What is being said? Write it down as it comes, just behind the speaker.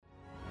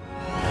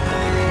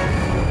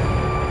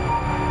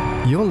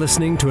You're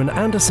listening to an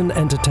Anderson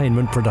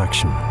Entertainment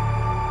production.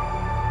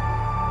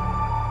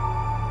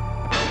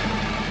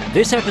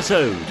 This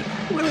episode,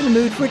 we're in the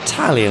mood for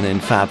Italian in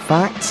Fab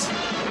Facts.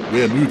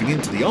 We're moving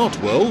into the art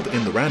world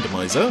in the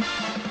randomizer.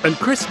 And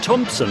Chris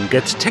Thompson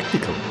gets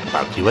technical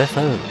about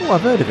UFO. Oh,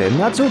 I've heard of him.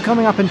 That's all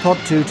coming up in Pod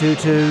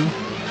 222.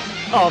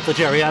 Of the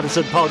Jerry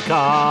Anderson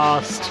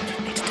podcast.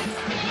 Didn't need to do that.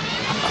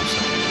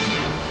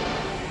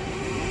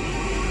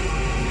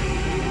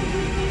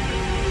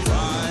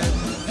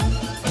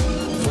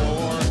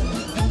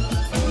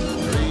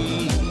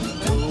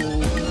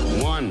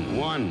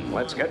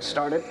 Let's get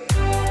started.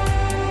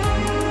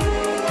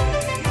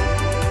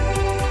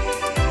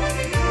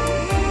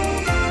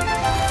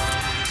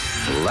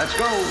 Let's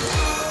go.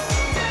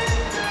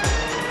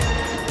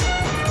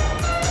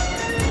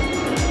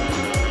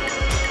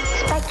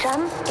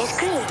 Spectrum is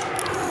green.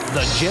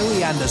 The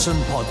Jerry Anderson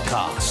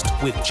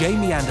Podcast with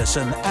Jamie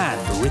Anderson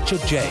and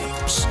Richard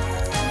James.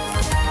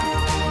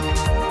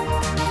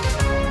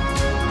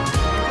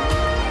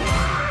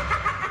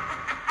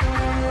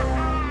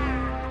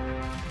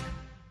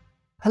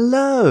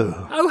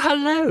 Hello. Oh,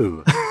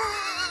 hello.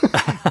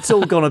 It's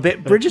all gone a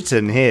bit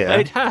Bridgerton here.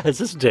 It has,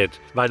 hasn't it,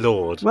 my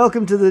lord?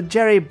 Welcome to the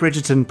Jerry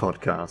Bridgerton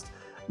podcast.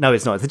 No,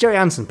 it's not. It's the Jerry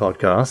Anderson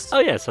podcast. Oh,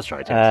 yes, that's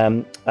right.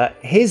 Yes.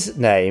 His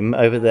name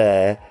over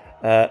there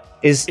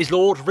is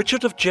Lord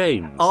Richard of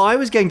James. Oh, I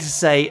was going to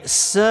say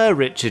Sir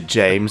Richard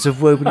James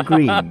of Woburn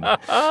Green.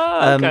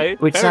 Okay,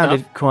 which fair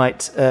sounded enough.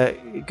 quite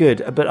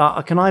good.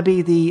 But can I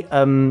be the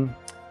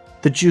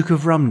Duke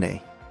of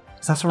Rumney?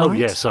 Is that all right? Oh,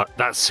 yes,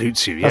 that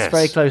suits you, yes. That's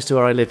very close to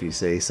where I live, you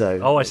see.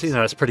 So. Oh, I see.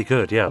 No, that's pretty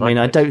good, yeah. I mean,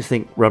 I don't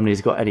think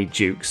Rumney's got any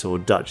dukes or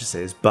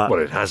duchesses, but... Well,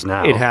 it has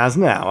now. It has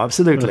now,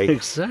 absolutely.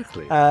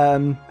 Exactly.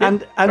 And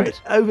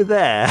great. over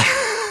there...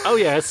 Oh,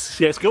 yes,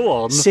 go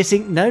on.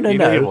 Sitting... No. You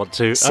know you want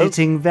to.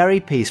 Sitting very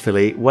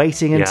peacefully,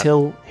 waiting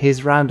until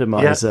his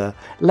randomizer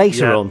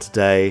later on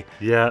today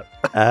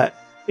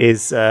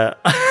is... I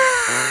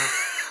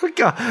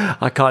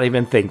can't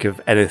even think of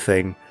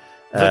anything.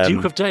 The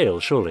Duke of Dale,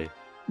 surely.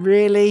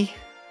 Really?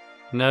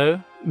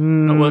 No?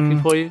 Not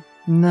working for you?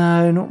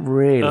 No, not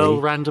really.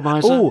 Oh,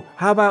 randomizer? Oh,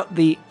 how about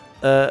the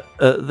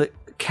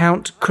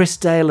Count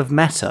Chrisdale of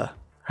Meta?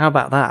 How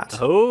about that?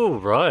 Oh,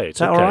 right. Is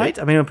that all right?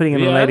 I mean, I'm putting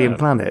him on an alien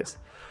planet.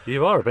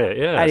 You are a bit,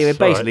 yeah. Anyway,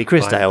 basically,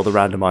 Chrisdale, the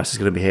randomizer, is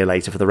going to be here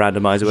later for the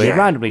randomizer, where he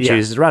randomly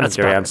chooses a random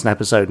Jerry Anderson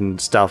episode and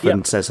stuff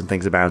and says some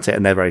things about it,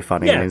 and they're very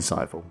funny and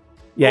insightful.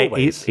 Yeah,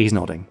 he's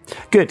nodding.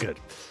 Good.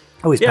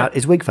 Oh,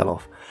 his wig fell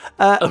off.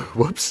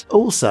 Whoops.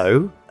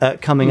 Also,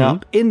 coming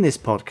up in this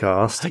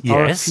podcast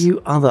are a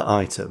few other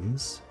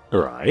items.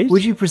 Right.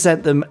 Would you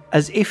present them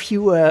as if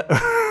you were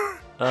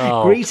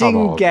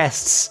greeting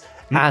guests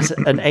at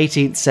an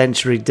 18th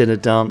century dinner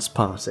dance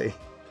party?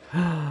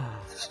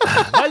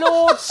 My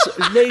lords,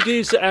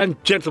 ladies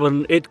and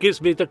gentlemen, it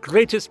gives me the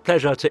greatest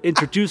pleasure to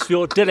introduce for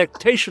your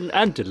delectation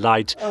and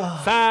delight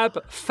Fab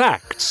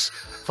Facts,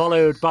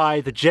 followed by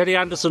the Jerry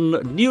Anderson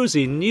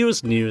Newsy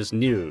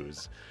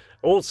News.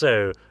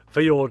 Also,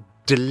 for your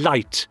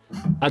delight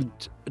and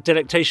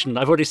delectation,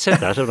 I've already said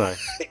that, haven't I?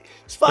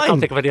 It's fine. I can't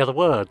think of any other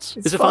words.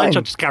 Is it fine?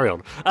 Just carry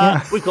on.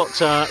 We've got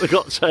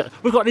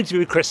an interview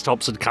with Chris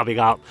Thompson coming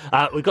up.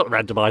 We've got the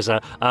randomizer.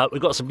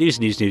 We've got some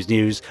news.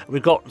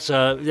 We've got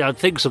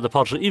things from the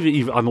pod.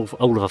 Even I'm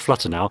all of a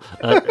flutter now.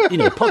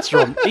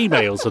 Podster on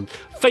emails and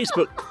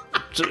Facebook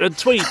and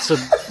tweets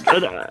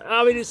and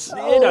I mean it's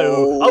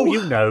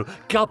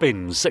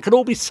gubbins that can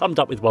all be summed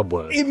up with one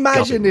word.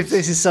 Imagine gubbins. if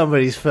this is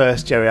somebody's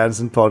first Jerry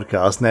Anderson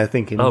podcast and they're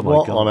thinking,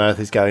 what on earth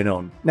is going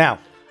on? Now,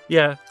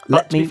 to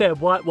be fair,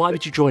 why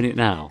would you join it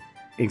now?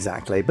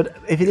 Exactly. But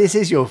if this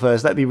is your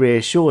first, let me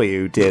reassure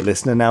you, dear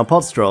listener, now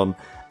Podstron,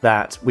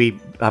 that we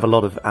have a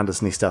lot of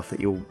Anderson-y stuff that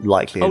you'll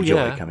likely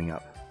enjoy coming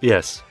up.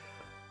 Yes.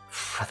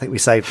 I think we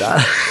saved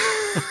that.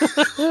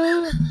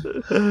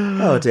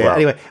 Oh dear. Well,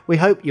 anyway, we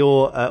hope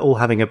you're all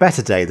having a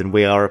better day than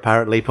we are,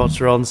 apparently,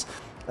 Podsterons.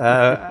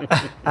 And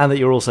that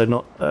you're also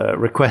not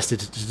requested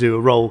to do a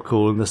roll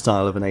call in the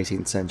style of an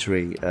 18th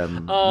century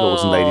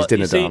lords and ladies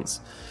dinner dance.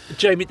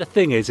 Jamie, the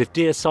thing is, if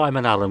dear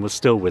Simon Allen was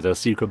still with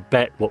us, you could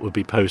bet what would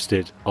be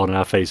posted on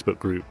our Facebook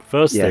group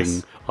first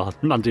thing on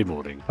Monday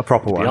morning. A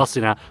proper one. Us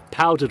in our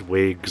powdered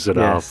wigs and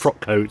our frock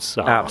coats.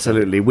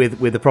 Absolutely, with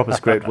the proper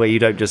script where you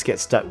don't just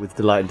get stuck with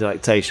delight and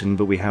delectation,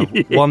 but we have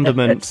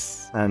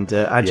wonderment and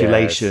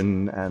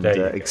adulation and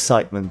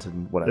excitement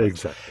and whatever.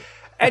 Exactly.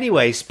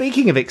 Anyway,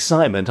 speaking of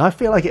excitement, I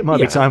feel like it might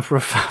be time for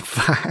a Fab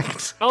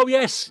Fact. Oh,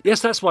 yes,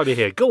 that's why we're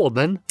here. Go on,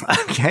 then.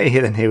 Okay,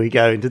 then here we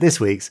go into this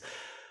week's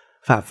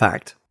Fab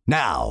Fact.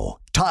 Now,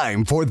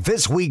 time for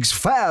this week's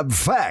Fab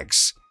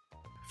Facts.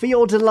 For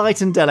your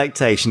delight and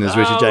delectation, as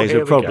Richard James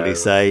would probably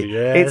say,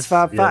 it's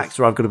Fab Facts,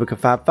 where I've got a book of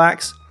Fab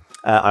Facts.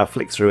 I'll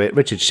flick through it.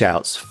 Richard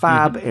shouts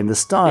Fab in the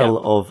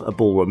style of a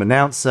ballroom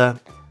announcer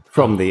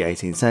from the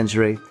 18th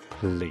century.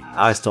 Please.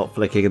 I stop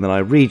flicking and then I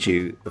read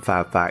you the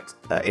Fab Fact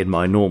in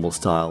my normal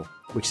style,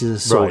 which is a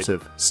sort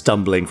of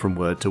stumbling from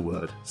word to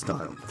word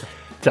style.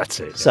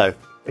 That's it. So,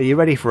 are you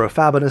ready for a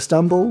fab and a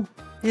stumble?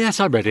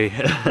 Yes, I'm ready.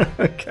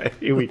 Okay,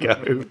 here we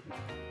go.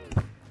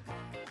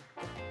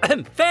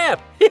 Fab!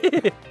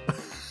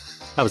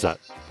 How was that?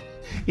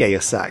 Yeah,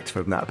 you're sacked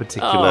from that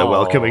particular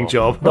welcoming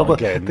job.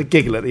 The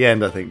giggle at the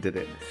end, I think, did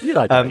it. You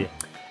like that, yeah.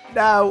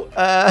 Now,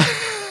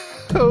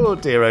 oh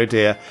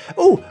dear.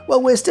 Oh,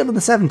 well, we're still in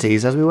the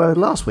 70s, as we were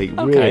last week,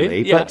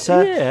 really. Yeah,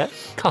 but,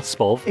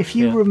 cusp of. If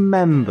you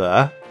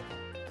remember,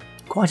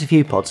 quite a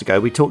few pods ago,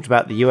 we talked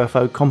about the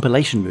UFO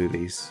compilation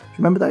movies. Do you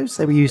remember those?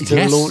 They were used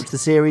to launch the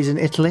series in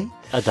Italy.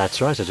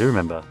 That's right, I do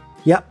remember.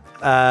 Yep.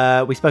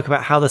 We spoke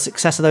about how the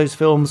success of those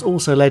films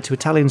also led to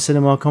Italian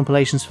cinema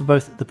compilations for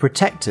both The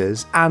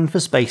Protectors and for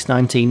Space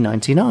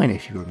 1999,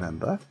 if you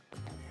remember.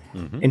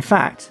 Mm-hmm. In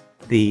fact,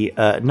 the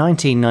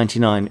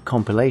 1999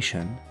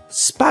 compilation,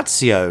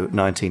 Spazio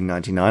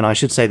 1999, I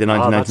should say the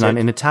 1999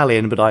 in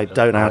Italian, but I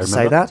don't know how to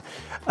say that,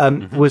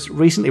 was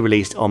recently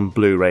released on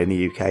Blu-ray in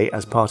the UK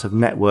as part of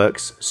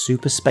Network's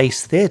Super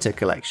Space Theatre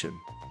collection.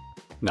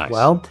 Nice.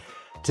 Well,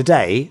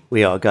 today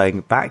we are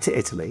going back to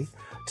Italy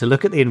to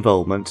look at the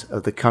involvement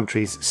of the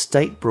country's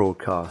state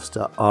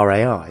broadcaster,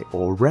 RAI,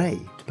 or RAI,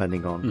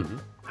 depending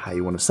on how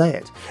you want to say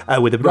it,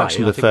 with the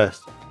production of the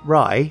first...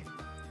 RAI?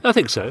 I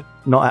think so.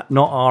 Not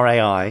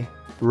RAI,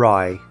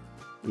 RAI,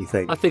 you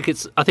think? I think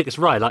it's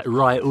RAI, like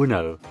Rai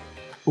Uno.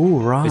 Oh,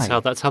 right.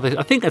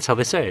 I think that's how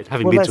they say it,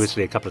 having been to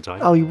Italy a couple of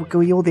times. Oh,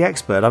 you're the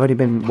expert. I've only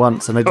been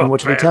once and I didn't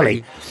watch any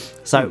telly.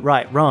 So,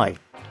 RAI.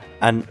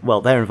 And,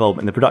 well, their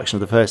involvement in the production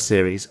of the first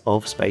series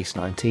of Space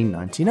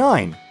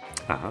 1999.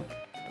 Uh-huh.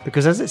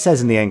 Because as it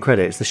says in the end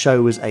credits, the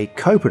show was a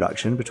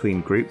co-production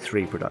between Group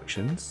 3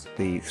 Productions,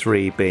 the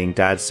three being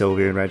Dad,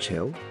 Sylvia and Reg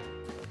Hill,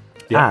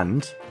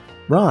 and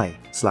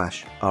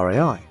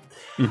RAI/RAI,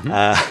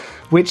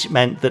 which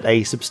meant that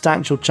a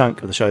substantial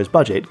chunk of the show's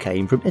budget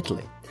came from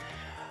Italy.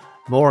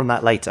 More on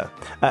that later.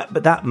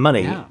 But that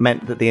money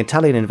meant that the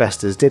Italian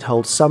investors did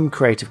hold some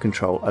creative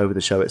control over the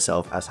show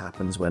itself, as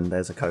happens when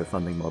there's a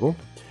co-funding model,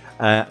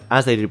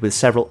 as they did with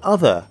several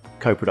other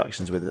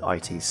co-productions with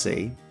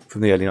ITC, from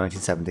the early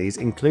 1970s,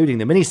 including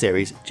the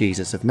miniseries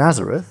Jesus of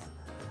Nazareth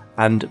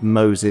and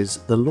Moses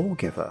the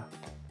Lawgiver.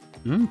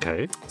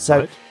 Okay.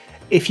 So,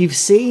 if you've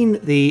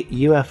seen the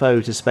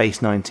UFO to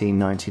Space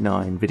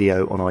 1999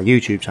 video on our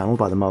YouTube channel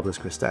by the Marvellous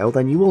Chris Dale,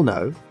 then you will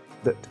know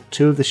that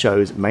two of the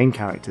show's main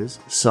characters,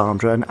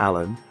 Sandra and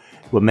Alan,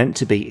 were meant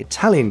to be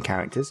Italian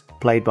characters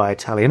played by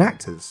Italian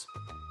actors.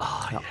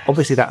 Now,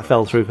 obviously that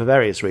fell through for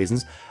various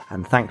reasons,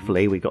 and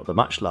thankfully we got the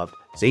much-loved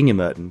Xenia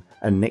Merton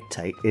and Nick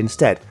Tate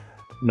instead.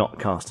 Not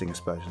casting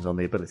aspersions on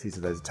the abilities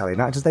of those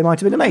Italian actors. They might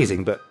have been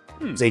amazing, but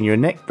Xenia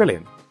and Nick,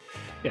 brilliant.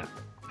 Yeah.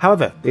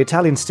 However, the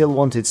Italians still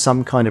wanted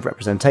some kind of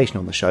representation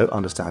on the show,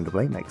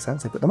 understandably. Makes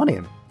sense, they put the money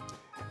in.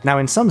 Now,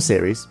 in some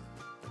series,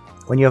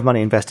 when you have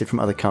money invested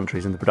from other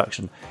countries in the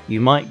production, you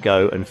might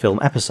go and film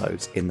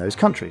episodes in those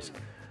countries.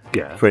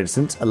 Yeah. For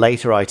instance, a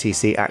later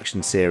ITC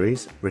action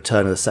series,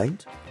 Return of the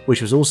Saint,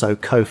 which was also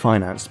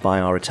co-financed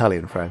by our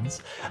Italian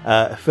friends,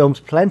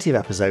 filmed plenty of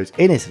episodes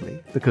in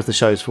Italy because the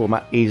show's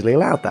format easily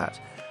allowed that.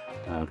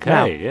 Okay,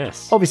 now,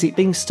 yes. Obviously,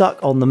 being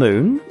stuck on the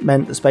moon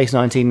meant that Space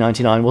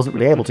 1999 wasn't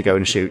really able to go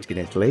and shoot in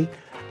Italy,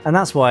 and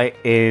that's why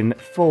in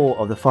 4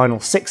 of the final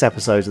 6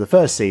 episodes of the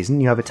first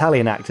season, you have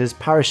Italian actors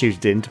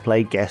parachuted in to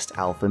play guest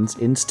Alphans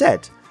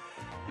instead.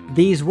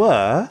 These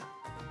were...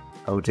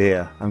 Oh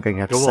dear, I'm going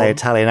to have to say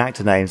Italian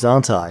actor names,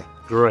 aren't I?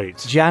 Great.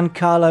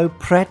 Giancarlo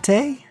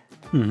Prete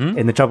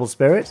in The Troubled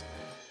Spirit,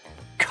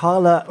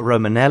 Carla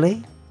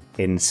Romanelli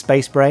in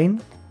Space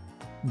Brain,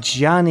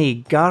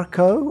 Gianni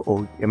Garco,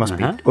 or it must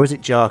be, or is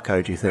it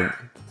Jarco, do you think?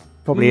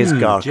 Probably is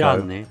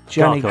Garco.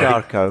 Gianni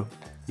Garco.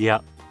 Yeah.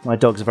 My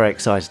dogs are very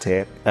excited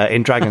here.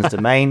 In Dragon's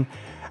Domain.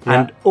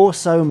 And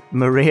also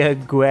Maria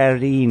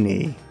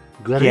Guerini.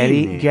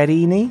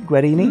 Guerini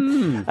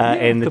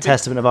in The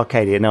Testament of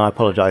Arcadia. Now, I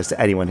apologise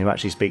to anyone who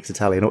actually speaks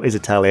Italian or is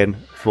Italian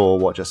for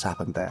what just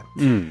happened there.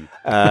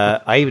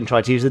 I even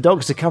tried to use the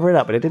dogs to cover it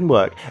up, but it didn't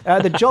work.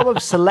 The job of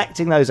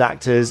selecting those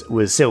actors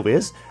was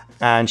Sylvia's,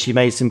 and she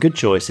made some good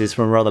choices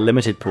from a rather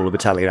limited pool of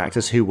Italian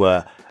actors who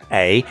were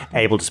A,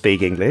 able to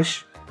speak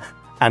English,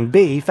 and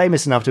B,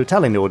 famous enough to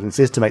Italian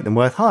audiences to make them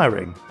worth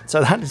hiring.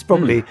 So that is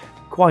probably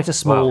quite a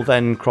small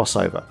Venn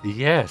crossover.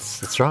 Yes,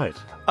 that's right.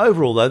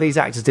 Overall, though, these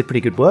actors did pretty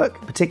good work,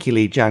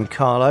 particularly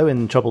Giancarlo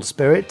in Troubled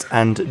Spirit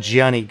and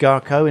Gianni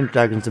Garco in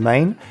Dragon's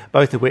Domain,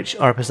 both of which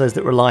are episodes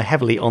that rely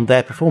heavily on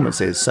their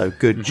performances, so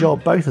good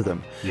job, both of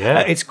them. Yeah.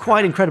 It's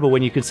quite incredible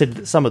when you consider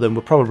that some of them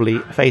were probably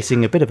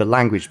facing a bit of a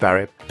language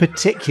barrier,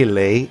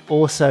 particularly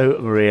also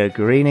Maria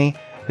Guerini,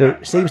 who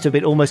seems to have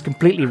been almost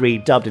completely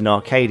redubbed in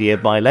Arcadia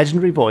by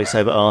legendary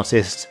voiceover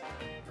artist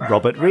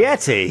Robert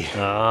Rietti.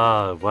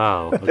 Ah,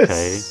 wow.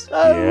 Okay.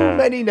 So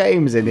many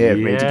names in here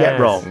for me to get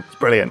wrong. It's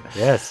brilliant.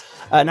 Yes.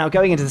 Now,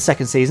 going into the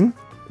second season,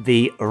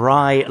 the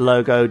RAI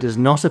logo does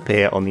not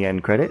appear on the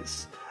end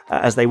credits,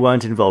 as they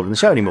weren't involved in the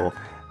show anymore.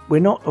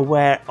 We're not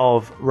aware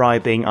of RAI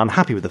being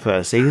unhappy with the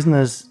first season,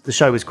 as the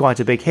show was quite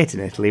a big hit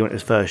in Italy when it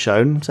was first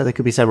shown, so there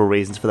could be several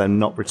reasons for them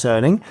not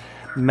returning.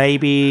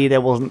 Maybe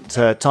there wasn't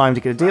time to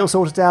get a deal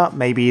sorted out,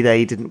 maybe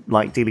they didn't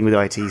like dealing with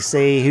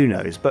ITC, who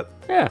knows, but...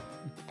 Yeah.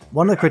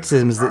 One of the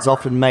criticisms that's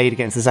often made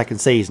against the second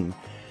season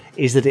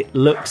is that it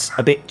looks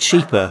a bit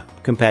cheaper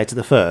compared to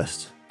the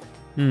first.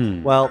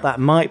 Well, that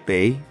might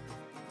be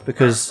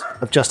because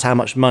of just how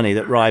much money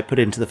that Rye put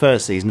into the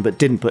first season but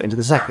didn't put into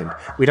the second.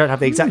 We don't have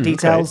the exact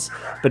details,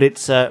 but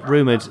it's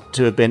rumoured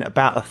to have been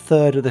about a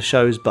third of the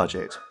show's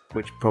budget,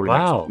 which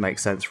probably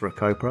makes sense for a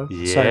co-pro.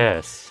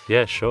 Yes,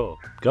 sure.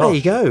 Gosh. There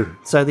you go.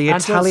 So the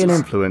Italian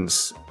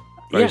influence,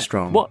 very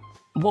strong.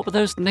 What were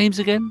those names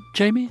again,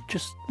 Jamie?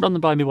 Just run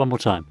them by me one more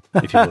time,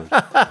 if you would.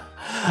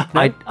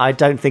 No? I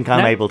don't think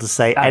I'm able to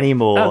say any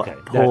more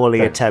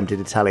poorly attempted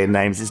Italian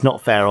names. It's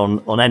not fair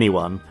on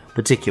anyone,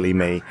 particularly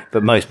me,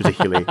 but most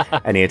particularly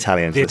any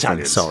Italians. The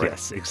Italians, sorry.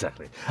 Yes,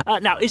 exactly.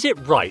 Now, is it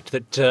right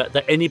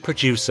that any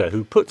producer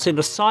who puts in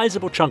a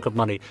sizable chunk of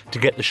money to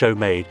get the show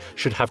made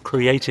should have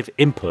creative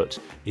input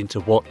into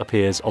what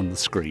appears on the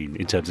screen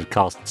in terms of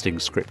casting,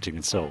 scripting,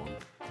 and so on?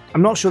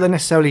 I'm not sure they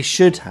necessarily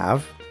should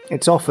have.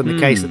 It's often the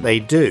case that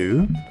they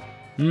do.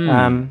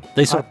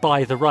 They sort of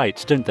buy the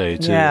rights, don't they?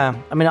 Yeah,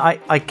 I mean,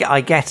 I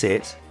get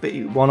it, but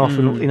one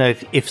often, you know,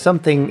 if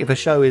a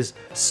show is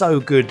so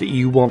good that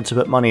you want to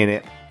put money in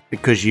it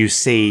because you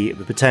see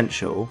the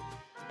potential,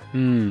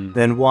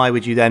 then why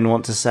would you then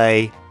want to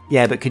say,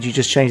 yeah, but could you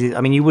just change it? I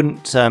mean, you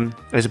wouldn't.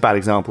 It's a bad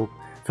example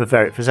for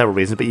several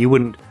reasons, but you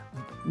wouldn't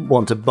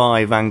want to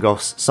buy Van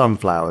Gogh's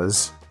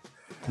Sunflowers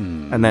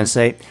and then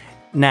say,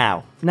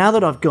 now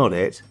that I've got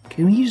it,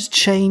 can we just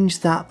change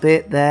that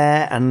bit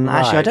there? And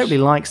actually, I don't really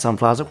like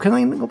sunflowers. Can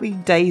they not be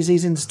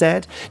daisies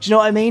instead? Do you know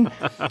what I mean?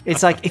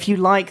 It's like, if you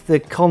like the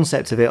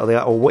concept of it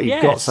or what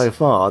you've got so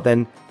far,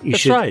 then you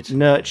should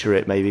nurture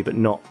it maybe, but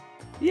not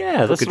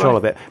put control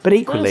of it. But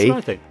equally,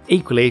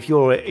 if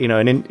you're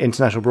an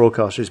international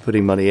broadcaster who's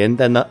putting money in,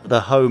 then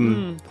the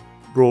home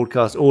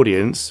broadcast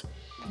audience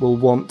will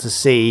want to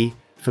see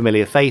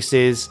familiar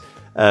faces.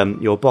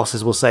 Your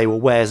bosses will say, well,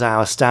 where's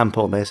our stamp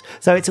on this?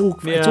 So it's all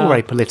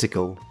very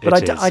political.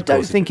 But I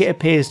don't think it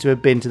appears to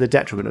have been to the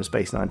detriment of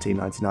Space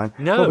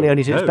 1999. No. Probably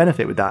only to its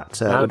benefit with that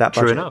budget.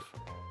 True enough.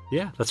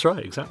 Yeah, that's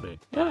right, exactly.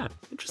 Yeah,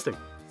 interesting.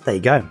 There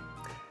you go.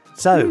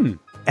 So,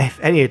 if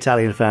any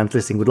Italian fans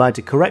listening would like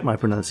to correct my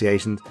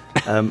pronunciations,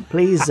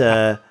 please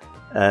send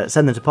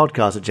them to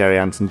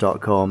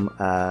podcast@jerryanderson.com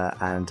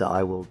and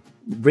I will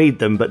read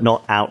them, but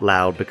not out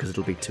loud because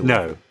it'll be too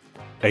long.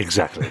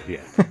 Exactly,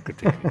 yeah. Good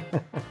thinking.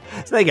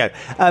 So there you go.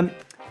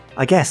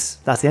 I guess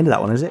that's the end of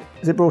that one, is it?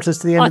 Has it brought us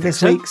to the end of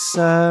this week's...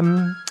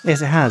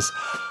 yes, it has.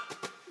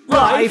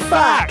 Rye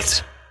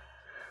Fact!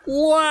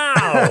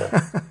 Wow!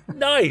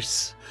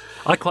 Nice!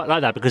 I quite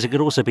like that because it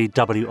could also be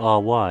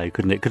WRY,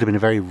 couldn't it? It could have been a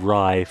very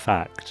wry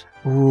fact.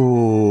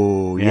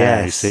 Ooh,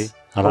 yes. You see?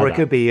 Or it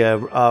could be a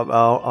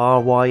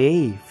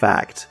RYE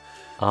fact.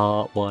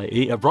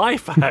 RYE, a rye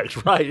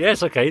fact, right?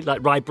 Yes, okay,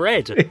 like rye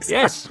bread. Exactly.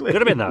 Yes, could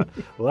have been that.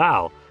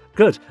 Wow.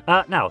 Good.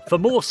 Now, for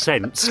more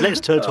sense, let's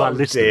turn to our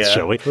listeners,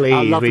 shall we? Please,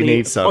 our lovely we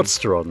need some.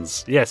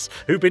 podsterons, yes,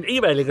 who've been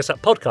emailing us at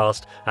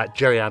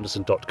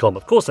podcast@jerryanderson.com.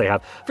 Of course they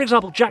have. For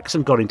example,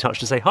 Jackson got in touch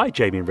to say, hi,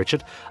 Jamie and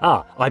Richard.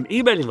 I'm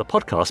emailing the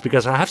podcast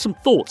because I have some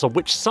thoughts on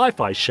which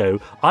sci-fi show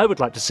I would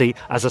like to see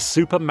as a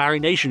super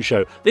marination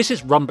show. This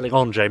is rumbling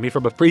on, Jamie,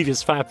 from a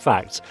previous Fab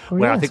Facts,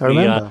 where I think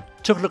we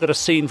took a look at a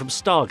scene from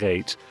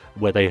Stargate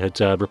where they had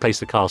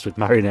replaced the cast with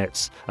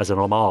marionettes as an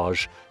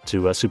homage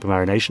to Super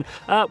Marination.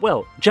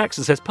 Well,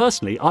 Jackson says,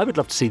 personally, I would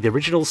love to see the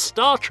original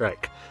Star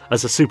Trek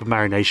as a Super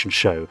Marination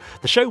show.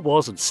 The show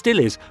was, and still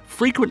is,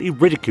 frequently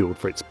ridiculed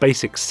for its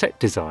basic set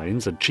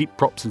designs and cheap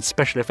props and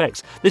special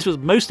effects. This was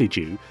mostly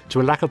due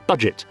to a lack of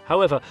budget.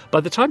 However, by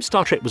the time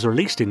Star Trek was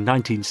released in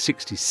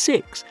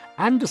 1966,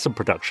 Anderson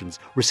Productions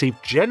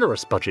received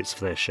generous budgets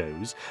for their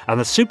shows, and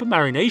the Super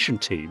Marination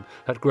team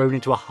had grown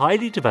into a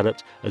highly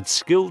developed and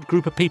skilled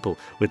group of people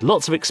with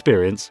lots of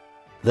experience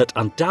that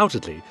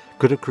undoubtedly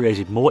could have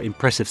created more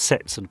impressive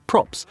sets and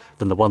props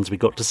than the ones we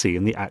got to see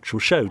in the actual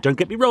show. Don't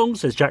get me wrong,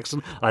 says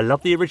Jackson, I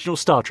love the original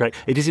Star Trek.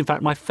 It is in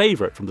fact my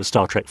favourite from the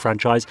Star Trek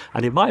franchise,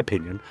 and in my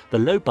opinion, the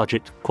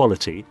low-budget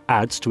quality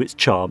adds to its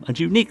charm and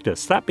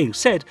uniqueness. That being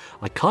said,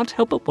 I can't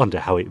help but wonder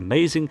how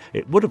amazing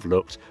it would have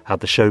looked had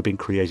the show been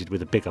created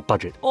with a bigger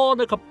budget. On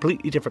a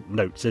completely different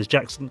note, says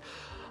Jackson,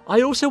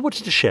 I also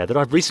wanted to share that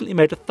I've recently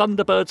made a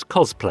Thunderbirds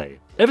cosplay.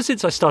 Ever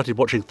since I started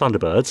watching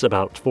Thunderbirds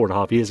about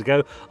 4.5 years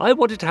ago, I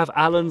wanted to have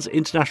Alan's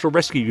International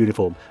Rescue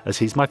uniform, as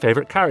he's my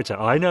favourite character.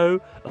 I know,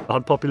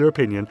 unpopular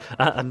opinion,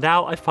 and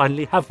now I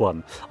finally have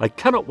one. I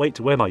cannot wait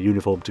to wear my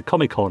uniform to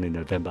Comic-Con in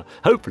November.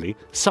 Hopefully,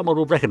 someone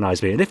will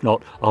recognise me, and if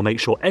not, I'll make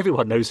sure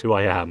everyone knows who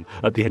I am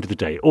at the end of the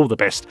day. All the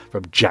best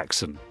from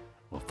Jackson.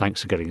 Well,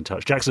 thanks for getting in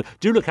touch, Jackson.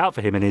 Do look out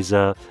for him in his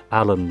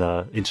Alan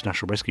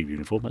International Rescue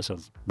uniform. That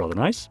sounds rather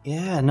nice.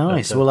 Yeah,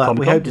 nice. Well,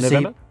 we hope to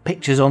see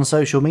pictures on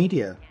social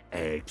media.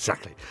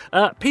 Exactly.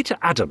 Peter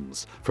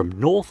Adams from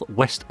North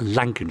West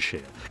Lancashire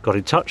got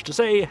in touch to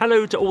say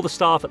hello to all the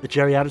staff at the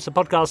Jerry Anderson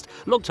podcast.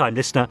 Long-time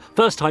listener,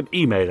 first-time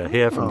emailer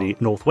here from the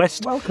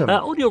Northwest. Welcome.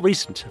 On your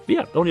recent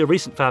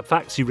Fab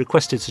Facts, you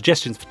requested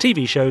suggestions for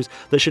TV shows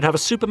that should have a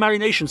Super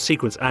Marination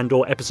sequence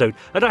and/or episode,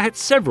 and I had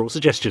several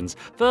suggestions.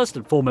 First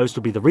and foremost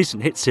would be the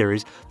recent hit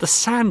series, The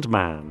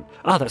Sandman.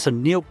 That's a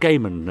Neil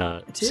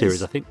Gaiman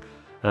series, I think.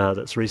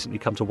 that's recently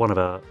come to one of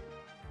our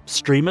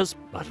streamers.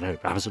 I don't know,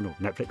 Amazon or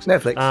Netflix.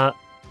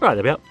 Right,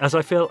 there we are. As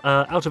I feel,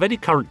 out of any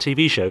current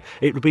TV show,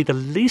 it would be the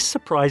least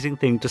surprising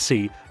thing to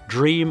see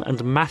Dream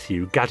and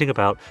Matthew gadding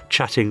about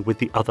chatting with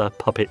the other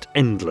puppet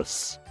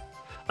Endless.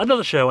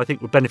 Another show I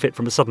think would benefit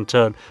from a sudden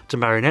turn to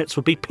marionettes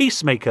would be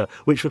Peacemaker,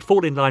 which would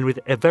fall in line with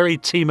a very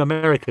Team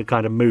America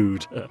kind of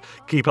mood.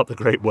 Keep up the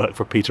great work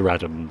for Peter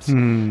Adams.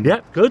 Yeah,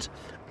 good.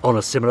 On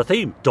a similar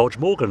theme, Dodge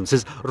Morgan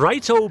says,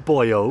 "Righto,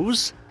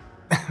 boyos."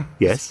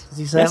 Yes. Does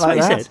he say it like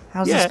that?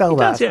 How's he spell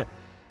that? Does, yeah.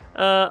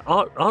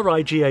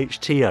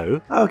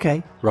 Righto.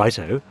 Okay.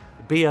 Righto.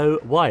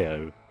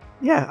 Boyo.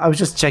 Yeah, I was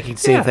just checking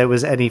to see if there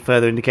was any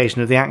further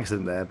indication of the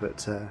accent there,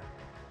 but...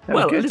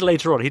 well, a little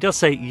later on, he does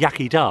say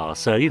Yakida,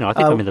 so, I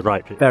think I'm in the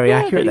right... Very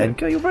accurate then.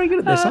 You're very good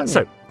at this, aren't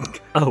you?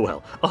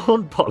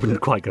 On Pod... I didn't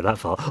quite go that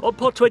far. On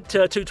Pod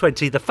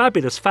 220, the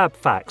fabulous Fab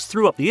Facts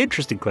threw up the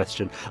interesting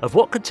question of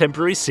what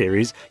contemporary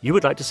series you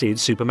would like to see in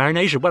Super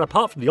Marination. Well,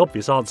 apart from the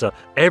obvious answer,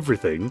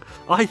 everything,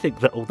 I think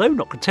that, although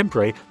not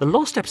contemporary, the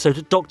lost episode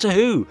of Doctor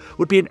Who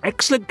would be an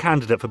excellent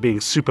candidate for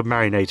being super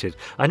marinated.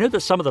 I know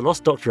that some of the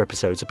Lost Doctor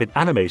episodes have been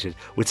animated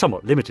with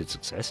somewhat limited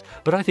success,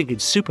 but I think in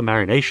Super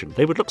Marination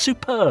they would look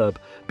superb.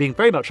 Being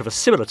very much of a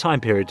similar time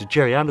period to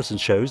Jerry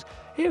Anderson's shows,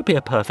 it would be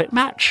a perfect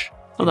match.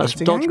 Oh, that's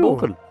Dodge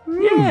Morgan.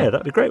 Yeah,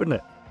 that'd be great,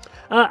 wouldn't it?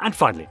 And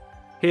finally,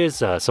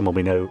 here's someone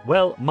we know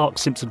well, Mark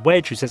Simpson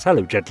Wedge, who says,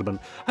 "Hello, gentlemen.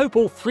 Hope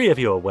all three of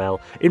you are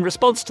well. In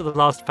response to the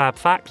last Fab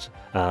Fact,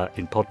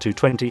 in Pod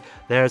 220,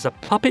 there's a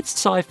puppets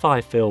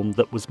sci-fi film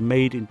that was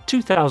made in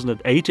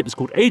 2008. It was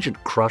called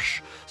Agent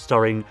Crush,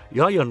 starring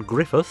Ian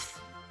Griffith,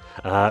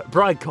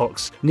 Brian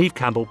Cox, Neve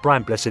Campbell,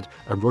 Brian Blessed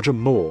and Roger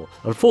Moore.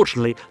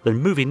 Unfortunately, the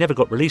movie never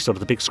got released onto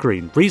the big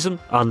screen. Reason?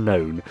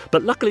 Unknown.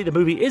 But luckily the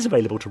movie is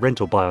available to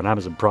rent or buy on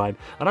Amazon Prime,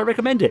 and I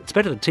recommend it. It's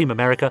better than Team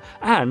America,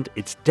 and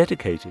it's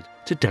dedicated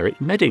to Derek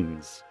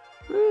Meddings."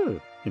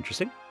 Oh,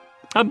 interesting.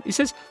 He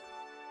says,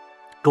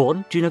 go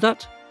on, do you know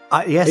that?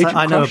 Yes,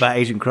 I know about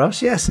Agent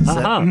Crush, yes.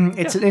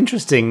 It's an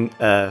interesting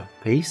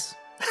piece.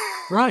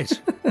 Right.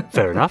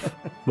 Fair enough.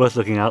 Worth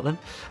looking out then.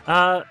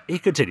 He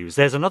continues,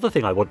 "There's another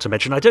thing I want to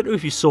mention. I don't know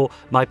if you saw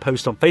my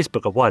post on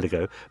Facebook a while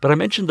ago, but I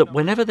mentioned that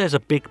whenever there's a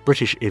big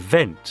British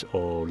event,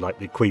 or like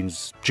the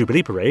Queen's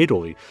Jubilee Parade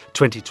or the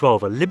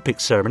 2012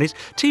 Olympic ceremonies,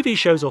 TV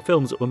shows or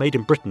films that were made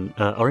in Britain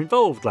are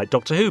involved, like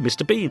Doctor Who,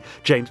 Mr. Bean,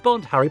 James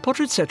Bond, Harry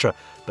Potter, etc.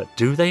 But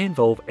do they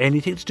involve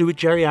anything to do with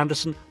Jerry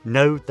Anderson?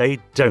 No, they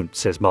don't,"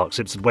 says Mark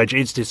Simpson Wedge.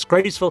 "It's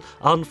disgraceful,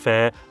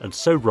 unfair, and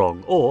so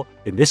wrong. Or,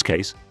 in this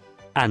case,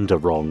 and a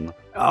wrong."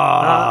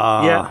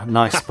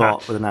 Nice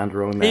spot with an and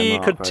wrong there, He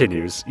Mark,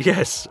 continues,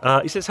 yes.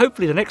 He says,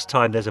 "Hopefully the next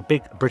time there's a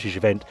big British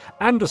event,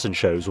 Anderson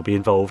shows will be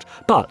involved.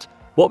 But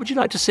what would you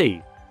like to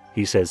see?"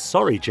 He says,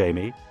 "Sorry,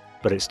 Jamie,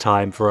 but it's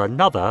time for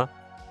another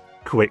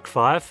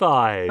Quickfire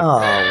 5.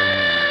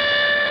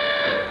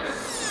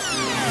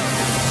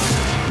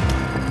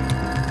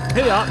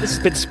 Here we are. This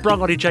has been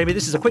sprung on you, Jamie.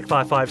 This is a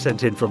Quickfire 5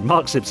 sent in from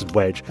Mark Simpson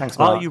Wedge. Thanks,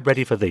 Mark. Are you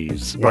ready for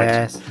these?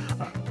 Yes.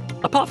 Right.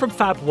 Apart from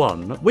Fab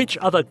 1, which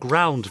other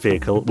ground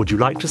vehicle would you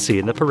like to see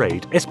in the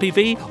parade?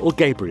 SPV or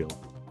Gabriel?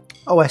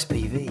 Oh,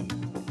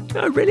 SPV.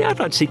 No, really, I'd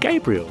like to see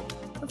Gabriel.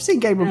 I've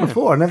seen Gabriel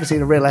before. I've never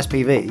seen a real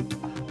SPV.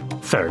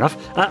 Fair enough.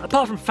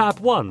 Apart from Fab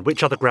 1,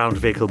 which other ground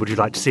vehicle would you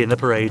like to see in the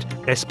parade?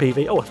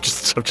 SPV. Oh, I've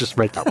just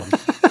read that one.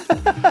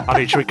 I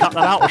mean, should we cut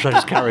that out or should I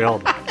just carry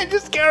on?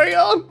 Just carry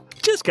on.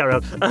 Just carry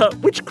on.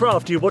 Which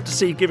craft do you want to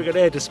see giving an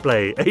air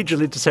display?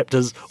 Angel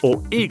Interceptors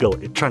or Eagle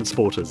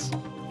Transporters?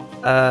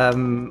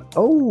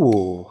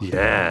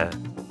 Yeah.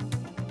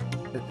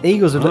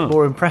 Eagles would look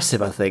more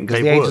impressive, I think,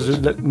 because the Angels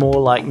would look more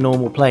like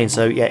normal planes.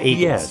 So, yeah,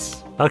 Eagles.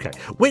 Yes. Okay.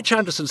 Which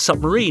Anderson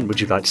submarine would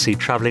you like to see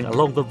travelling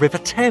along the River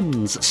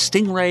Thames?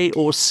 Stingray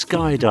or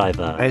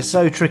Skydiver? It's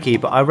so tricky,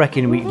 but I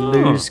reckon we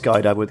lose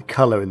Skydiver with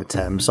colour in the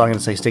Thames, so I'm going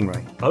to say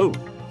Stingray. Oh.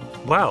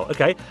 Wow,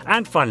 okay.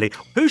 And finally,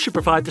 who should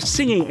provide the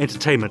singing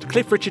entertainment?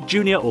 Cliff Richard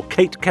Jr. or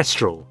Kate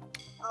Kestrel?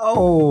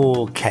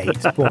 Oh, Kate.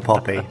 Poor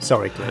Poppy.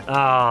 Sorry, Cliff.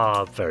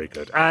 Very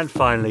good. And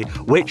finally,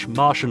 which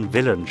Martian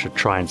villain should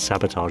try and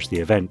sabotage the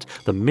event?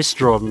 The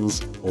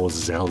Mysterons or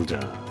Zelda?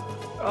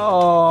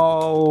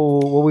 Oh,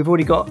 well, we've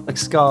already got a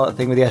Scarlet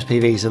thing with the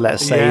SPV, so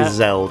let's say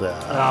Zelda.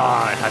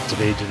 It had to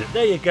be, did it?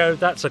 There you go.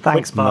 That's a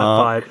quick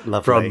Fire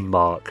 5 from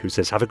Mark, who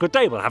says, "Have a good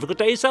day." Well, have a good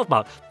day yourself,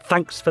 Mark.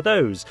 Thanks for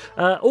those.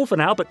 All for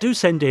now, but do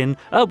send in,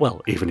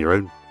 even your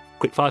own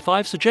Quickfire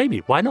 5, so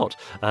Jamie, why not?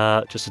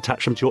 Just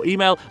attach them to your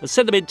email and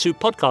send them in to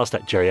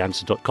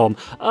podcast@jerryanderson.com,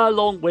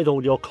 along with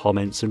all your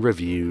comments and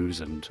reviews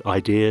and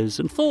ideas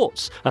and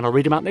thoughts, and I'll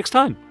read them out next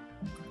time.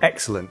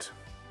 Excellent.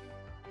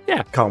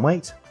 Yeah. Can't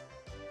wait.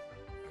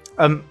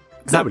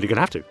 Not really going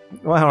to have to.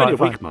 Well, all only right,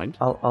 a week, mind.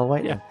 I'll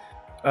wait then.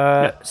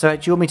 So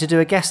do you want me to do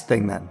a guest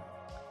thing then?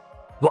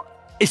 What?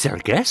 Is there a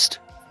guest?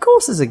 Of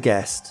course there's a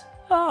guest.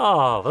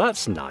 Oh, well,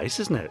 that's nice,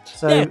 isn't it?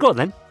 So, yeah, go on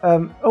then.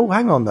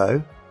 Hang on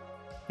though.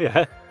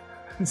 Yeah.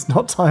 It's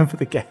not time for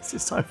the guest,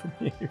 it's time for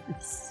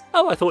news.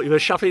 Oh, I thought you were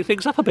shuffling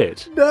things up a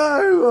bit.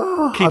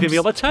 No. Keeping me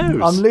on my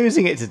toes. I'm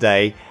losing it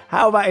today.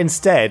 How about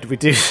instead we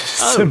do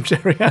some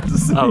Jerry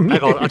Anderson news?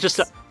 Hang on.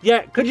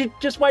 Yeah, could you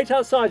just wait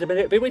outside a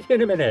minute? Be with you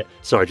in a minute.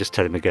 Sorry, just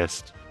telling the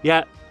guest.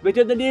 Yeah, we're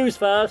doing the news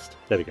first.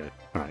 There we go.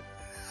 All right.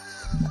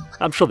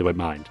 I'm sure they won't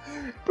mind.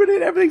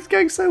 Brilliant, everything's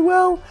going so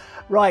well.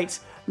 Right,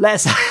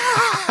 let's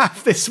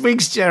have this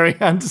week's Jerry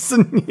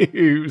Anderson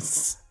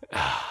news.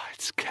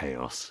 It's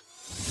chaos.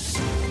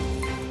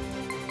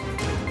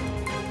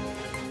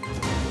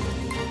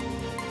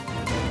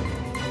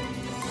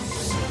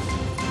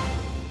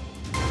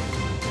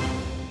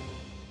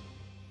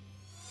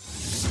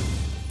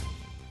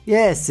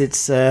 Yes,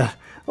 it's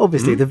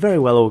obviously the very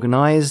well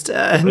organised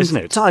and Isn't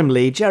it?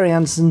 timely Jerry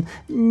Anderson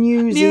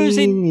news. News.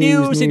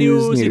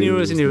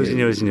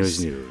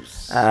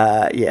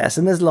 Yes,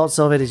 and there's lots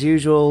of it as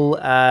usual.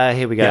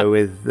 Here we go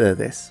with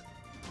this.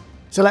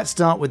 So let's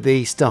start with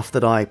the stuff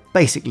that I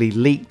basically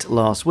leaked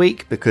last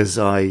week because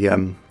I,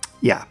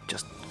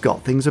 just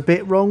got things a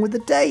bit wrong with the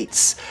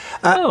dates.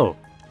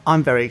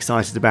 I'm very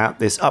excited about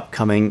this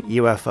upcoming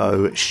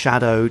UFO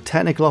S.H.A.D.O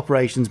Technical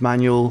Operations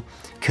Manual,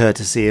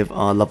 courtesy of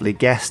our lovely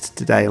guest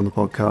today on the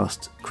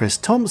podcast, Chris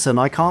Thompson.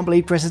 I can't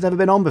believe Chris has never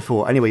been on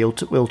before. Anyway,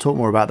 we'll talk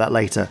more about that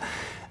later.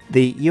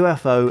 The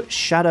UFO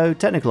S.H.A.D.O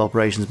Technical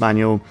Operations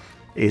Manual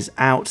is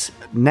out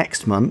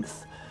next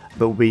month,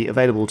 but will be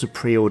available to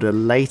pre-order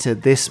later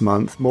this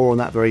month. More on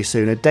that very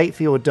soon. A date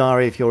for your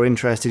diary if you're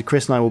interested.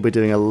 Chris and I will be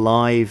doing a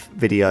live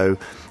video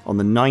on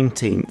the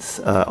 19th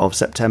of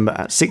September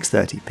at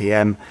 6:30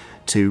 p.m.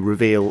 to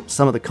reveal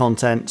some of the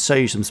content, show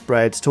you some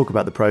spreads, talk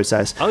about the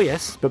process. Oh,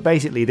 yes. But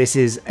basically, this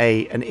is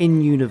an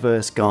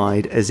in-universe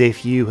guide as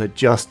if you had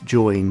just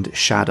joined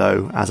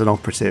S.H.A.D.O as an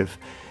operative.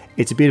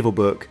 It's a beautiful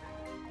book.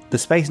 The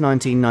Space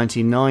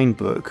 1999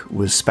 book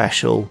was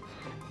special.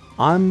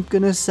 I'm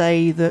going to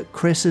say that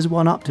Chris has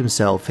one-upped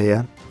himself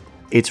here.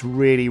 It's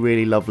really,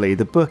 really lovely.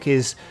 The book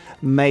is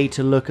made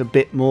to look a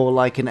bit more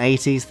like an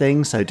 80s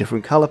thing, so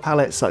different colour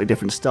palettes, slightly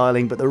different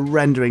styling, but the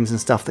renderings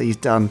and stuff that he's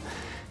done,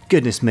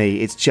 goodness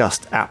me, it's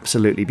just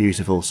absolutely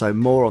beautiful. So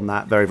more on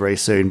that very, very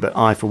soon, but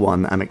I, for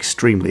one, am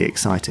extremely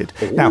excited.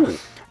 Ooh. Now,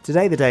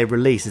 today, the day of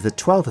release is the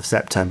 12th of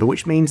September,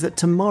 which means that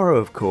tomorrow,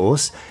 of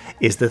course,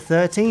 is the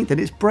 13th, and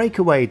it's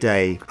Breakaway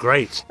Day.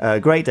 Great.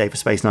 Great day for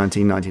Space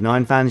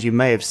 1999 fans. You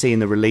may have seen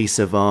the release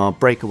of our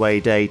Breakaway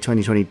Day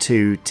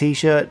 2022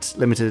 t-shirt,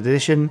 limited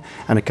edition,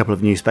 and a couple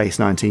of new Space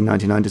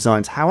 1999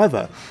 designs.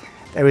 However,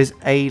 there is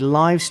a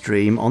live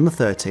stream on the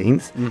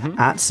 13th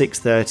at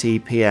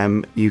 6:30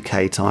 p.m.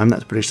 UK time,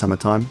 that's British Summer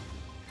Time,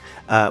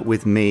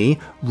 with me,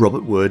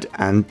 Robert Wood,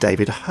 and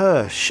David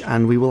Hirsch,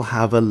 and we will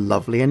have a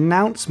lovely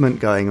announcement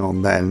going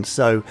on then.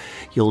 So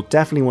you'll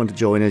definitely want to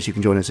join us. You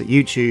can join us at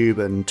YouTube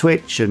and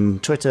Twitch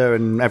and Twitter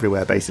and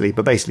everywhere, basically,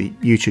 but basically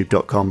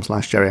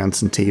youtube.com/Jerry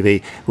Anderson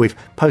TV. We've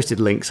posted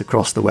links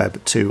across the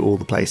web to all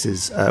the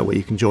places where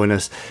you can join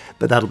us,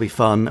 but that'll be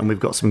fun, and we've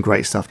got some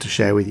great stuff to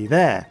share with you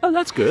there. Oh,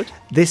 that's good.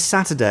 This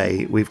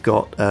Saturday, we've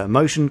got a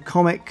motion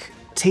comic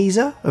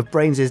teaser of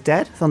Brains is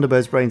Dead,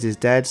 Thunderbird's Brains is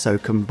Dead, so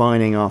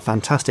combining our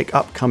fantastic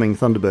upcoming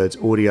Thunderbirds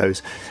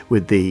audios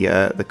with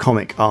the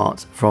comic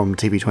art from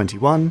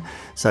TV21,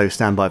 so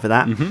stand by for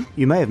that.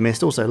 You may have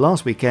missed also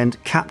last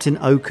weekend Captain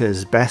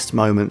Ochre's best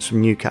moments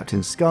from New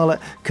Captain Scarlet,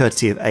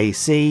 courtesy of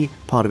AC,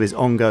 part of his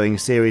ongoing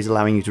series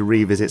allowing you to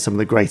revisit some of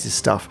the greatest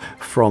stuff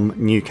from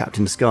New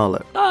Captain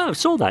Scarlet. Oh, I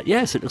saw that,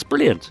 yes, it looks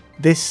brilliant.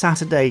 This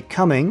Saturday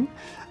coming,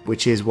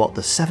 which is the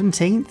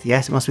 17th?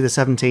 Yes, it must be the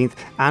 17th.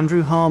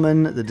 Andrew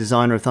Harmon, the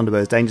designer of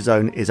Thunderbird's Danger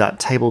Zone, is at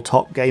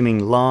Tabletop Gaming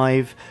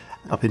Live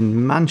up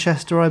in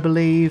Manchester, I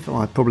believe.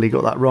 I probably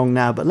got that wrong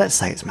now, but let's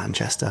say it's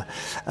Manchester.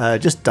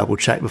 Just double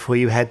check before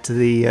you head to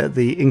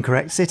the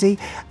incorrect city.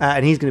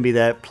 And he's going to be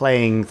there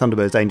playing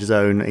Thunderbird's Danger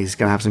Zone. He's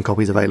going to have some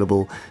copies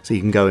available, so you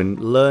can go and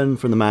learn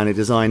from the man who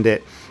designed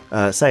it.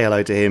 Say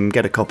hello to him,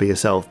 get a copy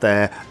yourself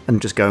there,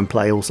 and just go and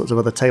play all sorts of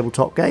other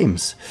tabletop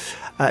games.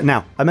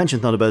 Now, I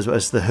mentioned Thunderbirds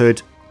vs. the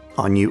Hood,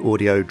 our new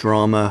audio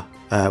drama,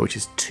 which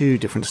is two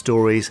different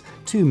stories,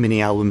 two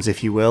mini albums,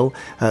 if you will,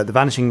 The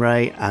Vanishing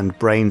Ray and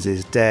Brains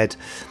is Dead.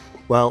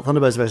 Well,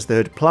 Thunderbirds vs. the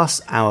Hood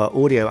plus our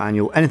audio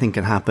annual Anything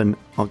Can Happen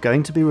are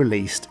going to be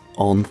released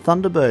on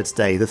Thunderbirds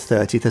Day, the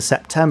 30th of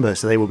September.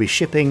 So they will be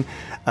shipping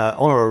on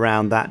or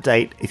around that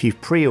date. If you've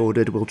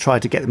pre-ordered, we'll try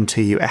to get them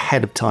to you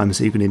ahead of time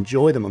so you can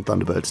enjoy them on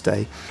Thunderbirds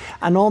Day.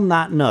 And on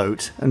that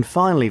note, and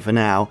finally for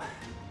now,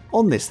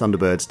 on this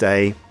Thunderbirds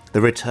Day, the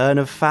return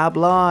of Fab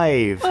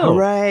Live. Oh.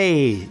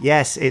 Hooray!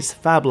 Yes, it's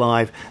Fab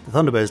Live, the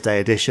Thunderbirds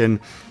Day edition.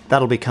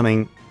 That'll be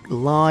coming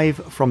live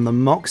from the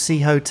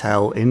Moxie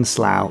Hotel in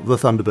Slough, the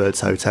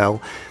Thunderbirds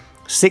Hotel,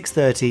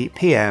 6:30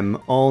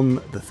 p.m. on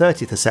the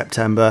 30th of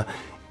September.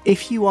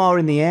 If you are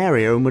in the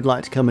area and would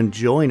like to come and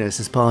join us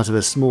as part of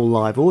a small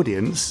live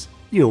audience,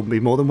 you'll be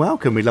more than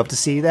welcome. We'd love to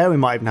see you there. We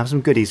might even have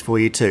some goodies for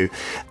you too.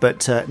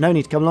 But no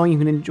need to come along. You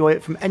can enjoy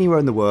it from anywhere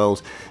in the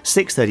world.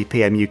 6:30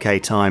 p.m.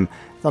 UK time.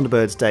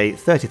 Thunderbirds Day,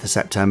 30th of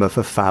September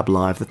for Fab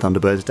Live, the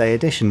Thunderbirds Day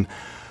edition.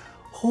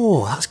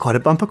 Oh, that's quite a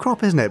bumper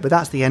crop, isn't it? But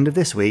that's the end of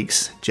this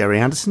week's Jerry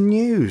Anderson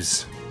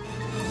News.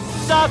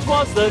 That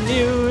was the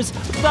news.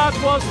 That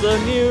was the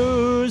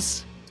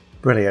news.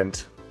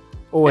 Brilliant.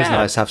 Always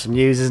nice to have some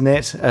news, isn't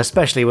it?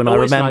 Especially when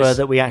Always I remember nice.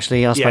 that we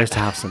actually are supposed to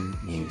have some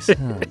news.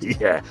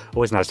 Yeah,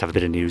 always nice to have a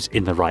bit of news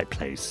in the right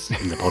place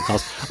in the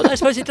podcast. But I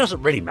suppose it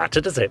doesn't really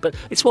matter, does it? But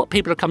it's what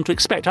people have come to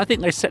expect. I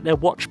think they set their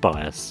watch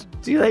by us.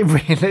 Do they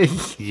really?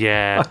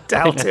 Yeah. I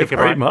doubt it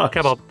very much.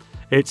 Come on.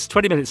 It's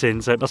 20 minutes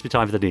in, so it must be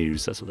time for the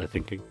news. That's what they're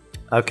thinking.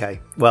 Okay,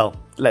 well,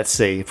 let's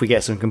see if we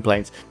get some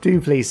complaints. Do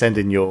please send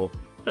in your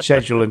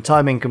schedule and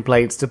timing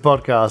complaints to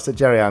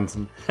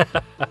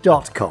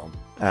podcast@jerryanson.com.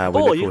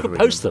 Or you can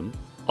post them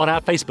on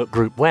our Facebook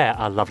group, where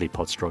our lovely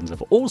Podstrons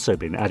have also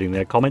been adding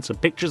their comments and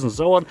pictures and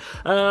so on.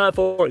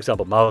 For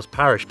example, Miles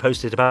Parrish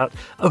posted about,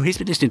 he's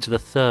been listening to the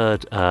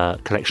third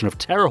collection of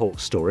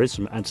Terrorhawks stories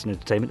from Anderson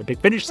Entertainment, The Big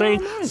Finish, saying,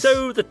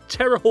 So the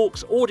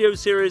Terrorhawks audio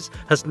series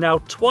has now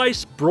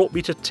twice brought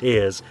me to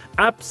tears.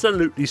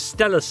 Absolutely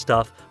stellar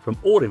stuff from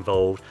all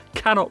involved.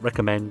 Cannot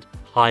recommend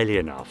highly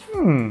enough.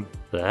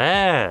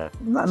 There.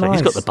 So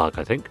he's got the bug,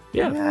 I think.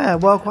 Yeah,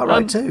 well, quite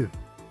right too.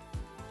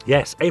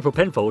 Yes, April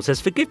Penfold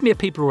says, forgive me if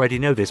people already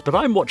know this, but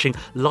I'm watching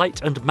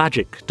Light and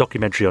Magic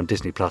documentary on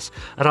Disney+,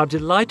 and I'm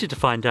delighted to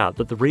find out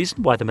that the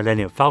reason why the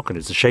Millennium Falcon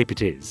is the shape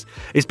it is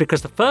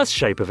because the first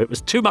shape of it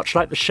was too much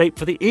like the shape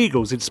for the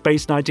Eagles in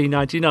Space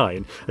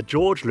 1999, and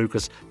George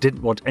Lucas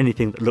didn't want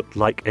anything that looked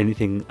like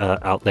anything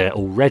out there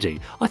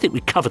already. I think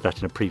we covered that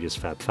in a previous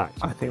Fab Fact.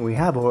 I think we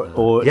have,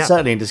 or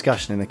certainly in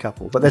discussion in a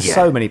couple, but there's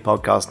so many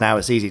podcasts now,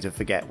 it's easy to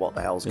forget what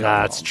the hell's going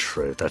on. That's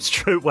true.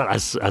 Well,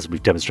 as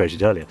we've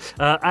demonstrated earlier.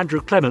 Andrew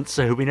Clements,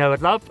 who we know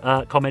and love,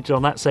 commented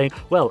on that saying,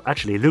 well,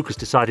 actually, Lucas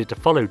decided to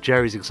follow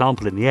Jerry's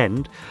example in the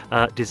end,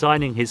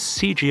 designing his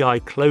CGI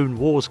Clone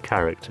Wars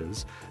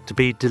characters to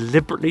be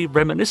deliberately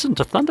reminiscent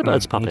of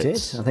Thunderbird's puppets. He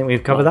did. I think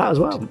we've covered that as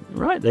well.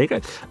 Right, there you go.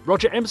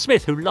 Roger M.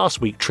 Smith, who last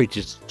week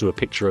treated us to a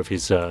picture of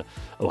his, I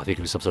think it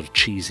was some sort of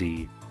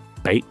cheesy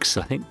bakes,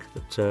 I think,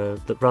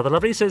 that rather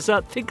lovely. He says,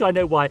 think I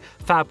know why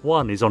Fab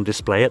 1 is on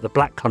display at the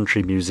Black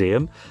Country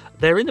Museum.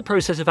 They're in the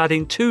process of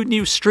adding 2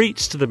 new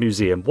streets to the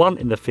museum, one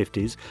in the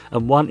 50s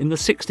and one in the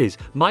 60s.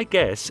 My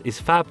guess is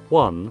Fab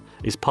 1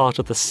 is part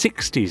of the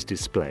 60s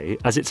display,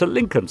 as it's a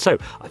Lincoln. So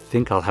I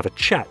think I'll have a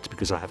chat,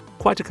 because I have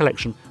quite a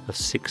collection of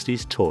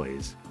 60s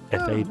toys.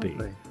 FAB.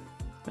 Lovely.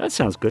 That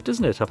sounds good,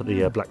 doesn't it, up at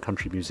the Black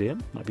Country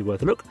Museum? Might be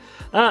worth a look.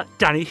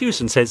 Danny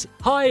Hewson says,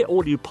 hi,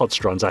 all you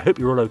Podstrons. I hope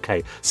you're all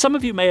okay. Some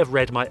of you may have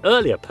read my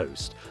earlier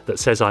post that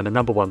says I'm a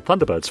 #1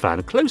 Thunderbirds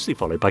fan, closely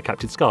followed by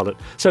Captain Scarlet.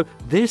 So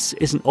this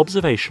is an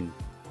observation,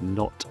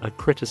 not a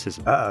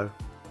criticism. Uh-oh.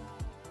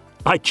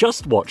 I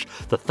just watched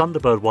the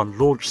Thunderbird 1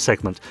 launch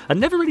segment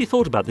and never really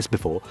thought about this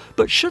before,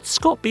 but should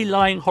Scott be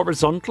lying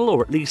horizontal,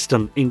 or at least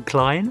an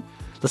incline?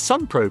 The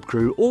Sun Probe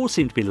crew all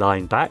seem to be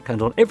lying back,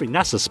 and on every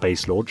NASA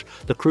space launch,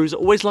 the crews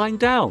are always lying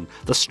down.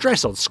 The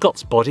stress on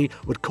Scott's body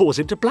would cause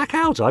him to black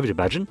out, I would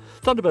imagine.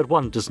 Thunderbird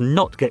 1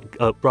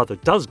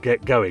 does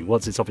get going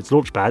once it's off its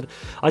launch pad.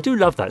 I do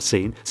love that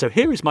scene, so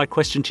here is my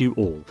question to you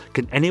all.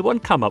 Can anyone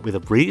come up with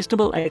a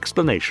reasonable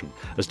explanation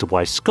as to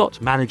why Scott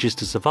manages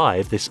to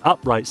survive this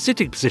upright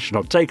sitting position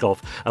on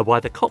takeoff, and why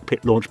the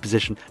cockpit launch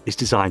position is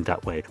designed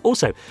that way?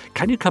 Also,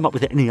 can you come up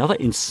with any other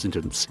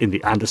incidents in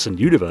the Anderson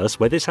universe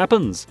where this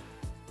happens?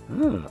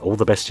 All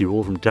the best to you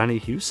all, from Danny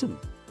Hewson.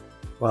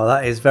 Well,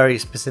 that is very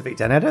specific,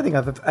 Danny. I don't think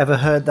I've ever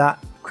heard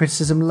that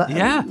criticism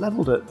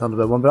levelled at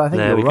Thunderbird 1, but I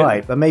think you're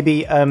right. But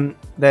maybe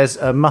there's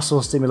a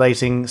muscle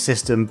stimulating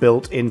system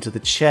built into the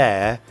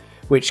chair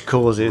which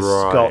causes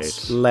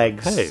Scott's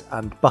legs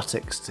and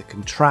buttocks to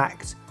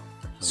contract,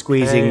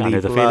 squeezing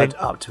the blood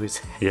up to his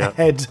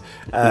head,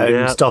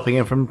 stopping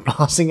him from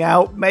passing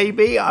out,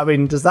 maybe? I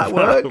mean, does that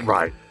work?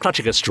 Right.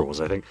 Clutching at straws,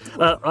 I think.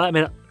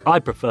 I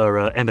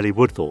prefer Emily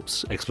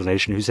Woodthorpe's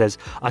explanation, who says,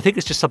 I think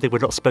it's just something we're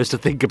not supposed to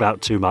think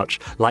about too much,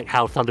 like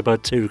how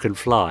Thunderbird 2 can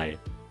fly.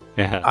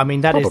 Yeah, I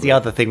mean, that is the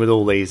other thing with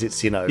all these.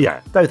 It's,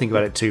 don't think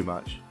about it too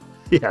much.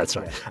 Yeah, that's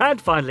right. Yeah.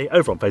 And finally,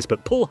 over on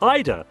Facebook, Paul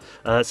Hyder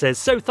says,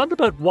 so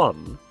Thunderbird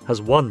 1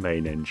 has 1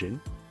 main engine,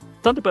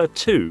 Thunderbird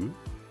 2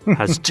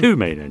 has 2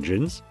 main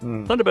engines,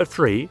 Thunderbird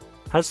 3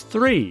 has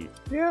 3.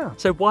 Yeah.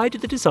 So why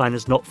did the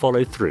designers not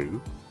follow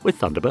through with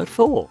Thunderbird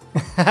 4?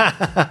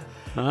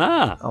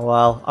 Oh,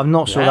 well, I'm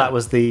not sure that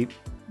was the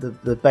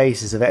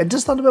basis of it. And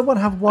does Thunderbird 1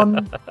 have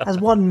has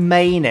one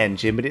main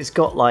engine, but it's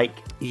got like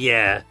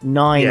 9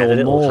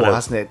 or more,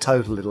 hasn't it?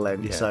 Total little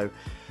engine. Yeah. So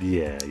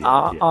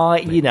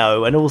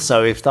and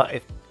also if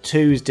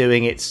 2's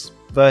doing its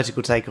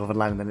vertical takeoff and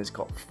landing, then it's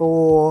got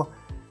 4.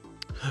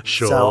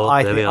 Sure. So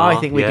I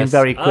think we can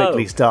very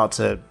quickly start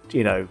to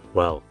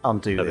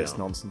undo this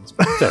nonsense.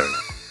 Fair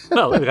enough.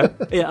 Well, there we go.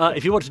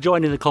 If you want to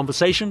join in the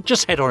conversation,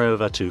 just head on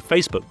over to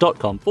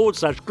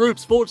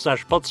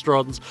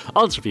facebook.com/groups/Podstrons,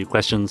 answer a few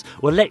questions.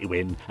 We'll let you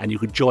in, and you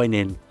can join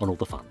in on all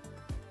the fun.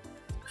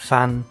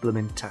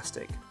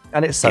 Fan-blooming-tastic.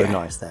 And it's so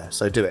nice there,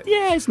 so do it.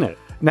 Yeah, isn't it?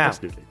 Now,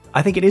 absolutely.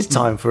 I think it is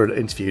time for an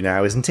interview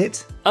now, isn't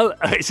it? Oh,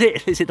 is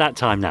it? Is it that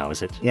time now,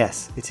 is it?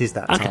 Yes, it is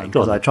that time.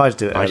 Because I tried to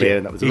do it earlier,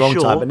 and that was the wrong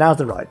time, but now's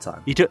the right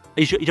time. You don't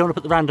want to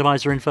put the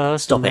randomizer in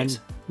first? Stop it.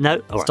 No?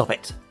 Stop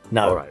it.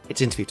 No, All right.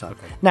 It's interview time.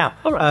 Okay. Now,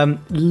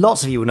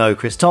 lots of you will know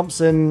Chris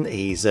Thompson.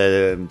 He's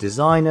a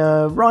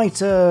designer,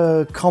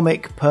 writer,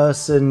 comic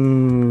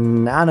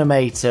person,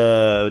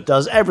 animator,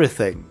 does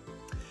everything.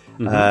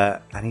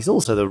 And he's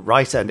also the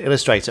writer and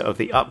illustrator of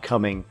the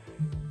upcoming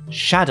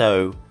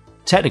S.H.A.D.O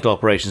Technical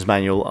Operations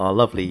Manual, our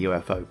lovely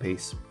UFO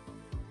piece.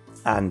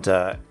 And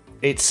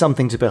it's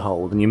something to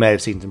behold, and you may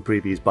have seen some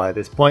previews by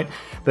this point,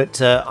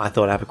 but I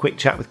thought I'd have a quick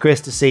chat with Chris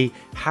to see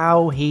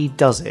how he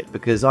does it,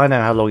 because I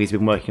know how long he's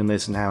been working on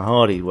this and how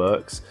hard he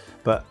works,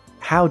 but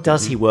how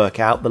does he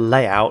work out the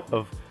layout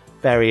of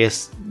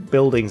various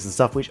buildings and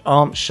stuff which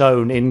aren't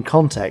shown in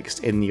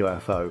context in the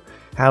UFO?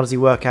 How does he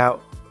work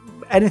out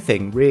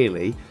anything,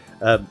 really,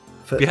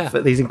 for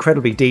these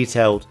incredibly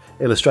detailed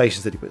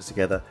illustrations that he puts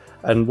together?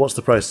 And what's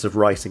the process of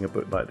writing a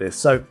book like this?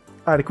 So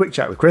I had a quick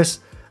chat with Chris,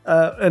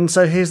 and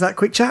so here's that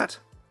quick chat.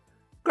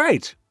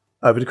 Great.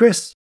 Over to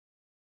Chris.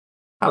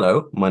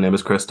 Hello, my name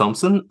is Chris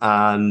Thompson,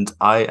 and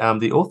I am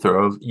the author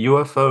of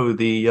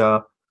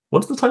UFO,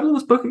 what's the title of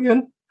this book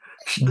again?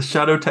 The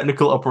S.H.A.D.O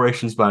Technical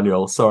Operations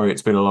Manual. Sorry,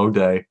 it's been a long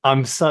day.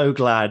 I'm so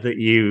glad that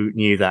you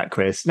knew that,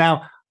 Chris.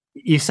 Now,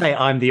 you say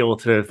I'm the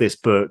author of this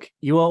book.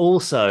 You are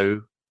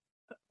also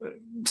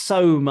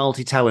so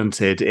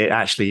multi-talented, it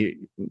actually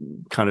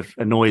kind of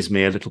annoys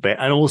me a little bit.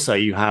 And also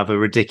you have a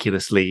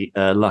ridiculously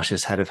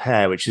luscious head of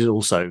hair, which is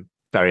also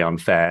very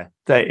unfair.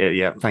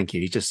 Thank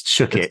you. You just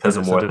shook it as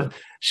a sort of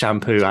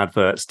shampoo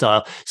advert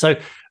style. So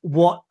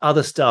what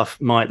other stuff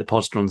might the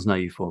Podstrons know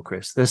you for,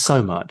 Chris? There's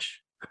so much.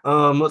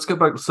 Let's go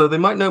back. So they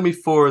might know me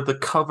for the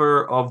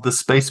cover of the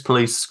Space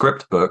Police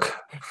script book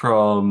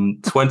from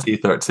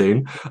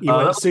 2013. You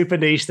went super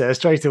niche there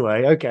straight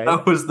away. Okay.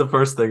 That was the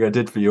first thing I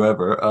did for you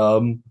ever.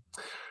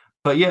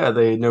 But yeah,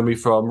 they know me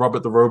from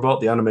Robert the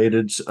Robot, the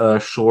animated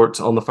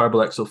short on the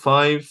Fireball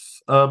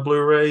XL5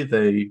 Blu-ray.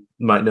 They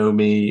might know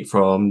me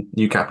from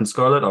New Captain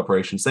Scarlet,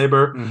 Operation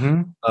Saber.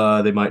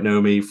 They might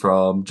know me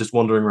from just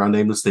wandering around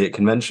aimlessly at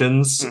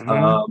conventions.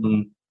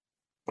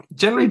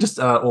 Generally just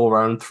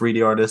all-around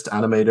 3D artist,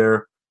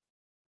 animator,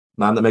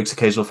 man that makes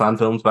occasional fan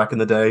films back in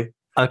the day.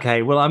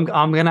 Okay, well, I'm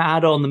going to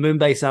add on the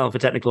Moonbase Alpha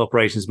Technical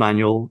Operations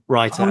Manual,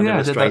 writer and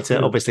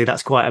illustrator. Obviously,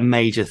 that's quite a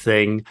major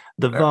thing.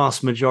 The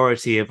vast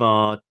majority of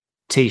our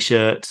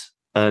T-shirt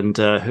and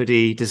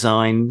hoodie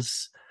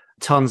designs,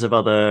 tons of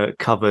other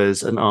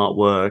covers and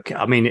artwork.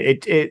 I mean,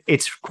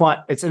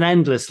 it's an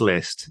endless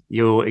list.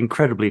 You're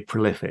incredibly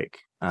prolific,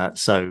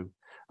 so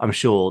I'm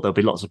sure there'll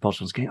be lots of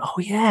podcasts going, oh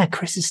yeah,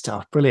 Chris's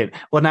stuff, brilliant.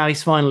 Well, now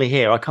he's finally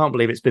here. I can't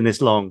believe it's been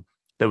this long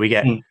that we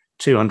get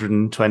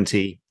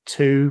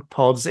 222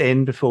 pods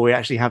in before we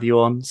actually have you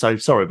on. So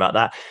sorry about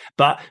that.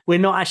 But we're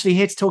not actually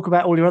here to talk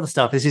about all your other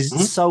stuff. This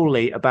is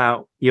solely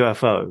about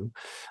UFO.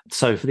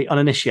 So for the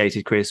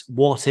uninitiated, Chris,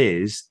 what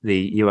is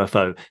the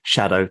UFO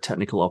S.H.A.D.O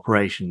Technical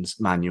Operations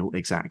Manual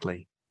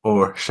exactly?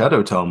 Or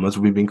Shadow Tom, as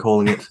we've been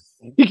calling it.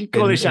 You can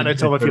call it Shadow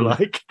Tom if you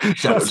like.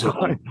 Shadow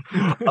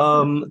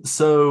Tom.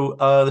 So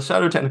the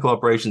S.H.A.D.O Technical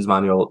Operations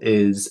Manual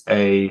is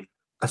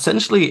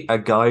essentially a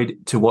guide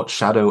to what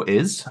S.H.A.D.O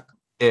is.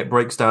 It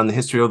breaks down the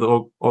history of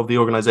the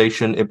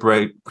organization. It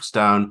breaks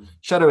down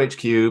S.H.A.D.O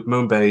HQ,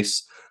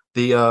 Moonbase,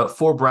 the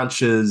 4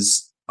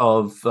 branches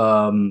of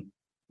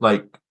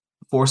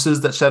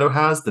forces that S.H.A.D.O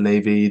has: the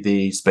Navy,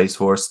 the Space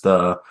Force,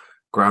 the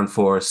Ground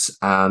Force,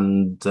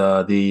 and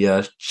the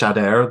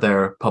S.H.A.D.O,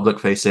 their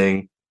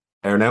public-facing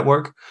air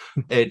network.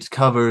 It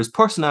covers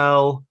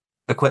personnel,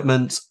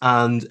 equipment,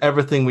 and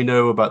everything we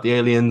know about the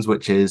aliens,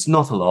 which is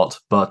not a lot,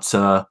 but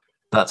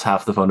that's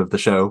half the fun of the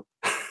show.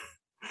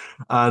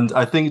 And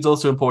I think it's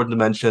also important to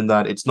mention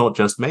that it's not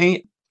just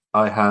me.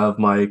 I have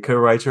my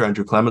co-writer,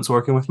 Andrew Clements,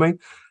 working with me.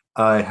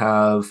 I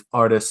have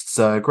artists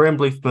Graham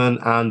Bleefman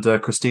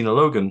and Christina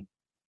Logan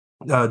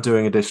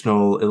doing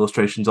additional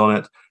illustrations on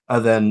it.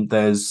 And then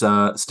there's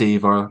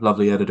Steve, our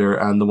lovely editor,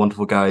 and the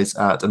wonderful guys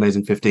at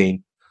Amazing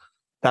 15.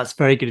 That's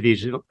very good of you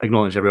to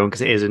acknowledge, everyone,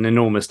 because it is an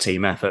enormous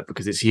team effort,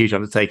 because it's a huge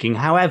undertaking.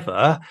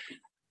 However,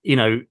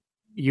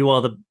 you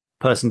are the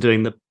person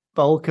doing the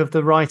bulk of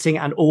the writing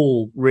and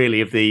all really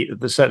of the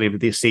certainly of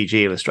the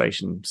CG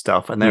illustration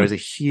stuff, and there is a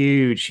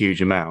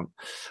huge amount.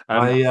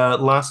 I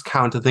last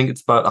count, I think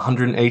it's about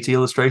 180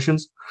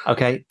 illustrations.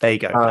 Okay, there you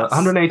go.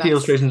 180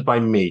 illustrations by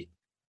me.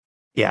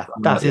 Yeah,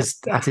 that is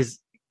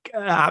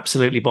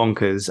absolutely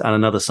bonkers, and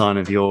another sign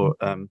of your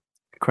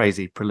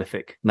crazy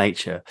prolific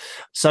nature.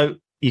 So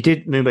you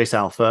did Moonbase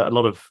Alpha. A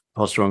lot of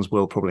Podstrons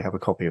will probably have a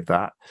copy of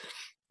that.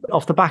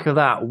 Off the back of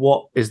that,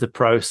 what is the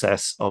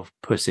process of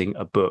putting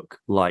a book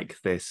like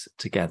this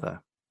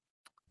together?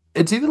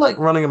 It's either like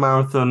running a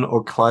marathon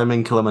or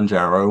climbing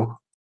Kilimanjaro.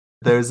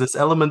 There's this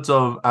element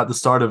of, at the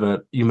start of it,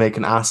 you make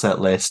an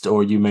asset list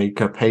or you make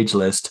a page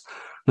list,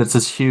 and it's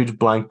this huge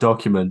blank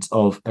document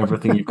of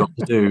everything you've got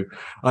to do.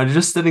 And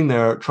you're just sitting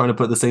there trying to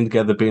put this thing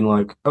together, being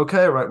like,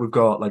 okay, right, we've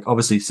got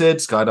obviously S.H.A.D,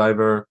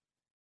 Skydiver,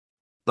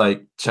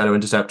 S.H.A.D.O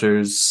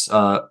Interceptors,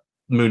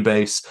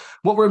 Moonbase.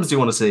 What rooms do you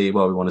want to see?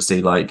 Well, we want to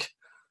see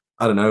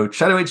I don't know,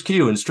 S.H.A.D.O HQ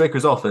and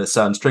Straker's office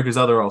and Straker's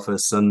other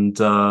office and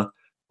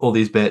all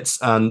these bits.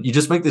 And you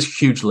just make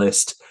this huge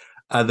list,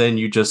 and then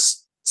you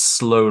just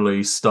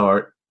slowly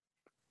start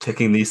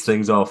ticking these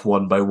things off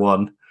one by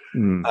one.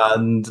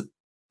 And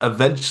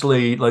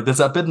eventually, like, there's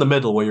that bit in the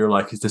middle where you're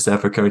like, is this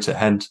ever going to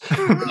end?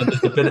 And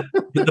there's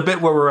the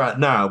bit where we're at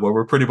now, where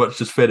we're pretty much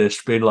just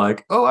finished, being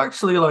like, oh,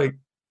 actually, like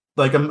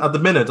I'm, at the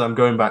minute, I'm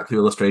going back through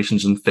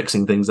illustrations and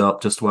fixing things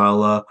up just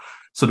while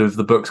sort of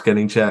the book's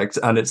getting checked.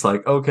 And it's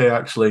like, okay,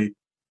 actually,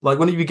 like,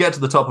 when you get to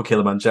the top of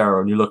Kilimanjaro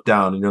and you look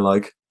down and you're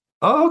like,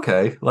 oh,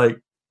 okay, like,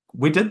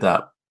 we did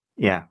that.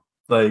 Yeah.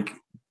 Like,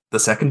 the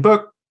second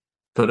book,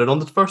 put it on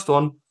the first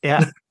one.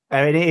 Yeah.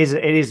 I mean, it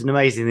is an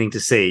amazing thing to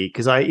see,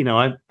 because I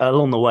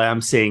along the way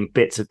I'm seeing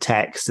bits of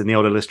text and the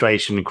odd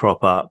illustration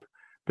crop up,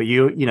 but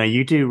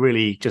you do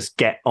really just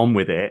get on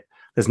with it.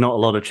 There's not a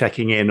lot of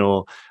checking in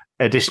or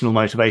additional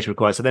motivation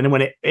required. So then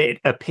when it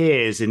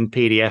appears in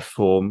PDF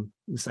form,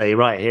 say,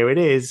 right, here it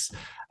is,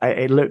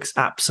 it looks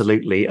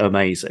absolutely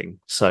amazing.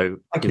 So,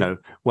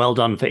 well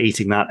done for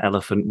eating that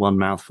elephant one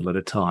mouthful at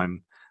a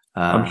time.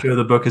 I'm sure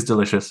the book is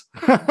delicious.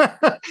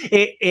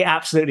 It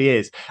absolutely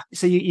is.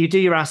 So you do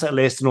your asset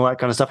list and all that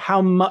kind of stuff.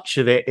 How much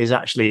of it is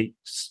actually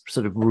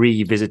sort of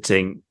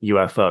revisiting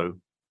UFO?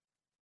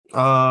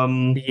 I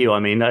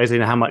mean, as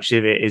in how much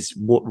of it is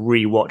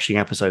rewatching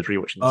episodes,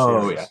 rewatching the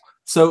series? Oh, yeah.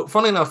 So,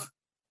 funny enough,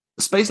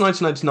 Space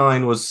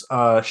 1999 was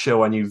a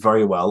show I knew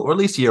very well, or at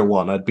least year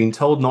one. I'd been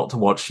told not to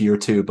watch year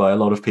two by a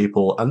lot of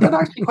people, and then I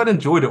actually quite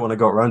enjoyed it when I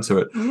got around to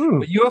it.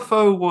 But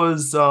UFO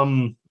was...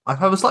 I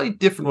have a slightly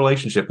different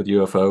relationship with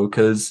UFO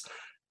because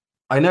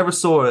I never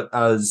saw it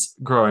as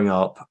growing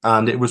up,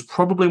 and it was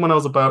probably when I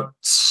was about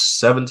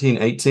 17,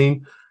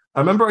 18. I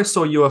remember I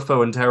saw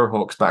UFO and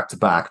Terrorhawks back to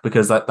back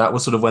because that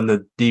was sort of when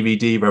the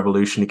DVD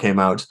revolution came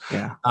out.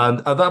 Yeah. And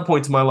at that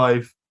point in my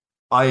life,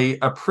 I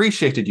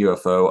appreciated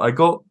UFO. I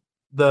got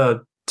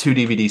the 2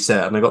 DVD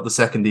set, and I got the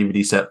second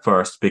DVD set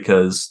first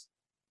because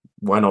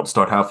why not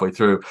start halfway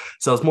through?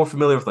 So I was more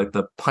familiar with like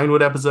the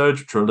Pinewood episodes,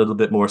 which are a little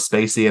bit more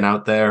spacey and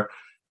out there.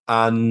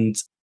 And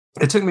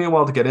it took me a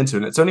while to get into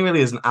it. It's only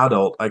really as an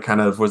adult I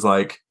kind of was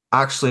like,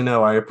 actually,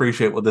 no, I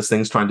appreciate what this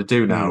thing's trying to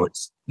do now.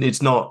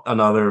 It's not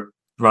another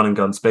run and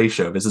gun space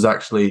show. This is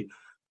actually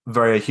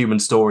very a human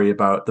story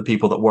about the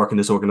people that work in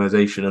this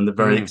organization and the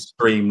very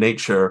extreme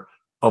nature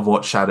of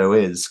what S.H.A.D.O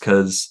is.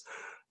 Because,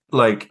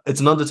 like,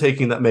 it's an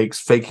undertaking that makes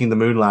faking the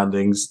moon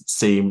landings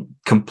seem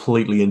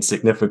completely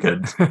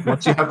insignificant.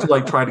 Once you have to,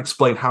 like, try and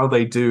explain how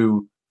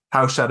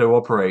S.H.A.D.O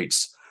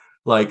operates,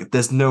 like,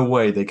 there's no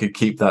way they could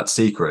keep that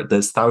secret.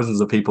 There's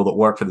thousands of people that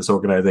work for this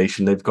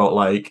organization. They've got,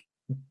 like,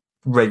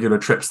 regular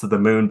trips to the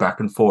moon back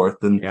and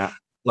forth, and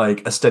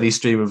like a steady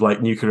stream of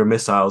like nuclear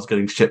missiles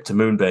getting shipped to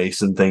moon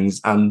base and things.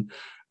 And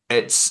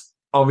it's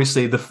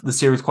obviously the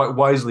series quite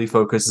wisely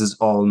focuses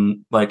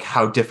on like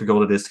how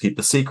difficult it is to keep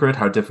the secret,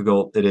 how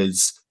difficult it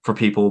is for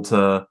people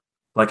to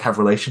like have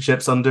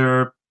relationships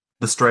under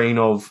the strain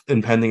of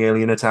impending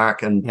alien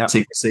attack and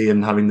secrecy,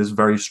 and having this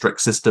very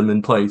strict system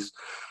in place.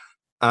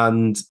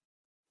 And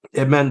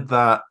it meant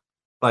that,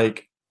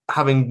 like,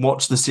 having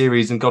watched the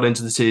series and got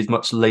into the series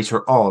much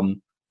later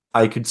on,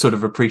 I could sort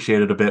of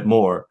appreciate it a bit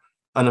more.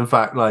 And in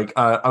fact, like,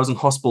 I was in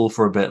hospital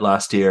for a bit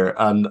last year,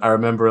 and I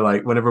remember,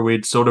 like, whenever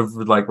we'd sort of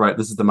like, right,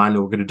 this is the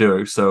manual we're going to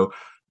do. So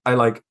I,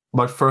 like,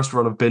 my first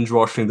run of binge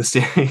watching the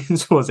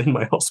series was in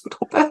my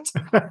hospital bed.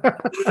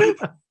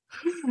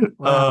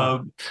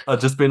 Wow. I'd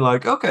just been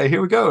like, okay,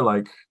 here we go.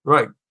 Like,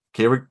 right,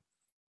 here we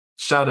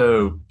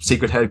S.H.A.D.O,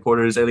 secret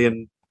headquarters,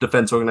 alien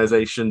defense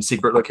organization,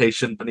 secret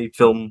location beneath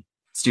film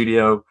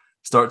studio,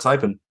 start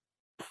typing.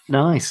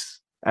 Nice.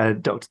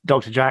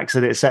 Dr.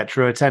 Jackson,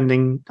 etc.,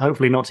 attending,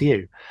 hopefully not to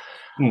you.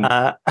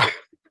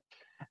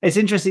 It's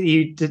interesting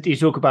you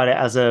talk about it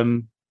as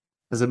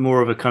a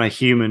more of a kind of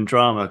human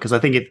drama, because I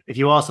think if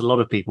you ask a lot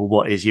of people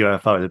what is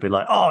UFO, they'd be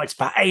like, oh, it's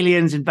about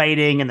aliens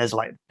invading, and there's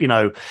like,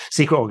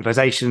 secret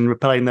organization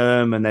repelling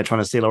them, and they're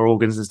trying to steal our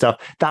organs and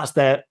stuff. That's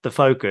the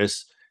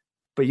focus.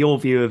 But your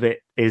view of it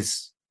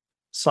is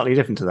slightly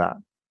different to that.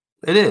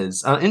 It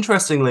is.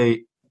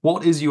 Interestingly,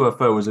 what is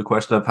UFO is a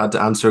question I've had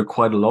to answer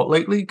quite a lot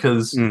lately,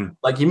 because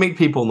like, you meet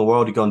people in the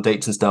world, you go on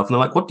dates and stuff, and they're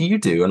like, what do you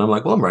do? And I'm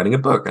like, well, I'm writing a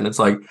book. And it's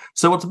like,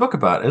 so what's a book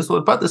about? And it's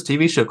about this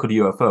TV show called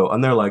UFO.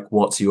 And they're like,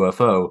 what's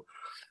UFO?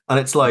 And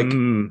it's like,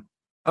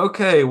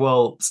 okay,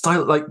 well,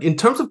 style, like, in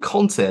terms of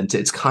content,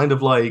 it's kind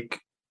of like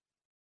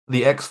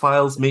the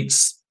X-Files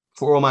meets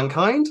For All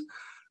Mankind.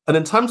 And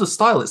in terms of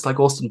style, it's like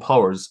Austin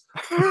Powers.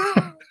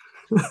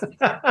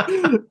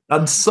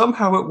 And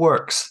somehow it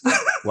works.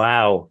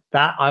 Wow,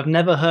 that I've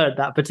never heard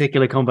that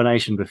particular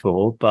combination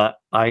before, but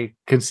I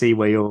can see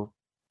where you're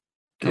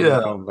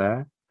coming from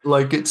there.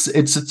 Like, it's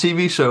a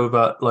TV show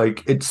about,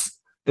 like, it's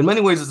in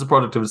many ways it's a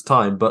product of its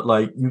time, but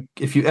like,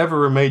 if you ever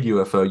remade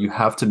UFO, you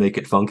have to make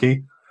it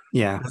funky.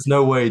 Yeah, there's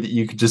no way that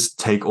you could just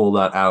take all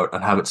that out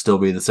and have it still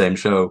be the same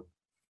show.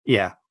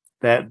 Yeah,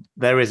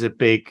 there is a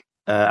big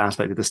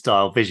aspect of the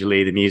style,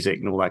 visually, the music,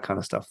 and all that kind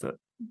of stuff that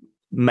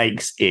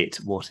makes it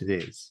what it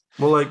is.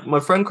 Well, like, my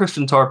friend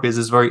Christian Tarp is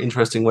this very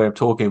interesting way of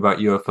talking about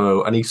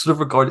UFO, and he sort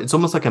of it's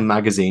almost like a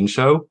magazine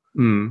show.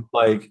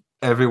 Like,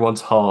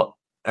 everyone's hot,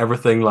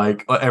 everything,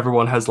 like,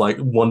 everyone has like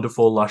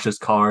wonderful luscious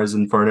cars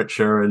and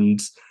furniture, and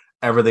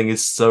everything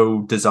is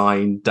so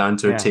designed down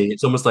to a T.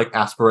 It's almost like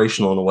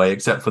aspirational in a way,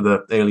 except for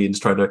the aliens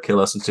trying to kill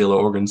us and steal our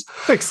organs.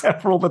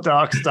 Except for all the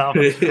dark stuff,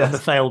 and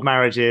the failed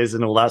marriages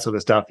and all that sort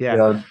of stuff.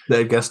 Yeah,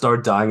 they guest star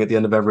dying at the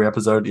end of every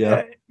episode.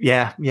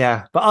 Yeah.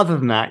 But other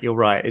than that, you're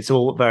right. It's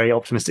all a very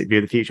optimistic view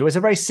of the future. It's a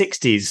very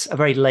 60s, a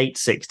very late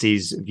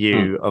 60s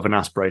view of an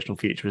aspirational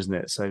future, isn't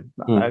it? So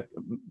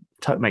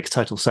makes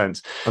total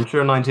sense. I'm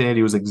sure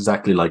 1980 was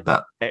exactly like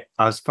that.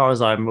 As far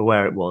as I'm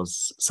aware, it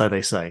was. So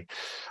they say.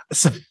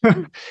 So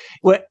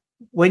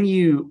when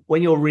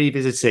you're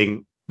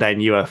revisiting then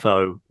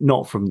UFO,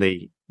 not from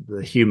the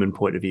human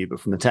point of view,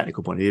 but from the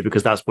technical point of view,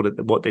 because that's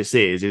what this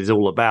is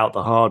all about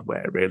the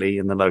hardware really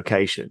and the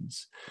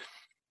locations.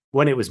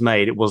 When it was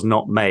made, it was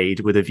not made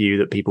with a view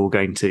that people were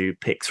going to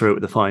pick through it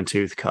with a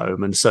fine-tooth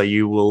comb. And so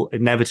you will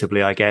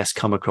inevitably, I guess,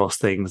 come across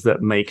things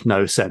that make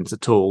no sense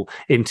at all.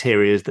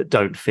 Interiors that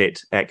don't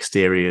fit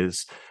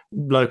exteriors,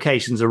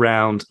 locations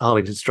around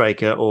Harlington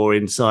Straker or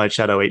inside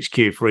S.H.A.D.O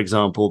HQ, for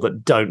example,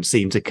 that don't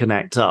seem to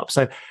connect up.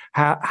 So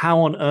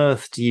how on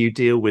earth do you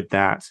deal with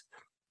that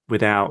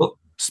without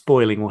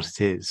spoiling what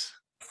it is?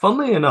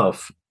 Funnily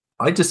enough,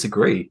 I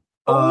disagree.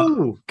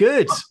 Oh,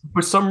 good.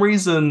 For some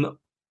reason,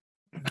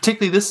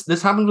 particularly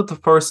this happened with the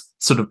first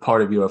sort of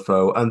part of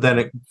UFO, and then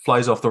it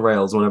flies off the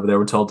rails whenever they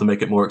were told to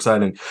make it more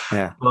exciting.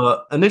 Yeah.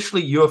 But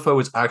initially, UFO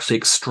was actually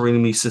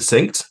extremely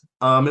succinct.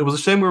 It was a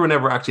shame we were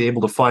never actually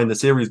able to find the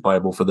series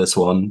Bible for this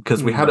one,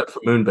 because we had it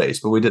for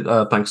Moonbase, but we did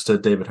thanks to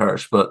David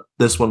Hirsch. But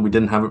this one we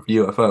didn't have it for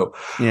UFO.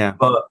 Yeah.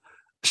 But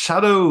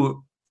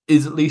S.H.A.D.O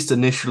is at least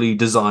initially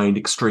designed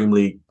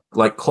extremely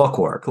like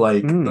clockwork.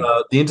 Like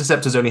the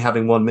interceptors only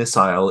having one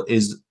missile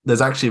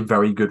there's actually a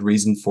very good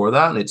reason for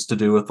that, and it's to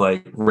do with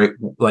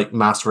like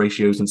mass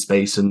ratios in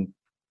space and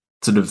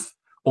sort of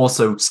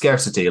also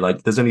scarcity.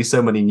 Like there's only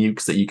so many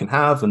nukes that you can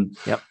have, and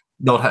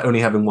not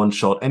only having one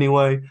shot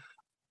anyway.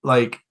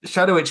 Like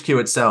S.H.A.D.O HQ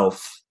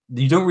itself,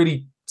 you don't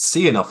really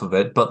see enough of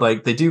it, but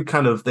like they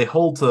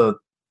hold to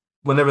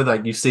whenever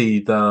like you see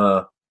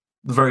the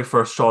very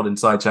first shot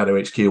inside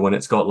S.H.A.D.O HQ when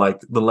it's got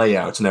like the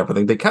layout and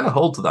everything, they kind of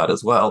hold to that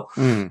as well.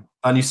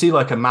 And you see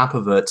like a map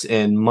of it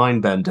in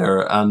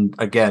Mindbender, and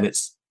again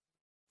it's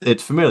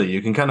familiar.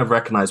 You can kind of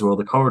recognize where all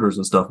the corridors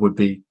and stuff would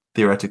be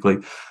theoretically.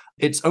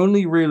 It's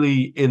only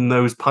really in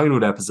those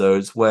Pinewood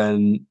episodes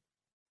when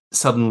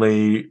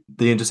suddenly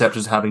the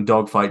Interceptors are having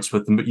dogfights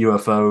with the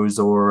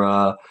UFOs,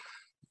 or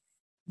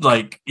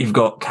like you've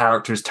got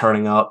characters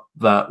turning up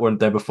that weren't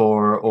there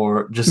before,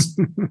 or just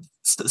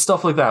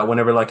stuff like that.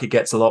 Whenever like it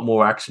gets a lot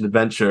more action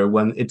adventure,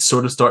 when it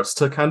sort of starts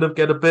to kind of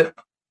get a bit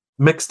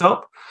mixed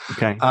up.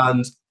 Okay.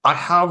 And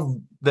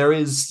there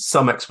is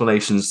some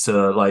explanations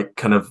to like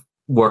kind of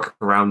work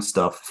around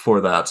stuff for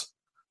that.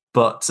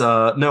 But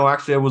no,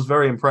 actually I was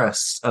very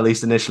impressed, at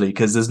least initially,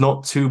 because there's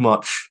not too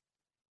much.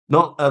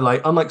 Not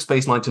unlike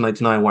Space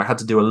 1999, where I had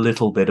to do a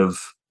little bit of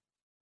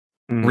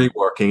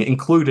reworking,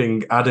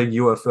 including adding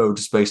UFO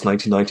to Space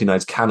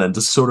 1999's canon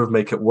to sort of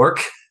make it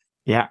work.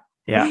 Yeah.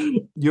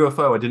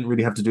 UFO, I didn't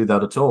really have to do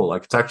that at all.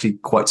 Like it's actually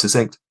quite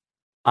succinct.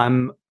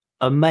 I'm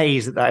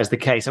amazed that is the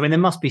case. I mean, there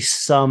must be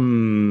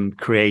some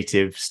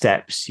creative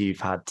steps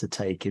you've had to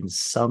take in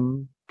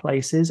some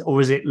places, or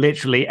is it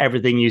literally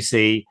everything you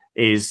see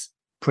is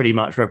pretty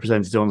much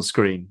represented on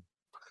screen?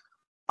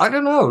 I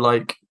don't know.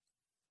 Like,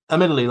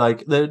 admittedly,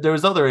 like there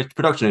was other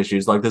production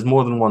issues. Like there's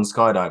more than one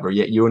skydiver,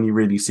 yet you only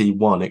really see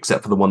one,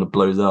 except for the one that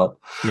blows up.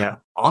 Yeah.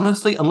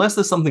 Honestly, unless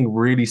there's something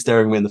really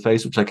staring me in the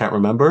face, which I can't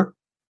remember.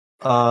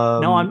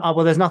 No,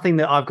 well, there's nothing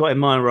that I've got in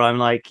mind where I'm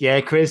like,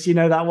 yeah, Chris, you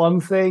know that one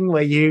thing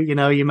where you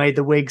made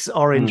the wigs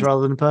orange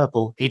rather than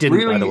purple. He didn't,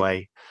 really, by the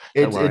way.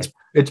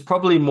 It's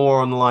probably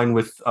more on the line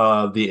with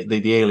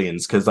the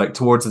aliens, because like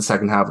towards the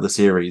second half of the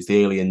series,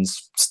 the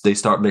aliens, they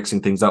start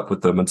mixing things up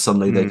with them, and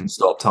suddenly they can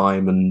stop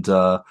time and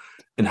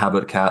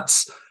inhabit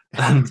cats.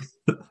 And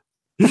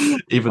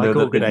even like though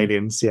all good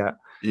aliens,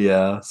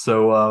 yeah.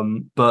 So,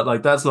 but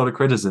like that's not a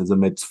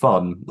criticism. It's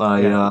fun.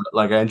 I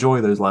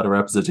enjoy those latter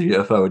episodes of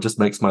UFO. It just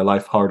makes my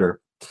life harder.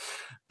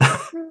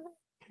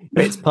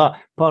 It's part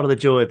of the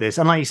joy of this,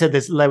 and like you said,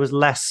 there was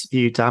less for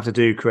you to have to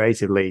do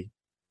creatively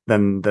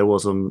than there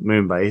was on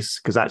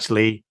Moonbase, because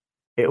actually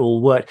it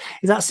all worked.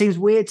 That seems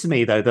weird to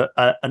me, though,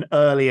 that an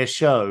earlier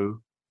show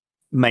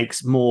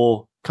makes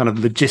more kind of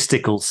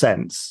logistical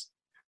sense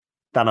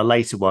than a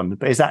later one.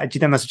 But do you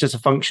think that's just a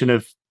function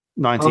of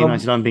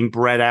 1999 being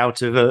bred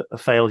out of a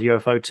failed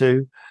UFO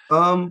 2?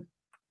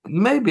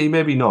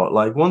 Maybe not.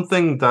 Like one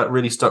thing that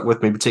really stuck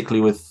with me,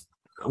 particularly with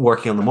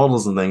working on the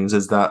models and things,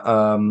 is that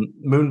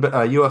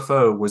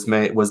UFO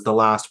was the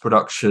last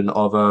production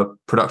of a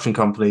production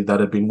company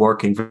that had been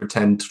working for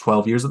 10 to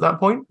 12 years at that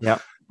point. Yeah.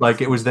 Like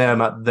it was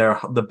them at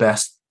the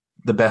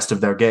best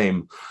of their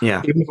game.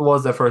 Yeah. Even if it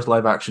was their first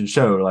live action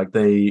show, like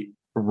they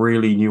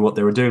really knew what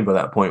they were doing by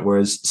that point.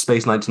 Whereas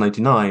Space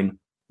 1999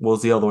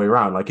 was the other way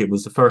around. Like it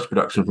was the first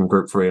production from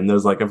Group 3, and there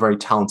was like a very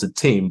talented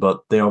team,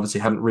 but they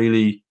obviously hadn't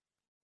really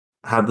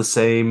had the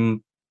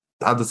same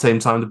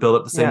time to build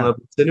up the same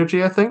level of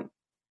synergy, I think.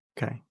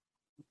 Okay.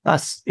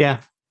 That's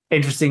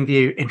interesting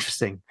view.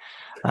 Interesting.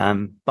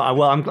 I'm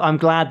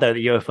glad though that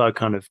UFO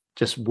kind of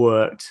just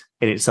worked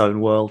in its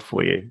own world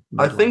for you.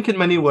 I think in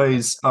many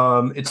ways,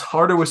 it's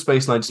harder with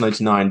Space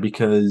 1999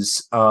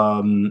 because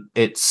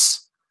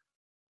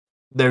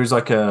there's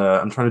like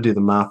I'm trying to do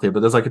the math here,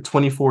 but there's like a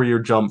 24-year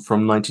jump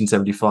from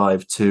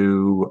 1975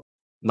 to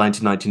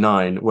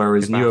 1999,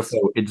 whereas in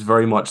UFO, it's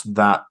very much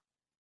that,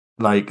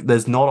 like,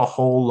 there's not a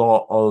whole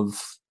lot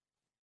of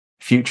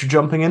future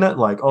jumping in it.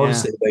 Like,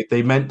 obviously,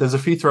 there's a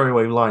few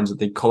throwaway lines that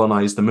they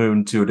colonized the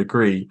moon to a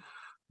degree,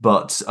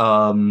 but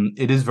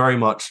it is very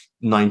much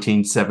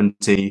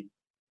 1970,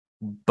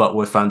 but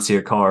with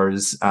fancier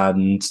cars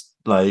and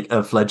like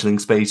a fledgling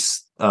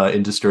space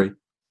industry.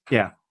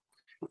 Yeah.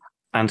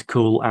 And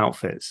cool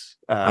outfits.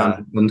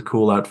 And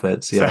cool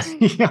outfits, yes. So,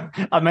 yeah,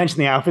 I mentioned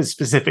the outfits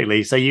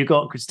specifically. So you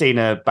got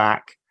Christina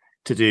back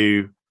to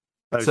do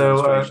those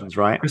illustrations,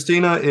 right?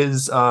 Christina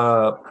is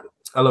a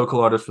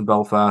local artist from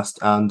Belfast,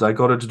 and I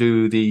got her to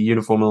do the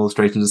uniform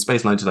illustrations of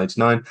Space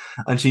 1999.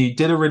 And she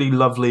did a really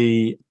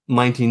lovely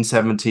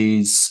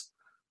 1970s,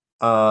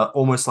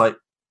 almost like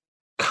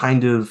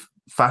kind of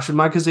fashion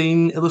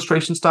magazine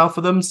illustration style for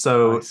them.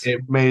 So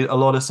It made a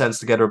lot of sense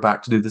to get her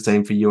back to do the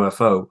same for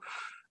UFO.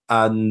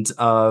 And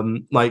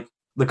like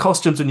the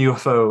costumes in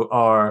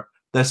UFO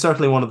they're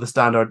certainly one of the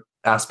standard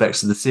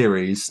aspects of the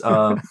series.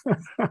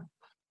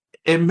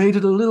 It made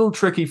it a little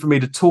tricky for me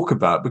to talk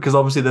about because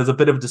obviously there's a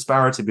bit of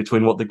disparity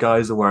between what the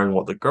guys are wearing and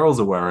what the girls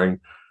are wearing.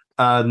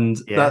 And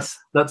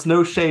that's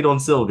no shade on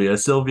Sylvia.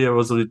 Sylvia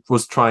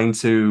was trying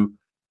to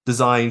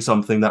design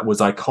something that was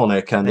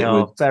iconic, and they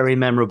are very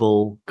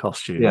memorable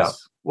costumes. Yeah.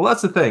 Well,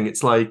 that's the thing.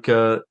 It's like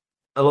a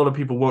lot of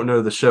people won't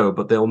know the show,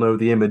 but they'll know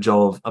the image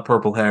of a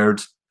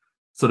purple-haired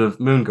sort of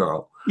moon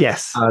girl.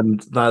 Yes.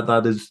 And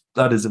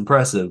that is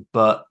impressive.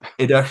 But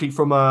it actually,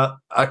 from a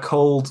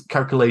cold,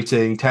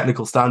 calculating,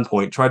 technical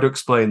standpoint, tried to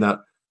explain that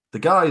the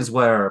guys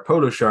wear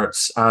polo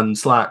shirts and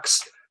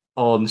slacks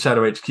on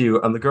Shadow HQ,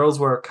 and the girls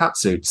wear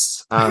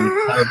catsuits and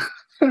have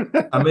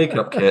a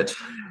makeup kit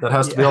that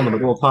has to be on them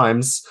at all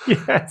times.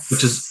 Yes.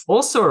 Which is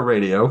also a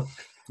radio.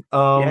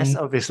 Yes,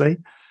 obviously.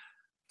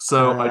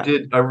 So I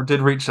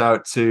did reach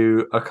out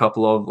to a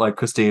couple of, like,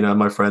 Christina and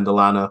my friend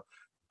Alana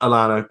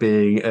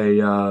being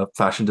a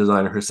fashion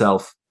designer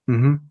herself,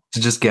 to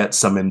just get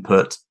some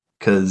input,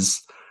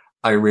 because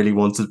I really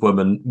wanted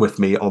women with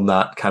me on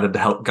that, kind of to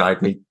help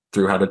guide me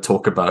through how to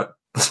talk about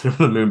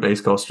the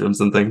moon-based costumes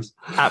and things.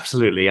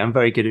 Absolutely. I'm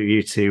very good at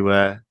you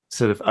to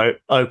sort of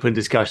open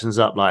discussions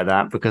up like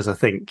that, because I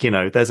think,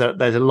 there's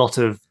a lot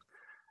of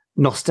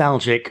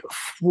nostalgic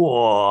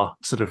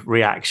sort of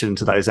reaction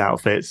to those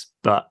outfits,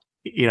 but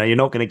you're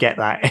not going to get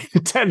that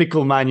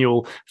technical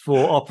manual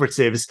for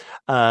operatives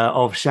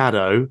of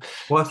S.H.A.D.O.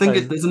 Well, I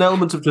think there's an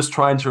element of just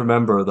trying to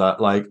remember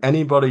that, like,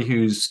 anybody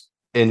who's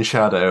in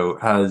S.H.A.D.O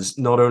has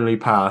not only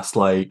passed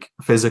like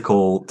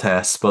physical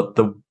tests, but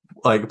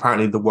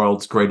apparently the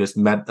world's greatest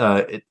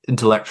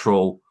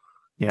intellectual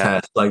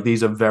test. Like,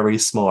 these are very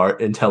smart,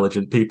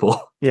 intelligent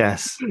people.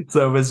 Yes.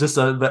 So there's just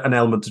an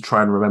element to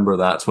try and remember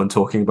that when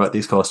talking about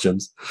these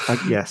costumes.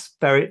 Yes,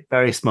 very,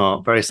 very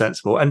smart, very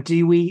sensible. And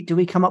do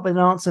we come up with an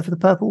answer for the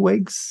purple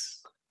wigs?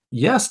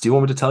 Yes. Do you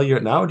want me to tell you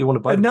it now, or do you want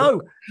to buy the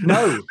No.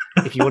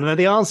 If you want to know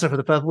the answer for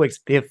the purple wigs,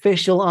 the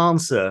official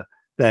answer,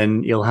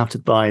 then you'll have to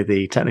buy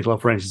the technical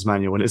operations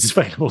manual when it's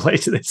available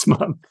later this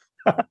month.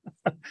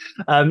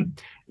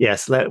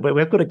 Yes,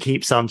 we've got to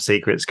keep some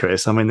secrets,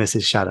 Chris. I mean, this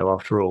is S.H.A.D.O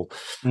after all.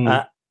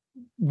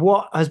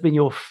 What has been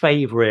your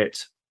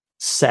favourite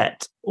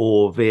set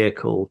or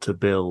vehicle to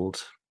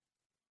build?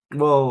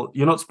 Well,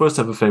 you're not supposed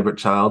to have a favourite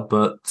child,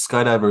 but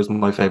Skydiver is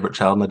my favourite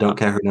child, and I don't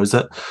care who knows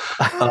it.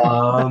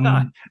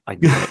 I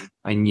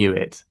knew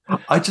it.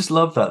 I just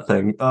love that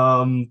thing.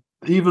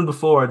 Even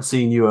before I'd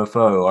seen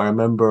UFO, I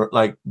remember,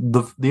 like,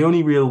 the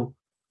only real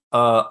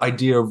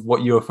idea of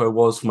what UFO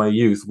was for my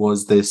youth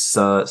was this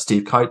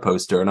Steve Kite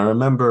poster, and I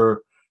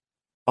remember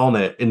on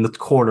it in the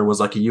corner was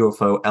like a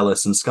UFO,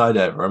 Ellis, and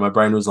Skydiver, and my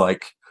brain was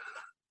like,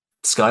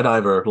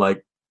 Skydiver,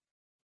 like,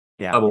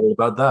 I'm all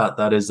about that.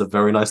 That is a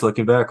very nice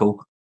looking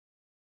vehicle.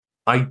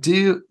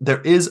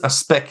 There is a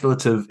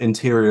speculative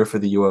interior for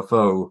the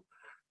UFO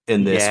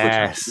in this,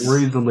 which I'm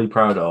reasonably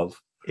proud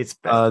of. It's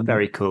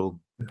very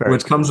cool.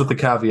 Which comes with the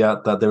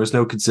caveat that there is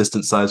no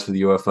consistent size for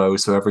the UFO,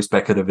 so every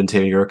speculative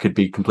interior could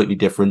be completely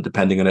different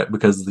depending on it,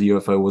 because the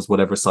UFO was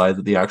whatever size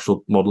that the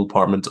actual model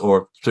department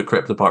or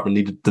script department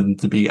needed them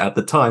to be at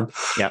the time.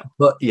 Yeah.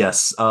 But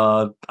yes,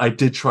 I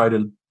did try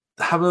to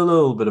have a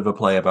little bit of a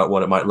play about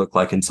what it might look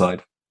like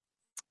inside.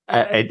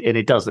 And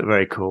it does look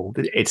very cool.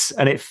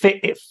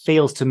 It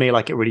feels to me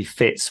like it really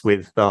fits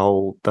with the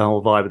whole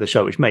vibe of the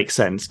show, which makes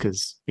sense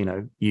because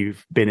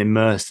you've been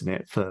immersed in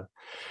it for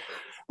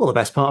the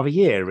best part of a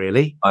year,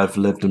 really. I've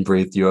lived and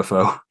breathed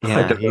UFO. Yeah,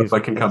 I don't know if I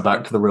can come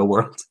back to the real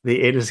world.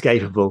 The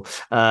inescapable.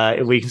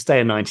 We can stay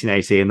in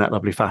 1980 in that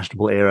lovely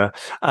fashionable era.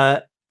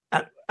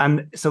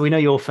 And so we know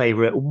your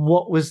favourite. I'm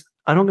not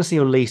going to say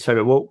your least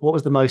favourite. What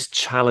was the most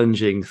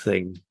challenging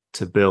thing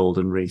to build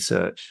and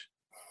research?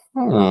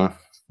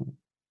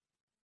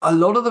 A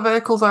lot of the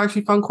vehicles I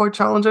actually found quite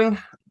challenging.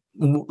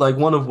 like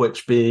one of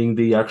which being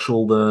the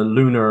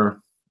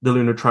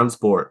lunar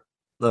transport.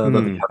 That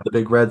they have the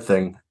big red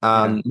thing,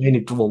 and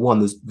mainly, well, one,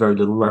 there's very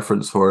little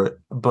reference for it,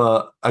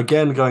 but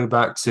again, going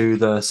back to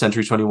the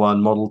Century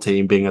 21 model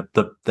team being at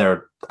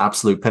their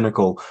absolute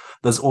pinnacle,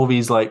 there's all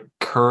these like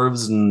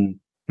curves and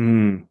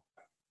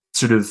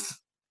sort of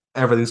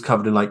everything's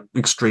covered in like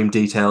extreme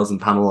details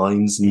and panel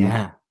lines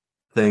and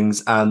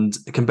things, and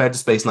compared to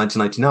Space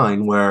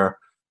 1999, where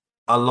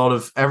a lot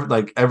of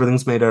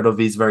everything's made out of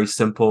these very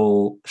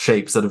simple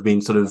shapes that have been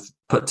sort of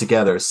put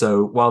together,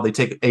 so while they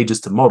take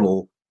ages to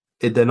model,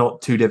 they're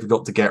not too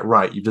difficult to get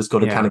right. You've just got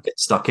to kind of get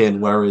stuck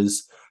in.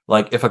 Whereas,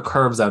 like, if a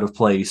curve's out of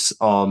place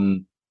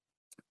on,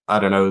 I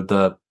don't know,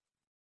 the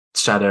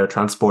S.H.A.D.O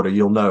transporter,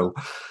 you'll know.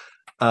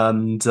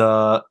 And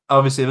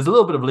obviously, there's a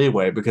little bit of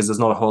leeway because there's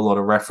not a whole lot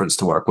of reference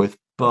to work with.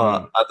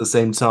 But at the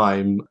same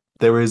time,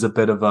 there is a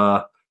bit of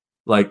a,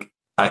 like,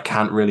 I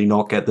can't really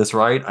not get this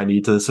right. I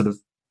need to sort of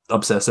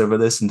obsess over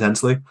this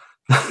intensely.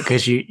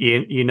 Because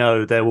you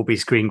know there will be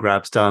screen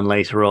grabs done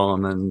later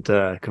on and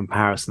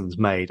comparisons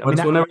made.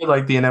 Whenever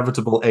like the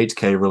inevitable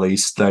 8K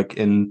release, like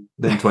in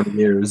 20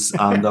 years,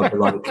 and I'll be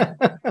like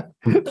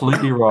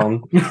completely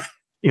wrong.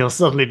 You'll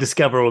suddenly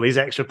discover all these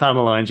extra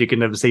panel lines you could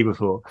never see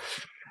before.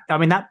 I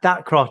mean,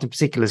 that craft in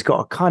particular has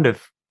got a kind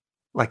of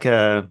like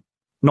a,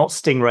 not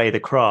Stingray the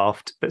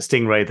craft, but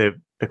Stingray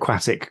the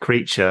aquatic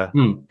creature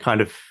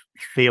kind of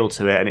feel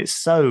to it, and it's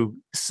so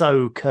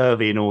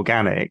curvy and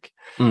organic.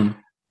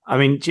 I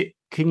mean,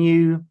 can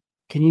you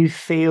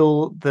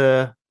feel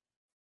the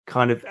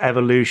kind of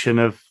evolution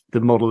of the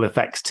model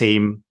effects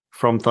team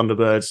from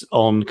Thunderbirds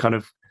on kind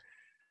of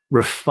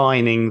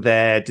refining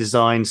their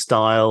design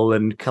style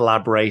and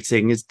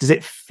collaborating? Does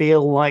it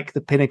feel like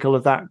the pinnacle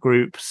of that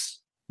group's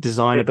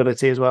design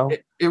ability as well?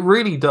 It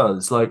really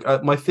does. Like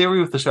my theory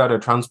with the S.H.A.D.O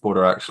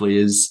transporter actually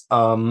is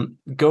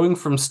going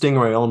from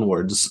Stingray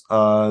onwards,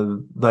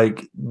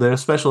 like the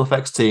special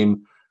effects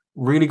team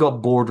really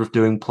got bored with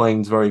doing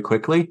planes very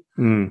quickly.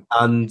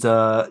 And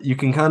you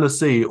can kind of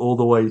see all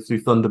the way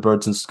through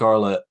Thunderbirds and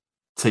Scarlet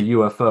to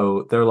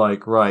UFO, they're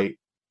like, right,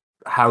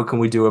 how can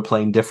we do a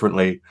plane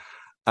differently?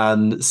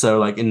 And so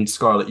like in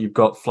Scarlet, you've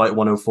got Flight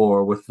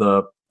 104 with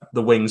the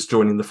wings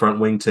joining the front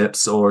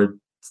wingtips, or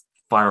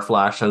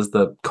Fireflash has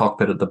the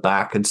cockpit at the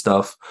back and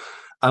stuff.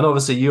 And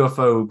obviously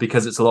UFO,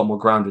 because it's a lot more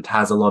grounded,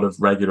 has a lot of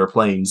regular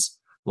planes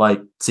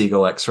like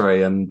Seagull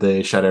X-Ray and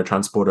the S.H.A.D.O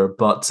transporter,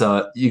 but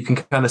you can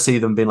kind of see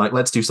them being like,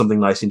 let's do something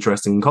nice,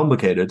 interesting, and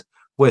complicated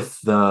with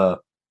the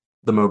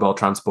mobile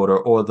transporter,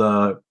 or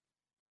the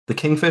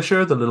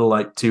Kingfisher, the little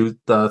like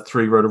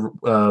three rotor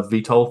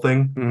VTOL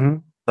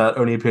thing that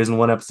only appears in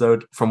one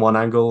episode from one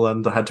angle,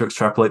 and I had to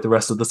extrapolate the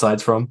rest of the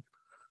sides from.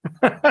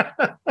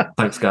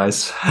 Thanks,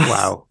 guys.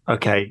 Wow.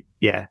 Okay.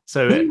 Yeah.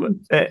 So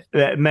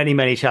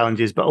many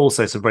challenges, but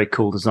also some very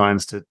cool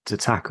designs to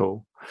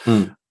tackle.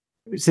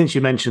 Since you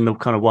mentioned the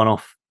kind of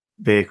one-off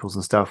vehicles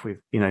and stuff, we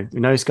know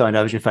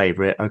Skydiver's your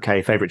favorite.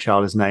 Okay, favorite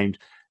child is named.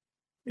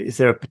 Is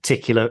there a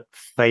particular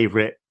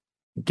favorite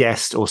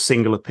guest or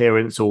single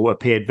appearance, or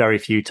appeared very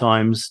few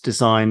times,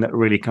 design that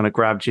really kind of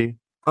grabbed you?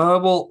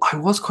 Well, I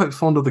was quite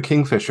fond of the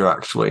Kingfisher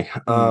actually,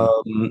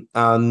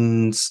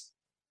 and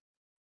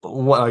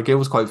it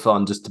was quite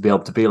fun just to be able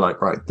to be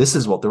like, right, this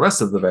is what the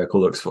rest of the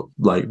vehicle looks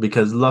like,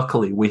 because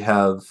luckily we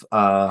have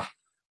a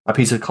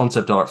piece of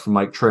concept art from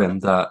Mike Trim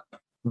that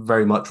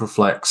very much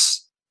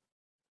reflects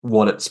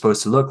what it's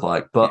supposed to look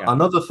like. But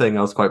another thing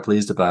I was quite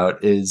pleased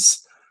about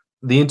is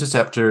the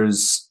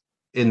interceptors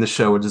in the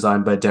show were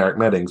designed by Derek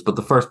Meddings, but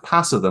the first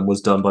pass of them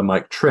was done by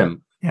Mike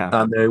Trim.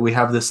 And we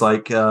have this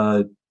like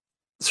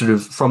sort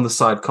of from the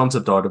side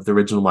concept art of the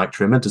original Mike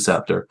Trim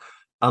interceptor.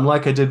 And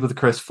like I did with the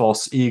Chris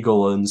Foss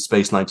Eagle in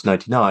Space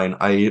 1999,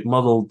 I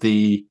modeled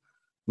the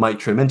Mike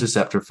Trim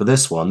interceptor for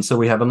this one. So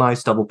we have a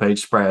nice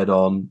double-page spread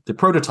on the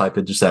prototype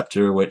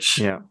interceptor,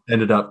 which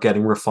ended up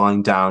getting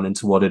refined down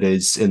into what it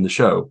is in the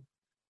show.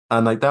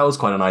 And like that was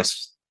quite a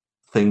nice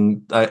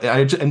thing. I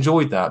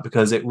enjoyed that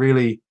because it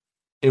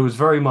was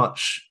very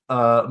much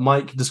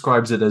Mike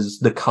describes it as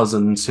the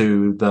cousin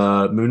to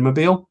the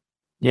Moonmobile.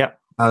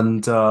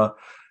 And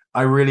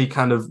I really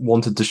kind of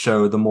wanted to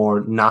show the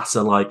more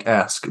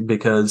NASA-like-esque,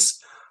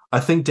 because I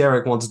think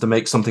Derek wanted to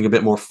make something a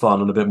bit more fun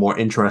and a bit more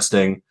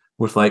interesting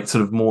with like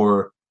sort of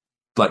more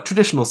like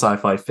traditional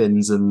sci-fi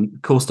fins and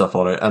cool stuff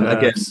on it. And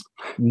again,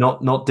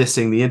 not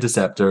dissing the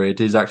Interceptor,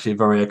 it is actually a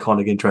very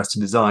iconic,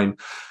 interesting design,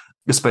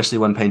 especially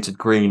when painted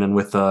green and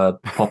with a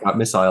pop-out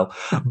missile.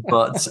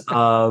 But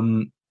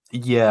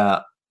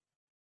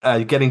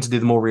getting to do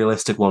the more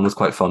realistic one was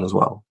quite fun as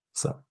well.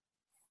 So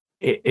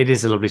it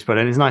is a lovely spread,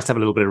 and it's nice to have a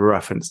little bit of a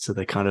reference to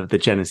the kind of the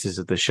genesis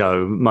of the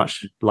show,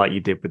 much like you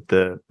did with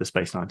the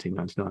Space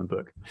 1999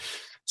 book.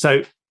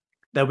 So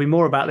there'll be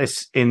more about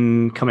this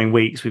in coming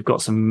weeks. We've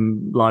got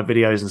some live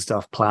videos and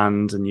stuff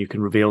planned, and you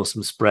can reveal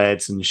some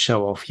spreads and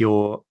show off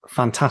your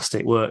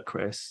fantastic work,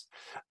 Chris.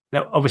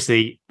 Now,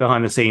 obviously,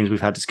 behind the scenes,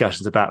 we've had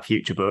discussions about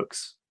future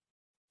books,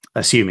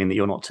 assuming that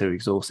you're not too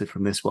exhausted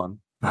from this one.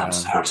 I'm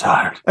so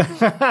tired.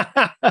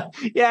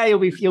 Yeah, you'll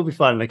be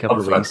fine in a couple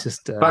of weeks.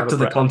 Just back to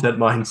the content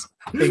mines.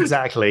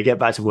 Exactly, get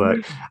back to work.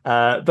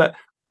 But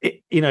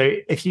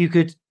if you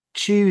could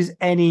choose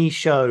any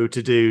show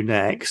to do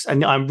next,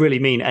 and I really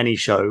mean any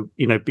show,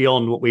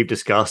 beyond what we've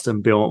discussed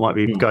and beyond what might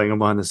be going on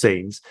behind the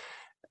scenes,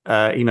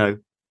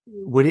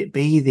 would it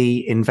be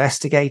the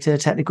Investigator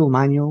Technical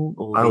Manual?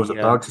 Or I was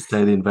about to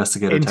say the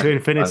Investigator Into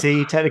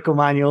Infinity Technical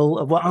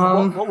Manual.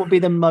 What would be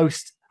the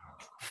most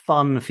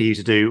fun for you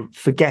to do,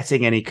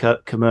 forgetting any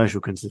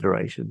commercial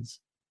considerations?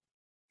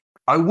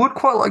 I would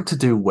quite like to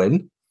do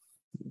Win.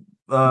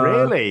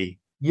 Really?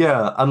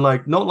 Yeah, and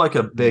not like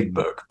a big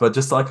book, but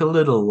just like a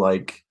little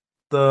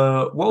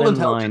the World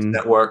Intelligence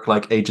Network,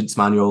 like Agent's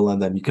Manual,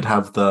 and then you could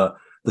have the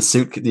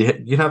suit. You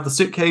can have the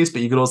suitcase,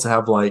 but you could also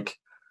have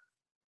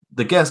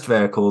the guest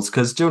vehicles,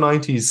 because Joe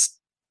 90's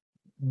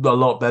a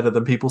lot better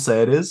than people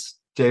say it is.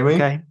 Jamie,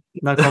 okay,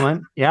 no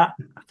comment. Yeah,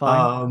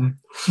 fine.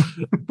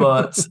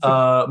 But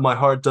my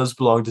heart does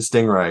belong to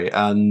Stingray,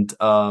 and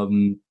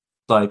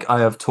I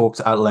have talked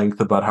at length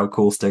about how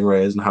cool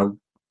Stingray is and how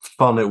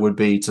fun it would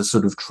be to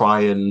sort of try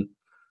and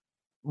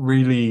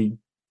really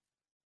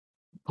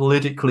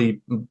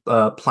politically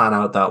plan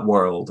out that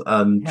world,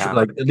 and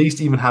at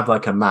least even have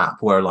a map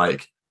where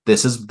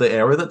this is the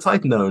area that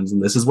Titan owns,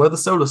 and this is where the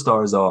solar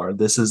stars are.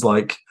 This is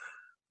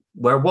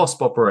where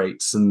Wasp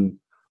operates, and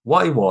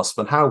why Wasp,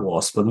 and how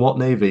Wasp, and what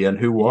navy, and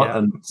who what,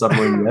 and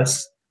submarine.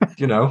 Yes,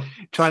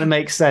 trying to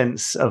make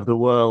sense of the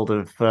world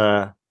of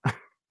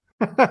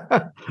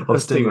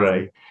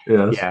Stingray.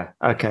 Yes. Yeah.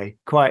 Okay.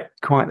 Quite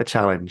the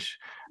challenge.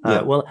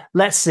 Well,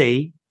 let's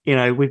see.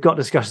 We've got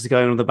discussions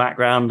going on in the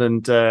background,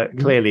 and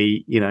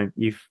clearly,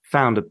 you've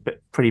found a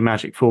pretty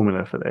magic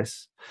formula for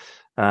this.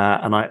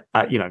 And I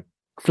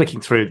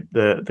flicking through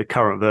the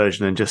current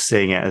version and just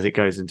seeing it as it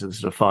goes into the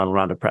sort of final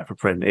round of prep for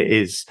print, it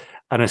is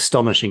an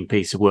astonishing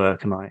piece of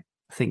work, and I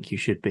think you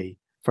should be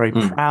very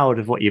proud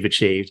of what you've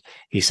achieved.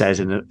 He says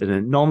in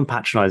a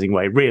non-patronizing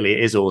way. Really, it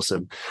is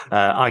awesome.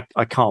 I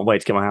can't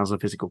wait to get my hands on a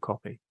physical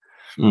copy.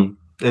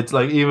 It's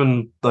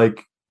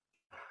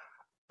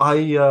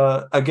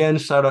I again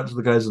shout out to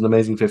the guys at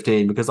Amazing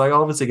 15, because I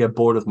obviously get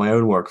bored of my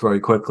own work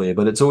very quickly,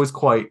 but it's always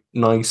quite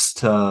nice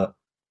to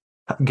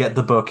get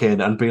the book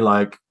in and be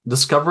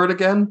discover it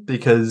again,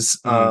 because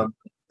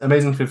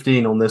Amazing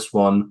 15 on this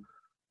one,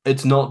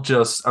 it's not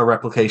just a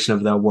replication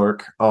of their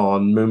work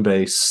on the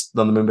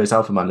Moonbase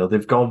Alpha Manual.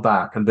 They've gone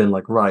back and been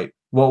right,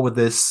 what would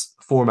this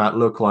format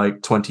look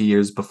like 20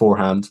 years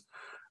beforehand?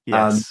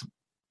 Yes.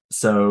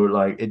 So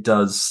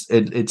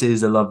it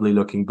is a lovely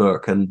looking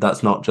book, and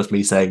that's not just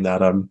me saying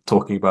that. I'm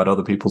talking about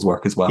other people's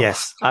work as well.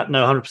 Yes,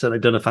 no, 100%.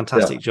 They've done a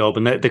fantastic job,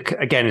 and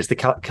again, it's the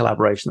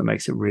collaboration that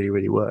makes it really,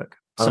 really work.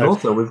 And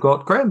also, we've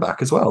got Graham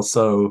back as well.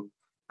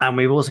 And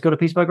we've also got a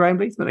piece by Graham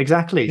Beathman,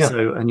 exactly. Yeah.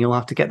 So, and you'll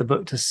have to get the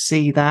book to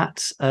see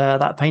that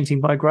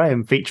painting by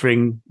Graham,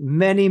 featuring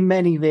many,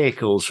 many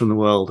vehicles from the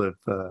world of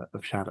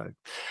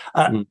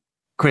S.H.A.D.O.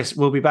 Chris,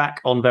 we'll be back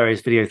on various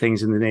video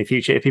things in the near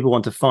future. If people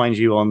want to find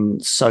you on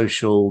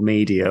social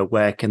media,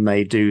 where can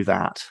they do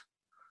that?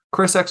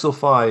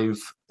 ChrisXL5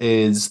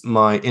 is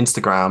my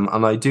Instagram,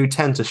 and I do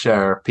tend to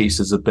share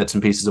bits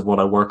and pieces of what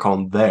I work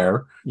on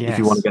there, if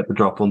you want to get the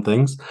drop on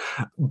things.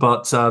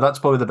 But that's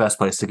probably the best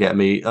place to get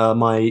me.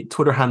 My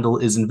Twitter handle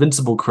is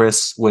Invincible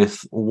Chris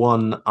with a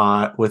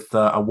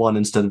 1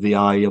 instead of the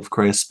I of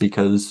Chris,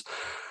 because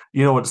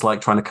you know what it's like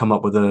trying to come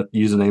up with a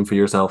username for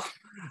yourself.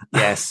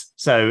 Yes.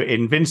 So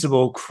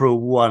Invincible Crew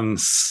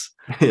once.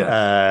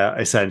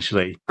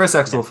 Essentially.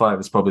 ChrisXL5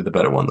 is probably the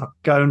better one, though.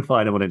 Go and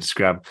find him on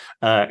Instagram.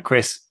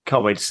 Chris,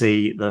 can't wait to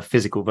see the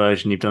physical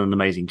version. You've done an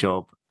amazing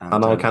job.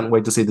 And I can't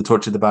wait to see the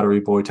Torture the Battery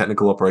Boy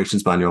Technical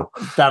Operations Manual.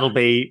 That'll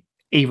be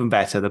even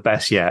better, the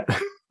best yet.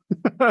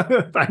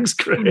 Thanks,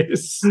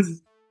 Chris.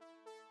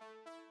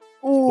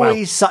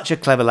 He's such a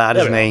clever lad,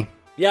 isn't he?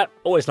 Yeah,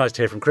 always nice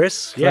to hear from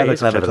Chris.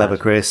 Clever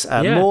Chris.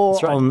 More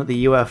right. on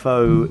the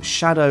UFO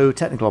S.H.A.D.O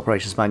Technical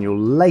Operations Manual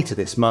later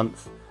this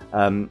month.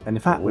 And in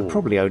fact, we're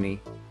probably only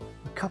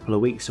a couple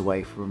of weeks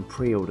away from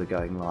pre-order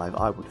going live,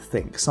 I would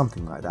think.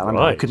 Something like that.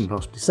 I couldn't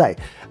possibly say.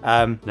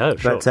 No,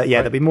 sure. But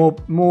there'll be more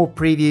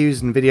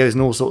previews and videos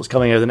and all sorts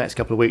coming over the next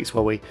couple of weeks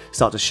while we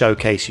start to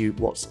showcase you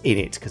what's in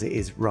it, because it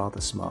is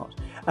rather smart.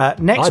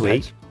 Next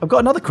week, I've got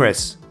another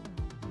Chris.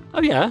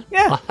 Oh, yeah?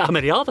 Yeah. How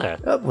many are there?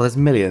 Well, there's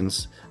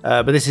millions.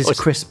 But this is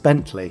Chris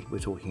Bentley we're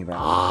talking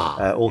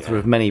about, author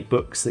of many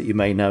books that you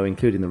may know,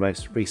 including the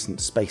most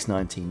recent Space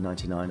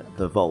 1999,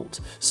 The Vault.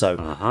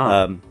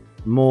 So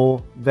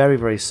more very,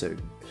 very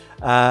soon.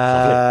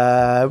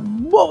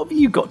 What have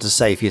you got to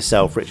say for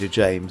yourself, Richard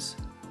James?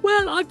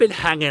 Well, I've been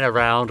hanging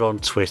around on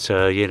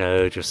Twitter,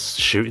 just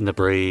shooting the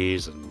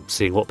breeze and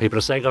seeing what people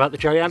are saying about the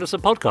Jerry Anderson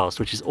podcast,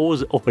 which is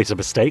always a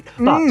mistake.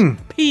 But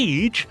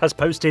Peach has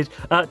posted,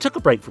 took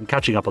a break from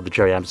catching up on the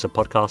Jerry Anderson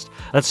podcast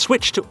and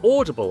switched to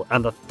Audible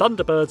and the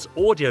Thunderbirds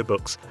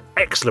audiobooks.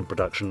 Excellent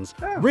productions.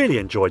 Really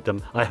enjoyed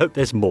them. I hope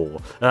there's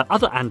more.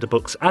 Other Ander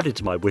books added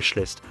to my wish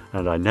list,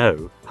 and I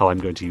know how I'm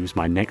going to use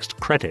my next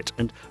credit.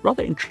 And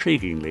rather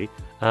intriguingly,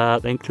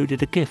 they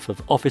included a gif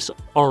of Officer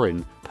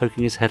Orin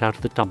poking his head out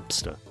of the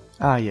dumpster.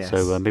 Ah, yes.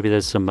 So maybe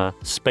there's some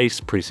Space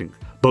Precinct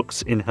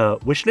books in her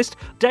wish list.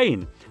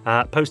 Dane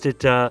posted,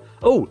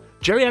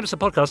 Jerry Anderson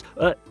podcast.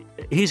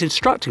 He's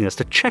instructing us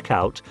to check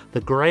out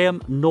the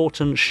Graham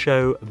Norton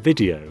Show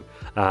video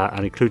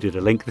and included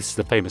a link. This is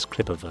the famous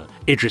clip of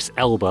Idris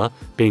Elba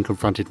being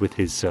confronted with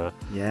his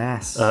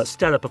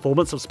stellar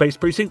performance of Space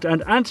Precinct.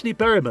 And Anthony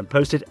Berryman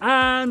posted,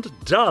 and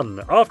done.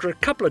 After a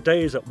couple of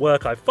days at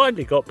work, I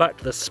finally got back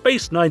to the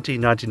Space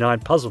 1999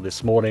 puzzle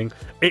this morning.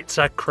 It's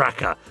a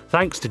cracker.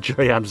 Thanks to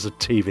Jerry Anderson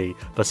TV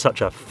for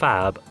such a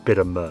fab bit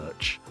of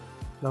merch.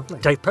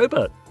 Lovely. Dave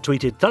Probert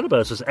tweeted,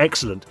 Thunderbirds was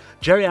excellent.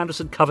 Jerry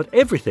Anderson covered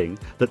everything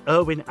that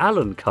Irwin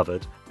Allen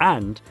covered,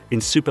 and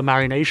in Super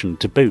Marination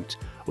to boot,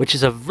 which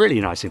is a really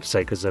nice thing to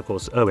say because, of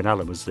course, Irwin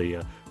Allen was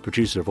the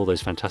producer of all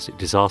those fantastic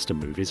disaster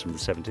movies from the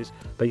 70s.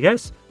 But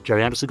yes,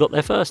 Jerry Anderson got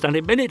there first, and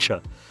in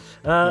miniature.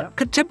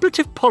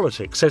 Contemplative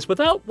Politics says,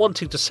 without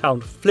wanting to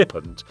sound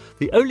flippant,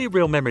 the only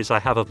real memories I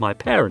have of my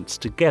parents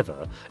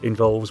together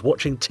involves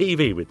watching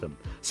TV with them,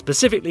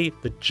 specifically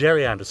the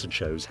Jerry Anderson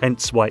shows,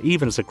 hence why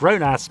even as a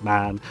grown-ass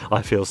man,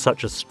 I feel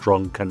such a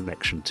strong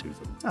connection to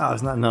them. Oh,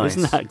 isn't that nice?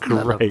 Isn't that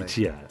great?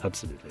 Yeah,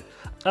 absolutely.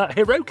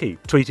 Hiroki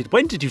tweeted,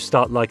 when did you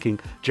start liking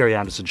Jerry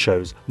Anderson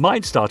shows?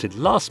 Mine started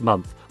last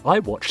month. I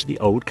watched the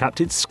old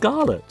Captain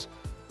Scarlet,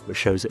 which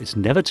shows that it's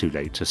never too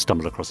late to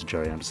stumble across a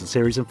Jerry Anderson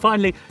series. And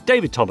finally,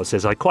 David Thomas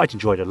says, I quite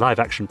enjoyed a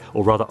live-action,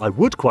 or rather, I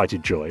would quite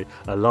enjoy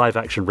a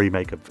live-action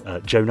remake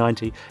of Joe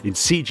 90 in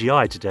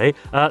CGI today.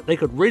 They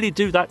could really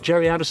do that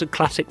Jerry Anderson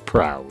classic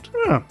proud.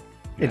 Oh,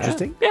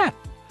 interesting. Yeah.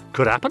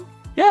 Could happen.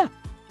 Yeah.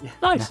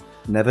 Nice.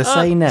 Never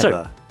say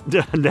never.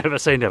 Never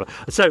say never.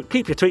 So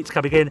keep your tweets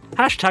coming in.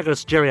 Hashtag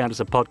us Jerry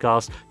Anderson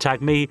Podcast.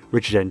 Tag me,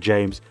 Richard N.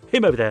 James.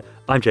 Him over there,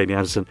 I'm Jamie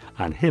Anderson.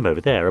 And him over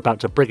there,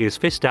 about to bring his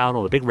fist down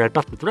on the big red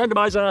button with the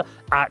randomizer,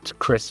 at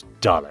Chris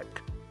Dalek.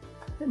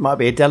 It might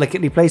be a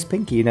delicately placed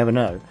pinky, you never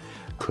know.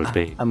 Could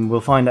be. And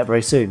we'll find out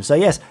very soon. So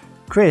yes,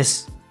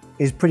 Chris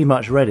is pretty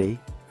much ready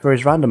for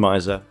his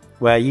randomizer.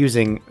 Where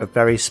using a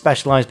very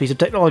specialised piece of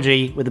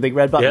technology with a big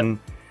red button,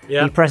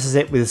 he presses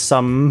it with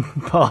some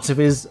part of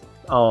his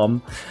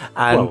arm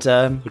and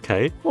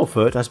or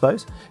foot, I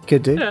suppose,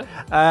 could do.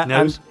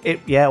 Nose.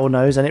 Or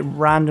nose, and it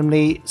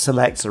randomly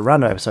selects a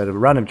random episode of a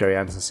random Jerry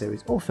Anderson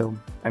series or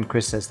film, and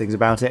Chris says things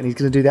about it, and he's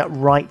going to do that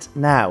right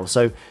now.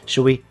 So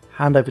shall we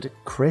hand over to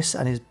Chris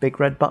and his big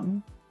red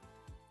button?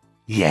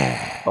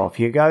 Yeah. Off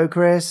you go,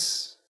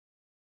 Chris.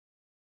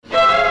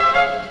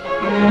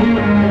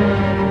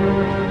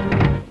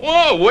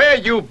 Whoa, where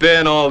you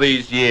been all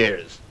these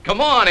years?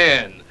 Come on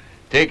in.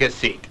 Take a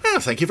seat. Oh,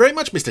 thank you very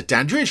much, Mr.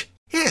 Dandridge.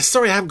 Yeah,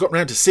 sorry I haven't got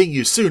round to seeing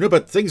you sooner,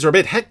 but things are a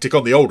bit hectic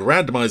on the old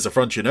randomizer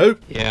front, you know.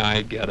 Yeah,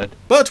 I get it.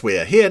 But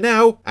we're here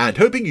now, and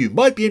hoping you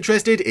might be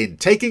interested in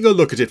taking a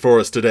look at it for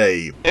us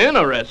today.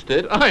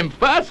 Interested? I'm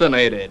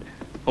fascinated.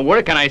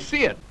 Where can I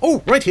see it?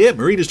 Oh, right here.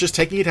 Marina's just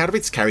taking it out of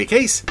its carry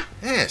case.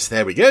 Yes,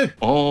 there we go.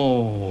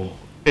 Oh,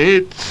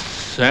 it's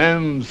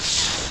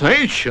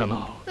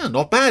sensational. Oh,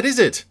 not bad, is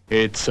it?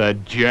 It's a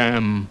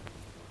gem.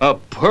 A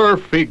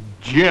perfect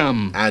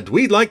gem. And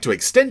we'd like to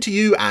extend to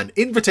you an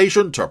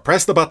invitation to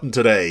press the button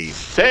today.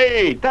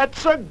 Say,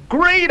 that's a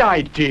great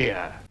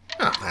idea.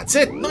 Ah, that's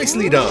it.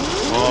 Nicely done.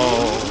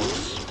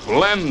 Oh,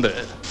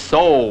 splendid.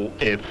 So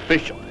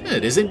efficient.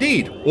 It is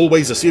indeed.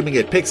 Always assuming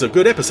it picks a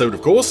good episode,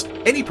 of course.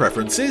 Any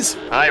preferences?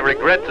 I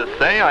regret to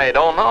say I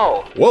don't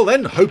know. Well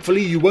then,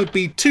 hopefully you won't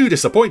be too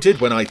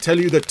disappointed when I tell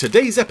you that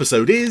today's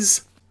episode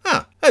is...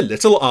 a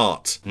little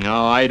art.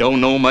 No, I don't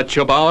know much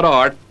about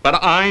art,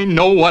 but I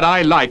know what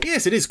I like.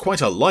 Yes, it is quite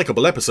a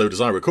likeable episode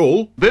as I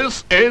recall.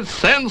 This is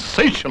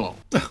sensational.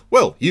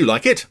 Well, you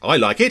like it, I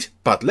like it,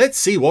 but let's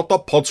see what the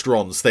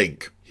Podstrons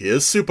think.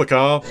 Here's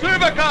Supercar.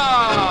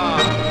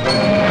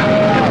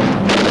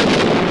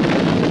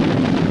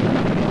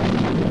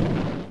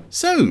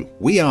 So,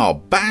 we are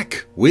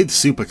back with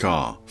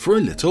Supercar for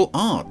a little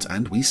art,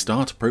 and we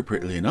start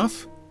appropriately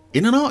enough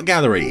in an art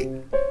gallery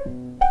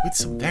with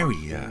some very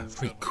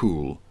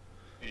cool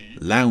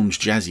lounge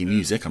jazzy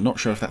music. I'm not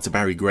sure if that's a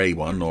Barry Gray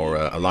one or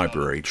a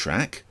library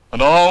track.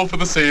 And all for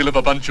the sale of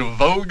a bunch of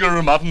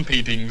vulgar modern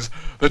paintings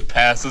that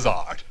pass as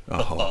art.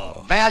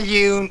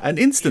 Value. And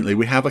instantly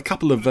we have a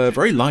couple of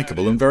very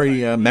likeable and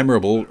very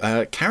memorable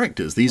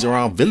characters. These are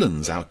our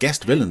villains, our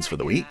guest villains for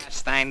the week.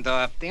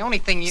 Steindorf. The only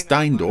thing you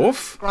Steindorf.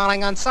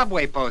 scrawling on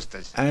subway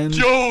posters. And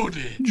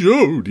Jody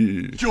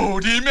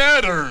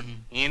Mattern.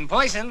 In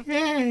poison.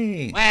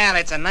 Yay! Well,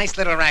 it's a nice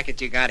little racket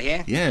you got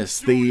here.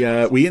 Yes,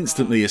 we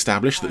instantly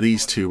established that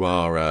these two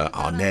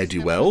are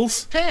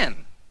ne'er-do-wells.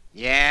 Pen.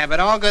 Yeah, but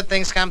all good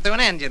things come to an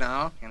end, you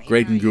know.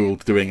 Graydon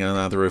Gould doing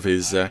another of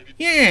his,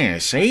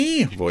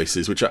 see,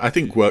 voices, which I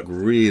think work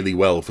really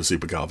well for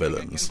supercar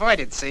villains.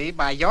 Avoided, see,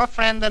 by your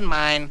friend and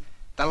mine,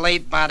 the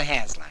late Bud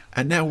Hasler.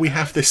 And now we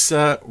have this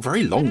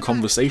very long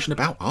conversation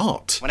about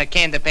art. When it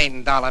came to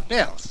painting dollar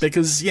bills.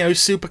 Because,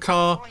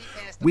 supercar,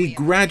 We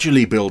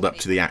gradually build up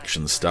to the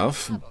action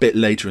stuff a bit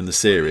later in the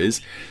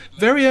series.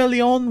 Very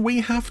early on,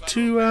 we have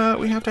to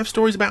have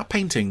stories about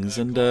paintings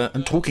and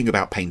talking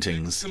about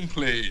paintings.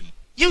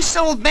 You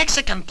sold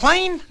Mexican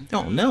plain?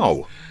 Oh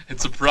no! It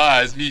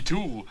surprised me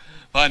too,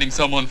 finding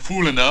someone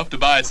fool enough to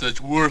buy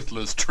such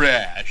worthless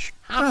trash.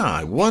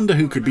 I wonder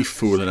who could be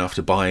fool enough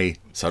to buy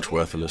such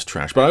worthless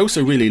trash. But I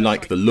also really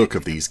like the look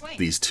of these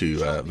two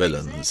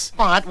villains.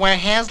 But where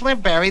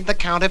Hasler buried the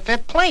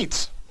counterfeit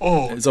plates.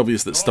 Oh, It's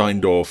obvious that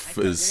Steindorf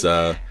is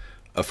a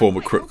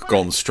former crook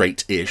gone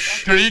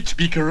straight-ish. Great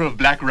Beaker of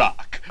Black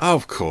Rock.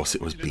 Of course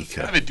it was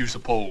Beaker. I do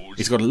suppose.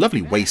 He's got a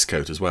lovely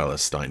waistcoat as well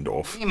as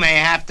Steindorf. We may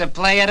have to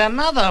play it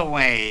another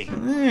way.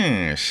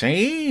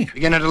 See?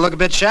 Beginning to look a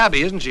bit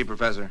shabby, isn't she,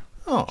 Professor?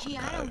 Oh, Gee,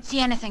 I no. don't see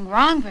anything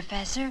wrong,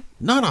 Professor.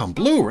 Not on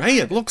Blu-ray.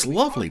 It looks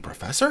lovely,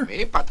 Professor.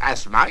 But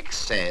as Mike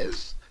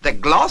says, the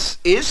gloss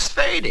is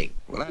fading.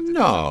 Well,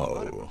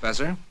 No.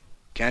 Professor,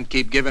 can't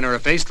keep giving her a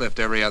facelift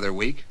every other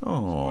week.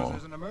 Oh,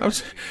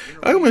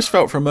 I almost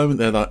felt for a moment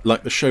there that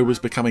like the show was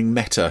becoming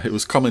meta. It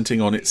was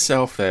commenting on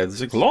itself there.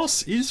 The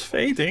gloss is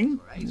fading.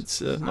 It's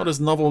not as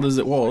novel as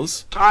it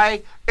was.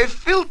 Try a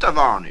filter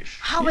varnish.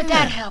 How would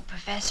that help,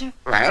 Professor?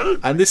 Well,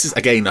 And this is,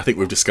 again, I think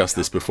we've discussed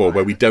this before,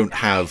 where we don't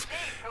have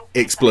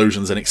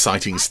explosions and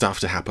exciting stuff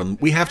to happen.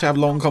 We have to have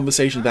long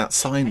conversations about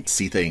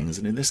sciencey things,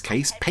 and in this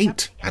case,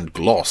 paint and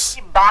gloss.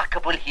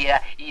 Remarkable here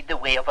in the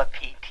way of a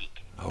painting.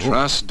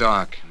 Trust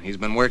Doc. He's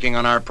been working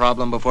on our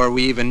problem before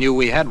we even knew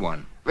we had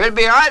one. we'll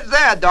be right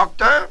there,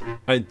 Doctor.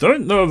 I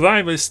don't know if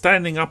I was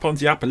standing up on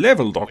the upper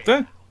level,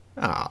 Doctor.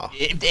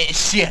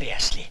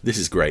 Seriously. This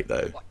is great,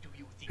 though.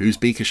 Who's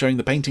Beaker showing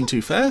the painting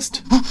to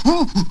first?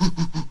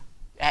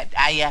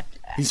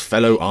 His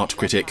fellow art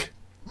critic,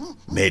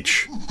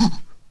 Midge.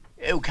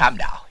 Oh, come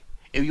now.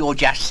 You're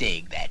just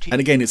saying that. And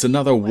again, it's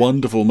another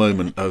wonderful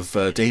moment of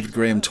David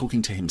Graham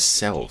talking to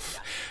himself.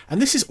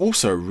 And this is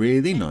also a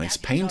really nice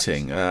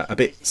painting. A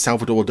bit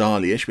Salvador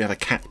Dali-ish. We have a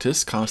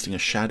cactus casting a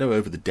shadow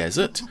over the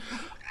desert,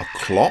 a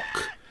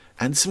clock,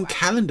 and some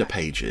calendar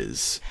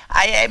pages.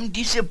 I am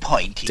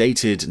disappointed.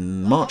 Dated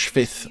March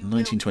 5th,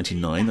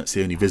 1929. That's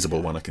the only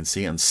visible one I can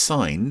see. And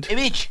signed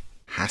Which?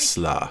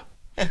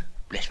 S.H.A.D.O.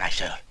 Bless my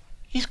soul.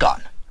 He's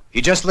gone.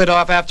 He just lit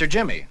off after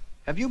Jimmy.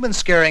 Have you been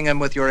scaring him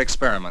with your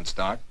experiments,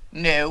 Doc?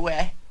 No,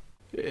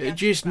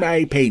 Just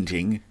my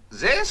painting.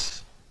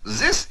 This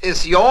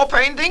is your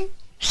painting?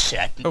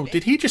 certainly. Oh,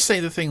 did he just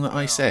say the thing that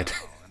I said?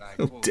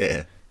 Oh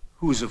dear.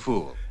 Who's a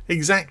fool?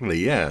 Exactly,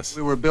 yes.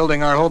 We were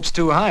building our hopes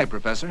too high,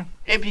 Professor.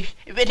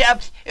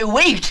 But,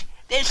 wait!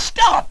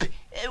 Stop!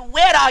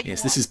 Where are you?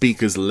 Yes, this is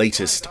Beaker's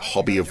latest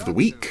hobby of the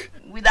week.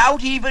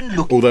 Without even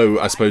looking. Although,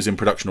 I suppose in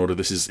production order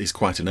this is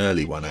quite an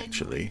early one,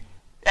 actually.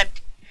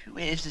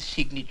 Where's the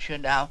signature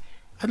now?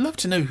 I'd love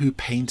to know who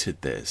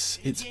painted this.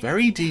 It's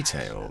very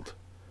detailed.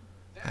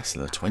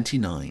 Hasler,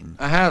 29.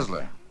 A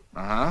Hasler.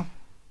 Uh-huh.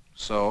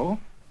 So?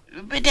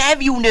 But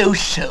have you no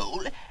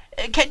soul?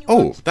 Can you...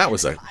 Oh, that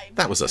was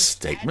a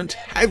statement.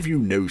 Have you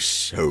no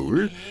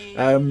soul?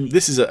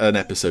 This is an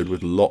episode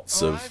with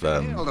lots of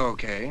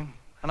Okay.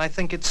 And I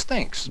think it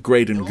stinks.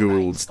 Graydon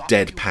Gould's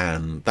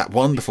deadpan, that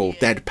wonderful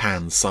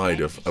deadpan side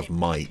of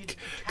Mike.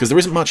 Because there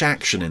isn't much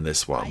action in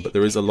this one, but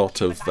there is a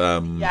lot of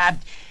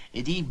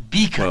the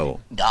beacon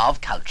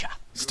of culture.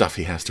 Stuff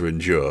he has to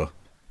endure.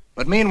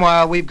 But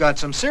meanwhile, we've got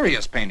some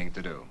serious painting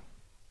to do.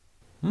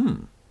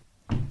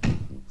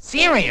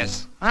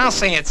 Serious? I'll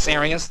say it's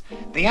serious.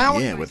 The hour...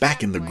 Yeah, we're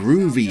back in the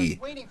groovy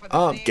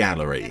art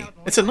gallery.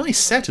 It's a nice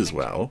set as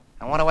well.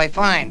 And what do I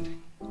find?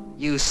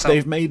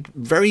 They've made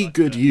very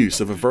good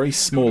use of a very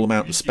small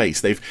amount of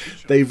space. They've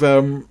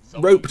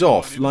roped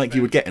off, like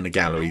you would get in a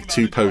gallery,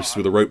 2 posts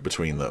with a rope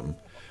between them,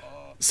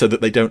 so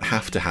that they don't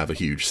have to have a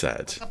huge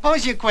set.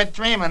 Suppose you quit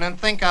dreaming and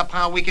think up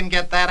how we can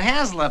get that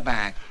Hasler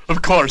back.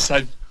 Of course,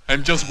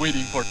 I'm just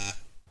waiting for...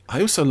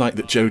 I also like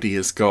that Jody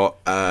has got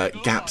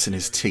gaps in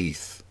his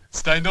teeth.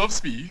 Steindorf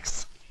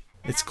speaks.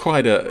 It's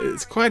quite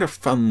a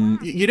fun...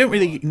 You don't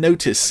really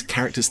notice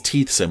characters'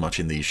 teeth so much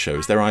in these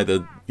shows. They're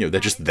either, they're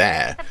just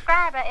there.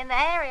 Subscriber in the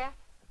area.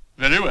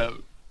 Very well.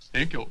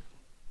 Thank you.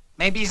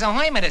 Maybe he's a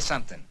Hoymit or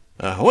something.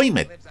 A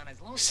Hoymit?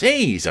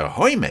 Say, he's a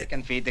Hoymit.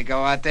 Can feed to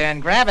go out there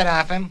and grab it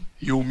off him.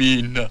 You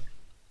mean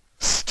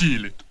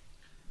steal it?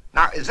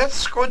 Now, is that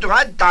screwed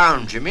right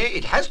down, Jimmy?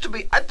 It has to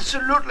be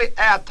absolutely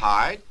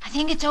airtight. I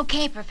think it's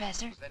okay,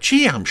 Professor.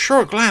 Gee, I'm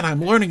sure glad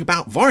I'm learning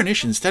about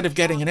varnish instead of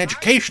getting an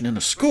education in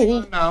a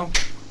school. No.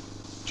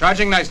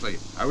 Charging nicely.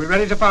 Are we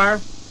ready to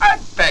fire? I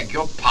beg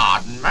your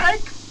pardon,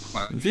 Mike.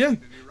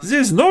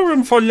 There's no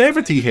room for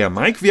levity here,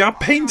 Mike. We are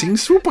painting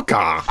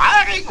supercar.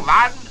 Firing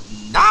one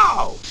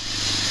now.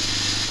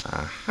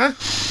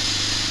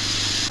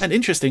 And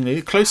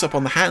interestingly, close up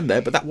on the hand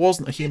there, but that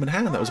wasn't a human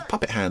hand. That was a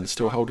puppet hand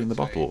still holding the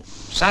bottle.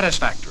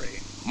 Satisfactory.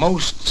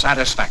 Most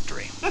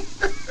satisfactory.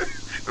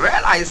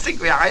 Well, I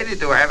think we are ready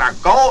to have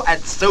a go at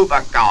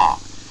supercar.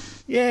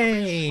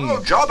 Yay!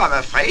 No job, I'm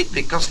afraid,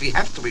 because we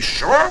have to be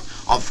sure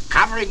of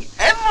covering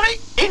every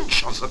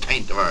inch of the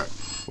paintwork.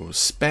 Will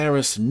spare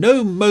us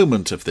no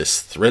moment of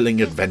this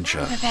thrilling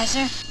adventure.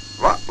 Professor?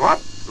 What?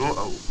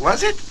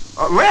 Was it?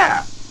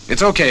 Where?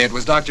 It's okay, it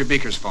was Dr.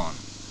 Beaker's phone.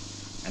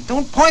 And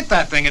don't point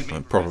that thing at me.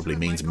 That probably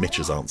means Mitch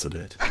has answered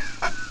it.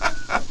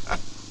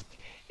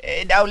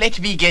 Now let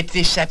me get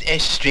this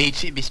straight,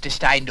 Mr.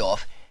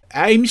 Steindorf.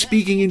 I'm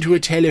speaking into a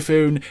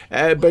telephone,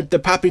 but the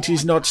puppet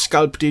is not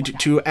sculpted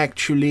to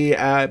actually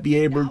be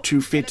able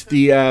to fit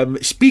the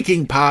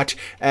speaking part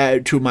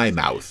to my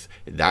mouth.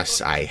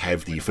 Thus, I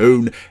have the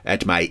phone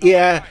at my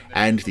ear,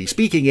 and the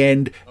speaking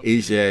end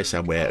is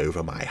somewhere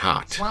over my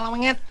heart.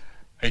 Swallowing it?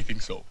 I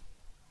think so.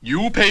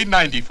 You paid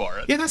 $90 for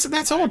it. Yeah,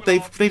 that's odd.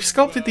 They've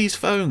sculpted these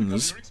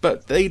phones,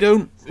 but they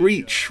don't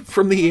reach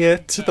from the ear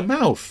to the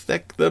mouth.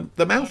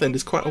 The mouth end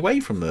is quite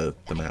away from the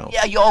mouth.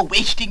 Yeah, you're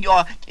wasting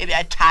your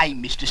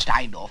time, Mr.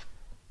 Steindorf.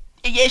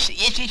 Yes,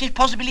 it is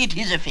possible it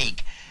is a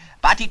fake,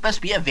 but it must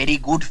be a very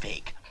good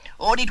fake,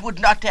 or it would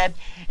not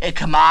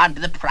command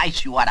the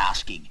price you are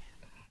asking.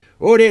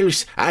 Or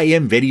else I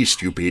am very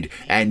stupid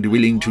and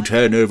willing to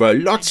turn over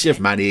lots of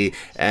money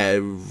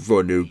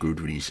for no good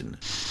reason.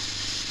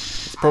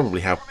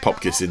 Probably how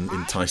Popkiss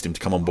enticed him to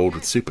come on board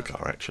with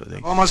Supercar, actually.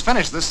 Almost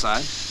finished this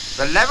side.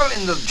 The level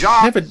in the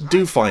job... Never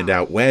do find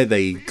out where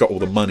they got all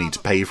the money to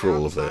pay for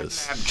all of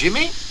this.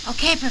 Jimmy?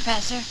 Okay,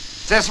 Professor.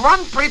 There's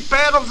one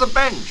prepared on the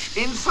bench,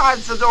 inside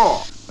the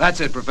door.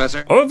 That's it,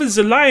 Professor. Over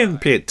the lion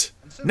pit,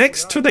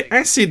 next to the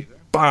acid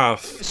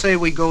bath. Say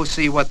we go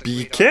see what...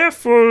 Be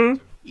careful.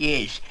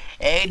 Yes.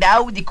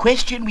 Now, the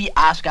question we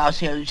ask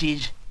ourselves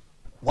is,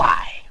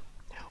 why?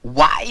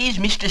 Why is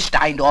Mr.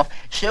 Steindorf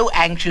so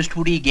anxious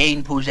to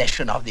regain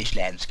possession of this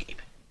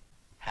landscape?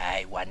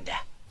 I wonder,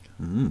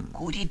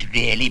 could it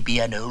really be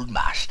an old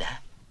master?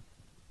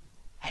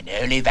 An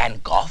early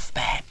Van Gogh,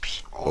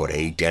 perhaps? Or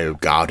a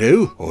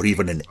Delgado, or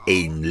even an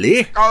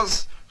Ainley.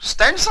 Because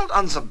stenciled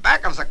on the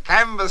back of the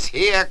canvas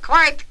here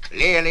quite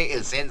clearly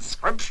is the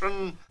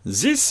inscription...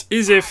 This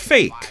is a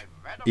fake,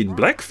 in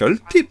black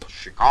felt tip.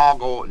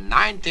 Chicago,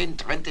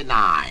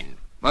 1929.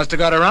 Must have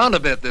got around a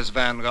bit, this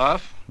Van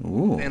Gogh.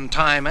 Ooh. In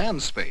time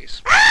and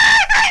space.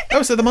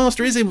 Oh, so the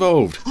master is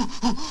involved.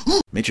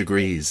 Mitch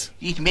agrees.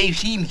 It may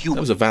seem human.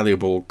 That was a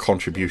valuable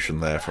contribution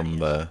there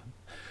from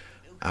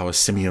our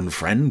simian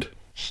friend.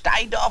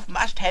 Steindorf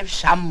must have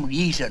some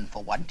reason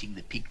for wanting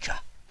the picture.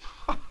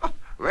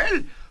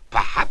 Well,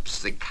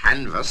 perhaps the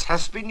canvas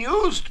has been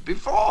used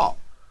before.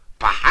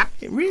 Perhaps...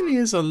 It really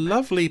is a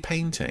lovely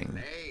painting.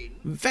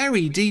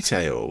 Very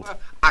detailed.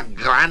 A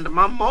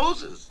Grandma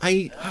Moses.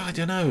 I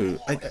don't know.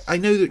 I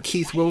know that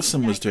Keith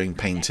Wilson was doing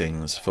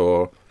paintings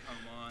for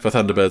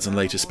Thunderbirds and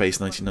later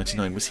Space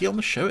 1999. Was he on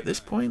the show at this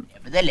point?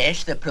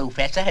 Nevertheless, the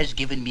professor has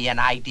given me an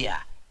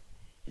idea.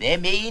 There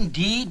may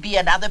indeed be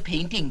another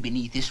painting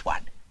beneath this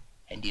one.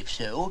 And if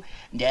so,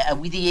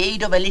 with the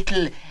aid of a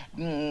little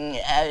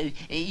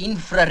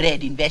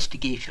infrared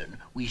investigation,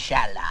 we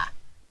shall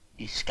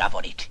discover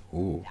it.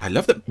 Ooh, I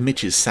love that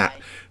Mitch is sat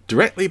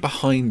directly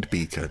behind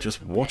Beaker,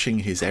 just watching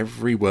his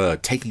every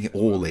word, taking it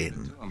all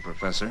in.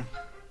 Professor,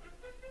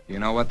 you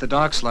know what the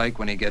doc's like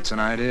when he gets an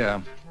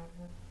idea.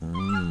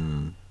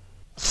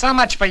 So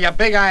much for your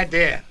big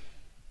idea.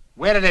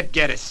 Where did it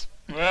get us?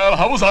 Well,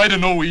 how was I to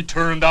know he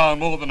turned down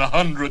more than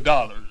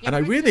 $100? And I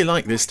really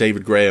like this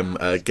David Graham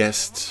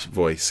guest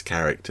voice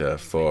character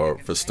for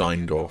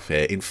Steindorf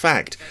here. In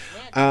fact,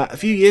 a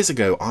few years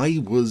ago, I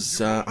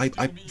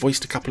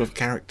voiced a couple of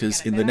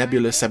characters in the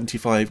Nebula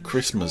 75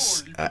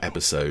 Christmas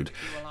episode,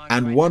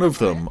 and one of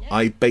them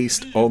I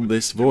based on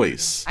this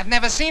voice. I've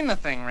never seen the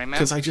thing, remember?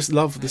 Because I just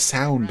love the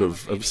sound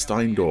of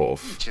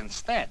Steindorf.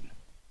 Instead.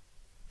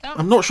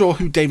 I'm not sure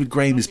who David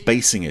Graham is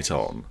basing it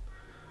on,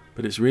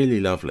 but it's really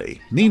lovely.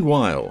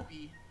 Meanwhile,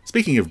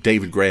 speaking of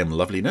David Graham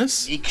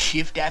loveliness,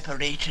 makeshift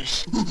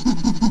apparatus.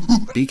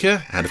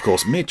 Beaker and of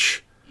course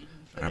Mitch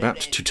are about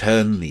to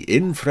turn the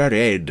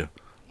infrared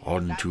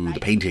onto the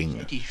painting.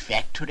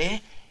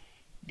 Satisfactory.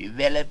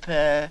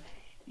 Developer,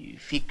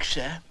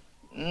 fixer.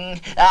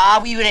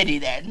 Are we ready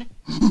then?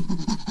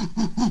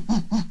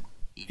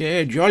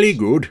 Yeah, jolly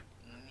good.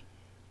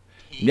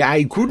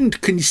 I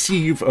couldn't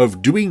conceive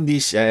of doing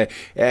this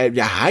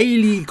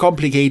highly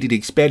complicated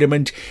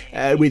experiment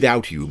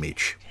without you,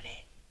 Mitch.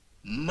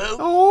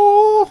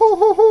 Oh,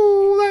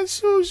 that's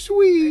so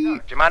sweet.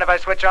 Do you mind if I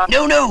switch on?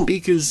 No.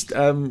 Beaker's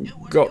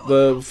got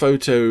the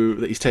photo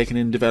that he's taken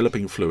in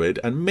developing fluid,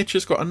 and Mitch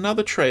has got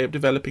another tray of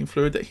developing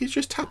fluid that he's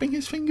just tapping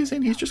his fingers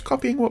in. He's just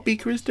copying what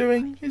Beaker is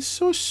doing. It's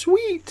so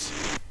sweet.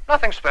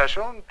 Nothing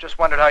special. Just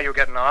wondered how you were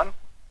getting on.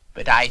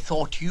 But I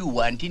thought you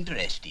weren't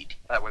interested.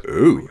 That was before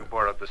you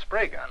borrowed the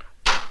spray gun.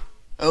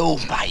 Oh,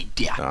 my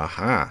dear.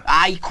 Aha.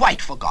 I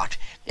quite forgot.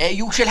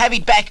 You shall have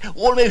it back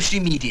almost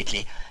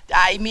immediately.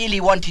 I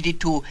merely wanted it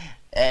to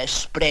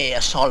spray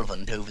a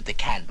solvent over the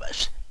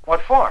canvas.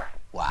 What for?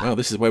 Well,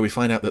 this is where we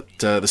find out that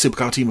the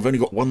Supercar team have only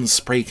got one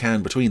spray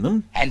can between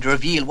them. And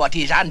reveal what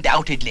is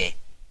undoubtedly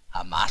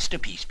a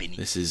masterpiece beneath.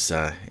 This is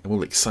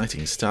all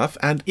exciting stuff.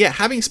 And yeah,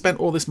 having spent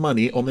all this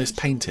money on this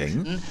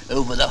painting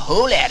over the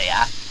whole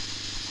area,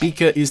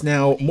 Beaker is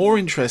now more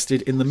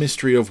interested in the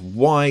mystery of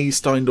why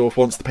Steindorf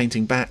wants the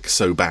painting back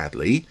so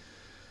badly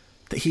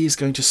that he is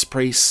going to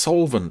spray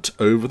solvent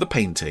over the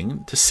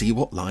painting to see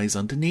what lies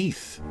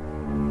underneath.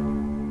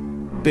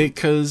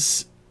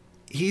 Because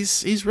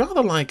he's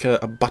rather like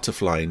a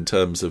butterfly in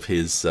terms of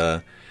his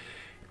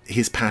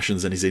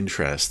passions and his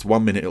interest.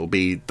 One minute it'll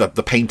be that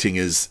the painting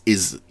is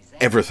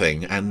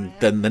everything, and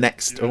then the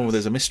next,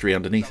 there's a mystery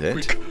underneath it.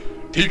 Quick,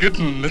 take it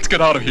and let's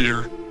get out of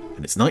here.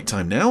 And it's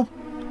nighttime now.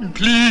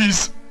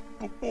 Please,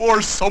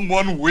 before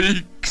someone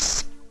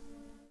wakes.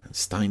 And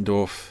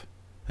Steindorf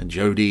and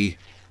Jody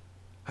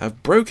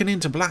have broken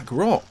into Black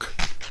Rock,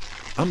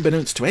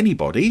 unbeknownst to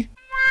anybody,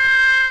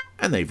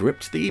 and they've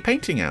ripped the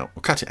painting out,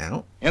 or cut it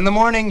out. In the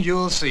morning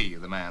you'll see,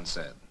 the man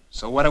said.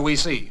 So what do we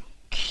see?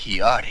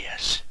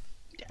 Curious.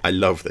 I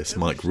love this,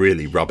 Mike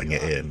really rubbing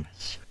it in.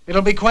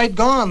 It'll be quite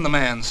gone, the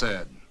man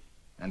said.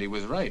 And he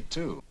was right,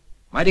 too.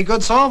 Mighty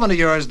good solvent of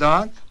yours,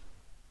 Doc.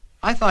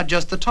 I thought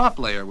just the top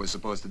layer was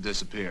supposed to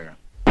disappear.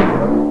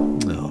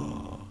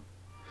 Oh.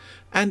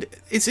 And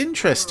it's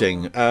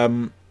interesting,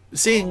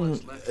 seeing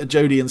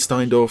Jody and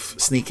Steindorf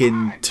sneak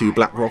into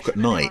Black Rock at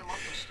night.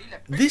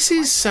 This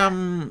is,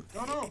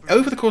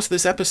 over the course of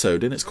this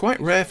episode, and it's quite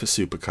rare for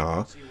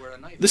Supercar,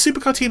 the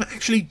Supercar team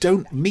actually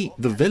don't meet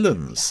the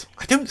villains.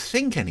 I don't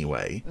think,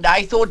 anyway.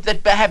 I thought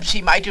that perhaps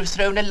he might have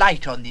thrown a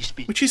light on this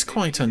bit. Which is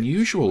quite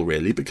unusual,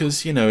 really,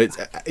 because, it's,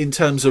 in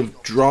terms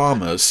of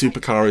drama,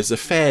 Supercar is a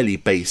fairly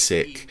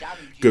basic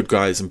good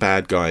guys and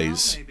bad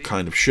guys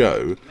kind of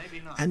show.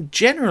 And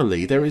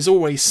generally, there is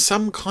always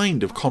some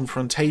kind of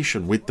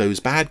confrontation with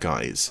those bad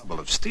guys. Well,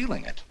 of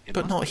stealing it.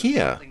 But not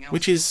here,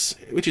 which is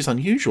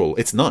unusual.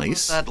 It's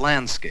nice. That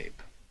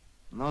landscape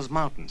and those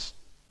mountains.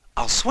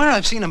 I'll swear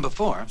I've seen him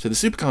before. So the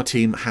Supercar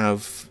team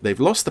they've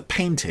lost the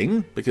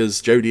painting because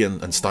Jody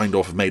and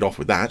Steindorf have made off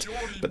with that,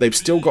 but they've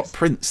still got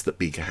prints that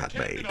Beaker had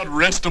made. Not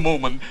rest a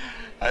moment.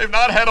 I've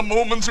not had a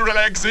moment's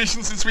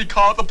relaxation since we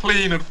caught the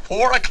plane at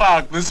 4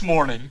 o'clock this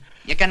morning.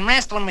 You can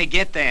rest when we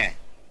get there.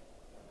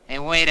 Hey,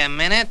 wait a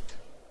minute.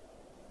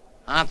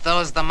 Aren't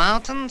those the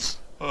mountains?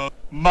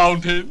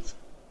 Mountains?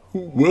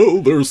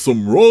 Well, there's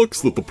some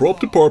rocks that the prop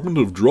department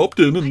have dropped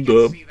in and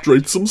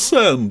draped some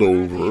sand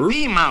over.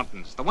 The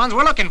mountains, the ones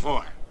we're looking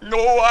for. No,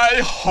 I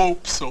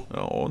hope so.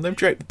 Oh, and they've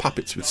draped the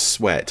puppets with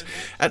sweat.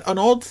 And an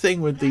odd thing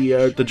with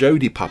the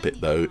Jody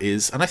puppet, though,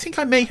 is, and I think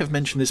I may have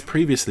mentioned this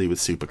previously with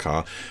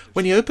Supercar,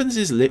 when he opens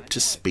his lip to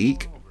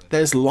speak,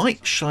 there's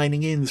light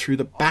shining in through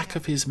the back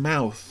of his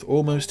mouth,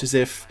 almost as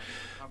if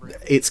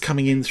it's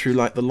coming in through,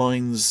 like, the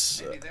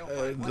lines,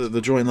 the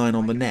drawing line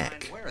on the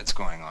neck. Where it's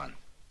going on.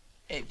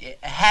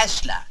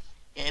 Hassler.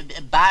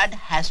 Bad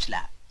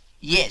Hassler.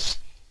 Yes,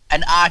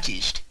 an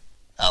artist.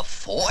 A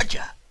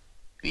forger.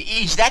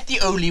 Is that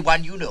the only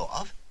one you know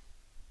of?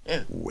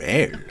 Oh,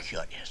 well.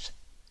 Curious.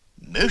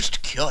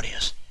 Most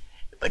curious.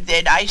 But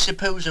then I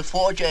suppose a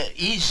forger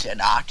is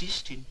an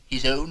artist in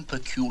his own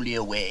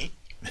peculiar way.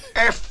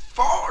 A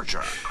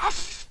forger?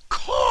 Of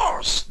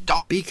course,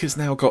 Doc. Beaker's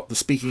now got the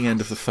speaking end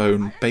of the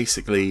phone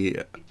basically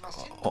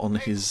on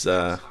his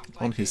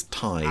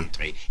tie.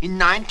 In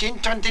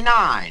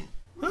 1929.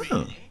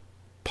 Oh.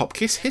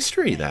 Popkiss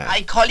history there.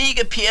 My colleague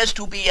appears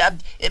to be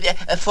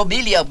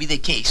familiar with the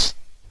case.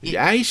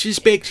 I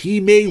suspect he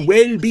may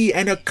well be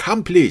an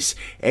accomplice,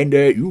 and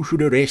you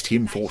should arrest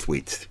him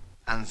forthwith.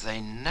 And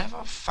they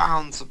never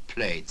found the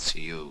plates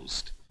he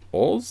used.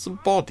 Or the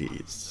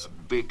bodies.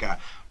 Beaker,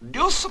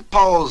 do you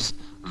suppose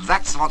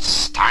that's what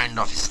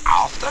Steindorf is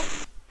after?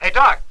 Hey,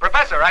 Doc,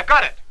 Professor, I've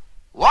got it.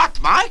 What,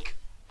 Mike?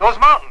 Those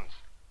mountains.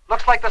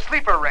 Looks like the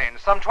Sleeper Range,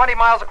 some 20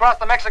 miles across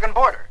the Mexican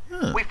border.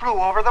 Huh. We flew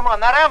over them on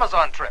that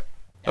Amazon trip.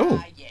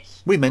 Oh,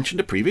 yes. We mentioned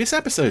a previous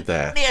episode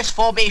there. This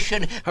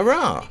formation.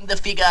 Hurrah! The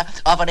figure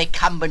of an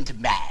incumbent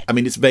man. I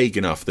mean, it's vague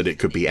enough that it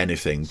could be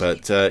anything,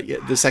 but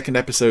the second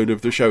episode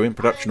of the show in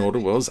production order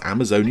was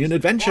Amazonian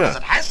Adventure. Was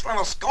it Hassler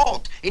was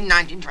caught in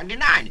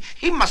 1929?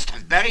 He must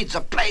have buried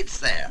the plates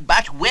there.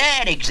 But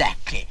where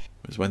exactly?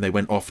 It was when they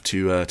went off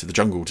to the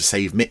jungle to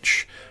save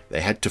Mitch.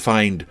 They had to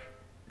find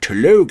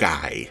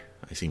Tologai,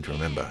 I seem to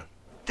remember.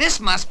 This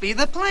must be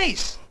the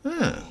place.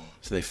 Ah,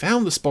 so they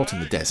found the spot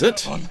in the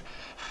desert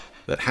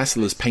that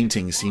Hassler's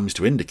painting seems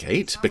to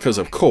indicate, because,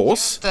 of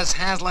course, does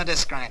Hassler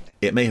describe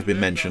it? It may have been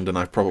mentioned, and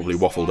I've probably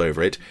waffled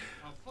over it,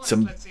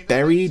 some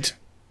buried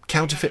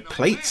counterfeit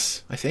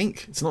plates, I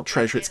think. It's not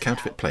treasure, it's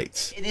counterfeit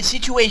plates. The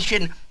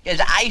situation,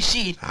 as I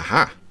see it...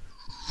 Aha!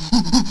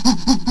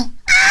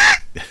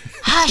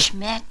 Hush,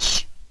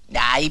 Mitch.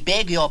 I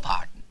beg your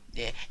pardon.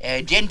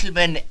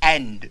 Gentleman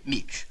and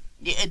Mitch.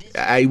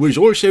 I was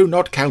also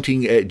not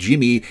counting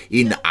Jimmy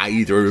in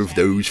either of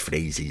those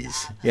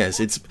phrases.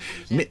 Yes,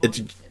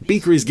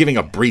 Beaker is giving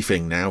a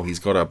briefing now. He's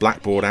got a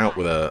blackboard out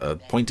with a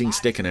pointing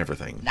stick and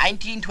everything.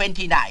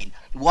 1929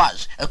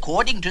 was,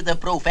 according to the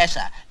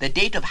professor, the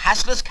date of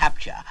Hassler's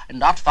capture,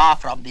 not far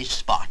from this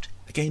spot.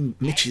 Again,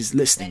 Mitch is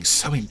listening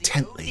so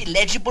intently. The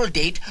legible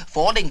date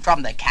falling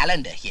from the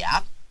calendar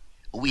here,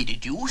 we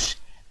deduce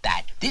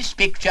that this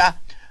picture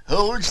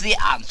holds the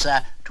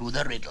answer to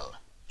the riddle.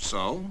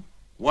 So,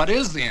 what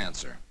is the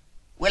answer?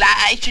 Well,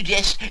 I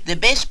suggest the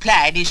best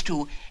plan is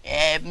to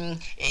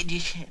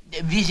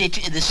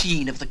visit the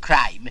scene of the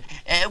crime.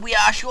 We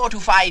are sure to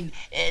find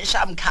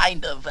some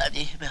kind of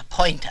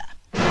pointer.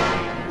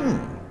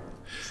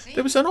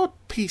 There was an odd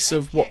piece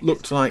of what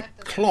looked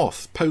like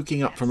cloth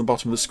poking up from the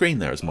bottom of the screen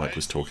there as Mike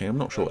was talking. I'm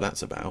not sure what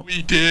that's about.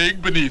 We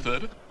dig beneath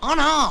it. Oh,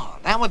 no,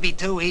 that would be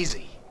too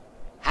easy.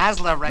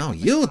 Hasler No,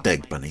 you'll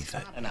dig beneath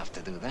it. not enough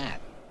to do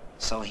that.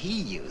 So he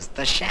used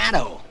the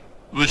S.H.A.D.O.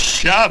 The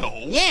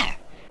S.H.A.D.O? Yeah.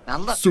 Now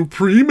look.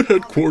 Supreme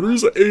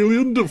Headquarters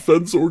Alien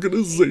Defense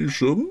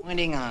Organization.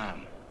 Pointing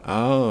arm.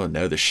 Oh,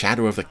 no, the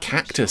shadow of the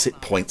cactus. It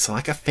points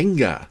like a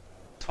finger.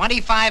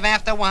 25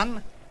 after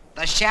 1.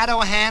 The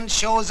S.H.A.D.O. hand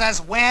shows us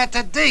where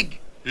to dig.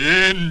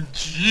 Ingenious.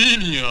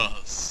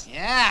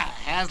 Yeah,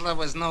 Hasler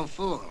was no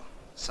fool.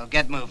 So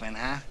get moving,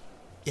 huh?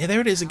 Yeah,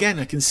 there it is again.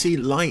 I can see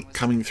light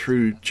coming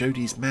through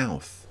Jodie's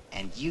mouth.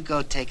 And you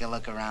go take a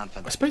look around for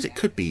I the... suppose it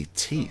could be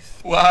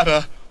teeth.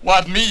 What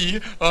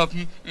me?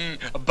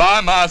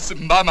 By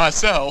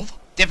myself?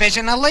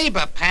 Division of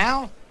labor,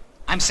 pal.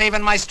 I'm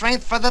saving my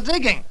strength for the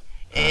digging.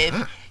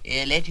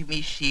 Let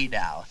me see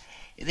now.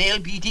 They'll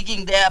be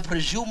digging there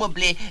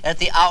presumably at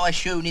the hour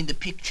shown in the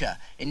picture,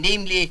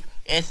 namely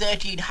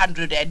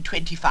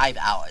 1325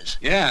 hours.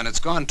 Yeah, and it's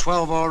gone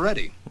 12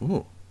 already.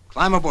 Ooh.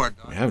 Climb aboard.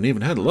 We haven't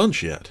even had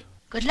lunch yet.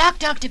 Good luck,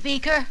 Dr.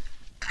 Beaker.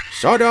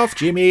 Sod off,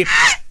 Jimmy.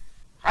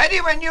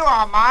 Ready when you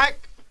are,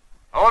 Mike.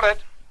 Hold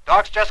it.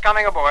 Doc's just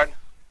coming aboard.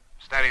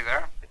 Steady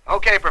there.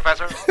 Okay,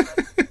 Professor.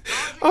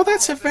 Oh,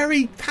 that's a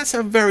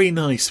very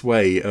nice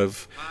way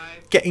of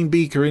getting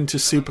Beaker into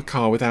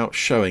supercar without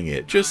showing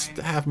it. Just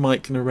have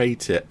Mike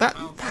narrate it. That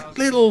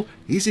little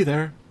easy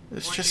there.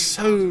 It's just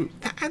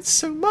that adds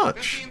so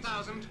much.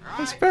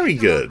 That's very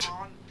good.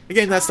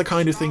 Again, that's the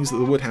kind of things that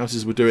the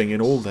Woodhouses were doing in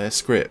all their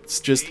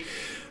scripts. Just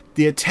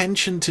the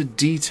attention to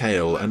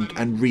detail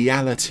and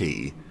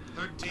reality.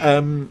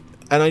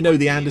 And I know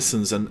the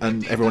Andersons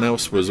and everyone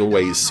else was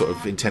always sort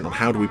of intent on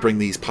how do we bring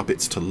these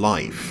puppets to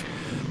life.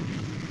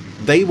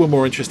 They were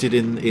more interested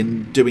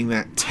in doing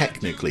that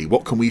technically.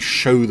 What can we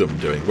show them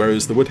doing?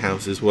 Whereas the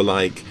Woodhouses were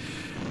like,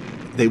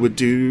 they would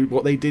do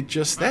what they did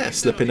just there,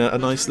 slip in a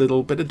nice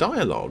little bit of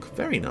dialogue.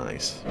 Very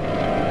nice.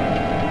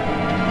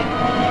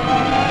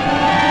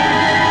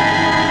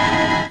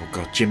 Oh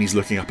God, Jimmy's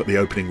looking up at the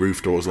opening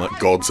roof doors like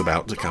God's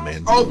about to come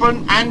in.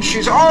 Open and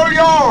she's all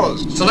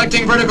yours.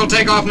 Selecting vertical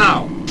takeoff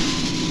now.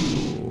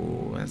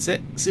 That's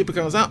it.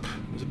 Supercar's up.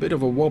 There's a bit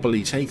of a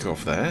wobbly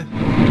takeoff there.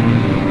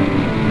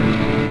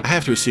 I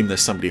have to assume there's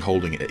somebody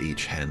holding it at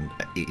each end.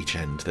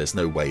 There's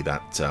no way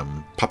that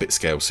puppet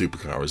scale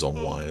supercar is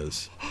on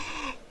wires.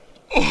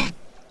 Oh,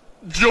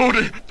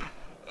 Jodie.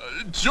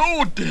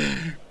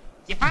 Jodie.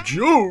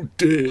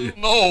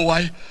 No,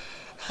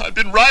 I've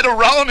been right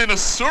around in a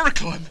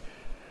circle and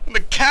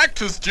the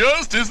cactus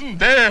just isn't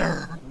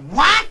there.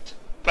 What?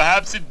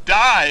 Perhaps it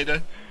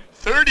died.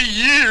 30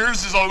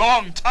 years is a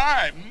long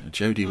time.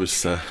 Jodie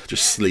was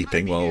just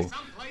sleeping while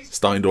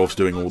Steindorf's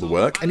doing all the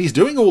work, and he's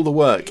doing all the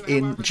work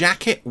in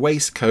jacket,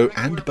 waistcoat,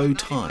 and bow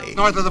tie.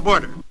 North of the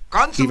border.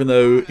 Even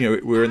though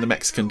we're in the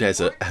Mexican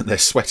desert and they're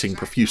sweating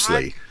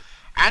profusely.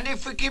 And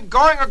if we keep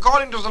going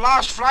according to the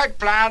last flight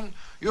plan,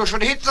 you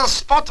should hit the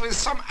spot with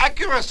some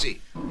accuracy.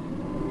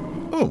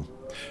 Oh,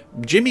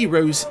 Jimmy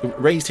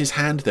raised his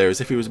hand there as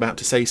if he was about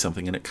to say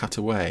something, and it cut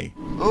away.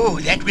 Oh,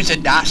 that was a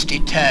nasty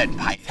turn,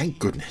 Mike. Thank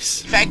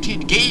goodness. In fact,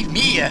 it gave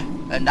me a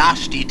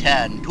nasty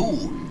turn,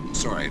 too.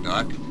 Sorry,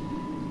 Doc.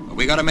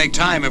 We gotta make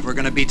time if we're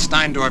gonna beat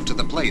Steindorf to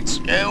the plates.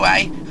 Oh,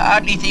 I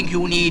hardly think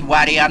you need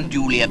worry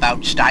unduly about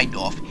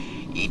Steindorf.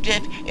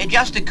 It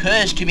just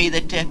occurs to me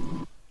that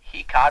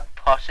he can't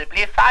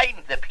possibly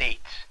find the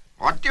plates.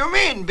 What do you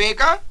mean,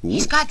 Baker?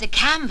 He's got the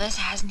canvas,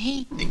 hasn't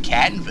he? The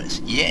canvas,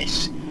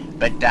 yes.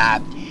 But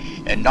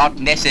not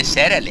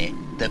necessarily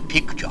the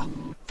picture.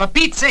 For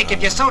Pete's sake,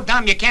 if you're so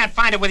dumb you can't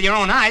find it with your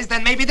own eyes,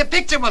 then maybe the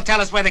picture will tell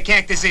us where the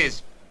cactus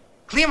is.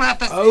 Clear up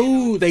the...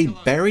 Oh, they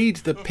buried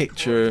the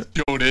picture.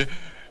 Jodie.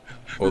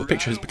 Or the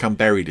picture has become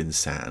buried in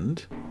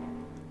sand.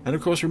 And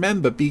of course,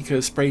 remember,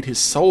 Beaker sprayed his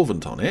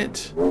solvent on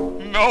it.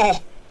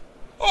 No.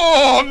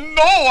 Oh,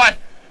 no,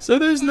 So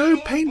there's no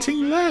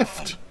painting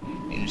left.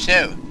 And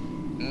so,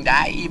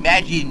 I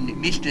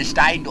imagine Mr.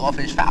 Steindorf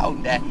has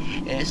found,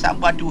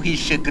 somewhat to his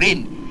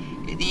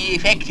chagrin, the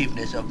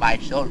effectiveness of my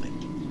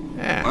solvent.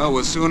 Yeah. Well,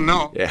 we'll soon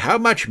know. How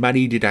much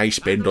money did I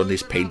spend on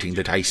this painting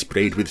that I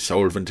sprayed with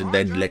solvent and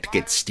then let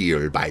get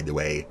stale, by the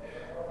way?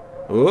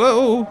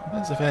 Whoa,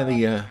 that's a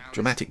fairly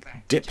dramatic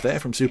dip there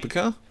from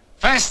Supercar.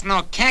 First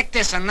no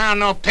cactus and now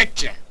no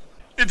picture.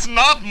 It's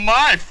not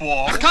my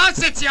fault. Of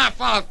course it's your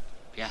fault.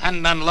 If you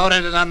hadn't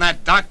unloaded it on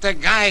that doctor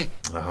guy...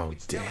 Oh,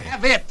 dear.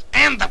 Have it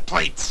and the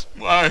plates.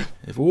 Why?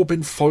 They've all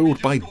been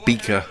foiled by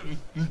Beaker.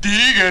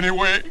 Dig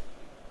anyway.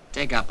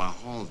 Dig up a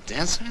whole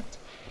desert?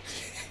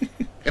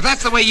 If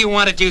that's the way you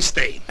want it, you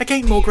stay.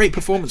 Again, more great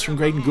performance from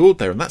Graydon Gould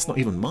there, and that's not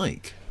even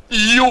Mike.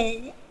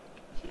 You?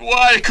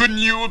 Why couldn't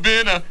you have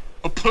been a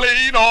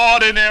plain,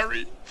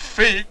 ordinary,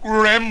 fake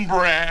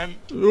Rembrandt?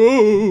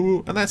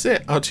 Oh, and that's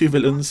it. Our two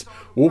villains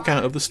walk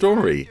out of the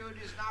story.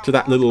 to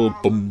that little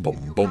bum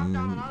bum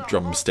bum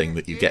drum sting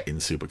that you get in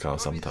Supercar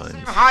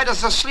sometimes. Hide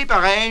us a sleeper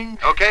range.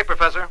 Okay,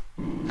 Professor.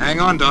 Hang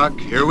on, Doc.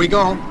 Here we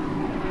go.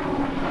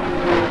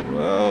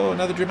 Whoa,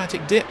 another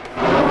dramatic dip.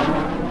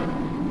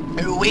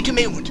 Wait a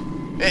moment.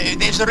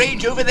 There's a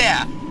range over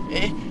there.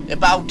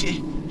 About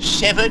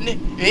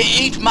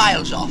 7-8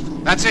 miles off.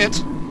 That's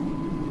it.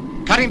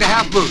 Cutting to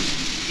half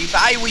boost. If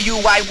I were you,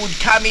 I would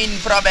come in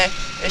from a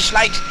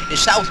slight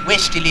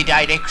southwesterly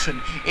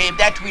direction.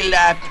 That will,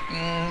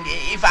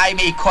 if I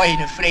may coin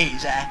a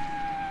phrase,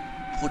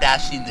 put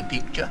us in the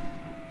picture.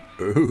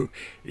 Oh,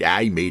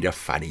 I made a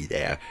funny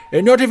there.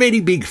 Not a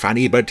very big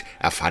funny, but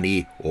a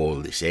funny all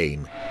the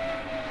same.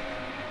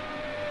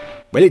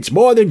 Well, it's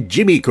more than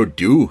Jimmy could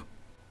do.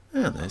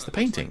 And there's the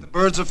painting. The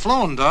birds have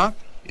flown, Doc.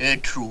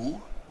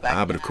 True.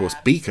 But of course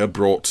Beaker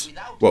brought,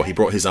 he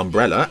brought his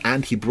umbrella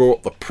and he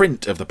brought the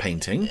print of the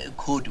painting.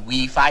 Could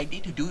we find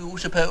it, do you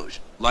suppose?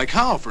 Like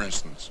how, for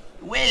instance?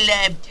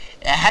 Well,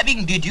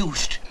 having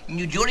deduced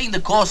during the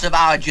course of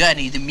our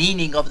journey the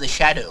meaning of the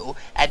shadow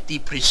at the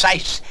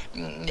precise...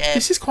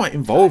 this is quite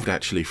involved,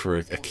 actually, for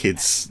a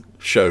kid's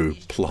show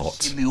plot.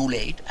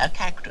 Simulate a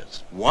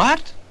cactus.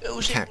 What?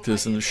 The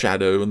cactus and the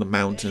shadow and the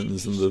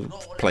mountains and the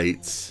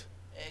plates.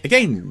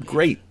 Again,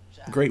 great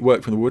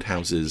work from the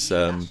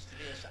Woodhouses,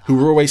 who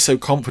were always so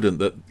confident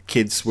that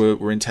kids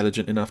were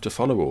intelligent enough to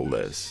follow all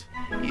this.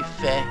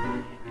 If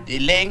the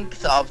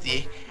length of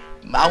the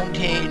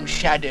mountain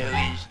shadow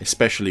is...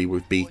 Especially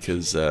with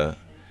Beaker's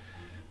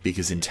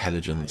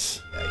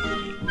intelligence.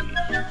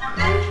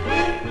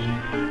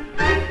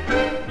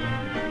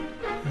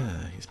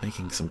 He's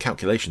making some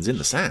calculations in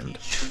the sand.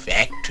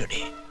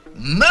 Satisfactory.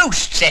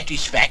 Most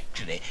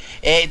satisfactory.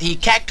 The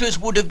cactus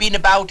would have been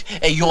about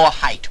your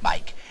height,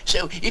 Mike.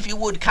 So if you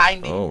would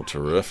kindly... Oh,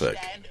 terrific.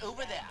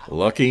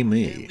 Lucky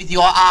me. With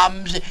your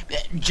arms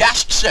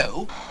just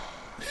so.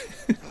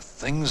 The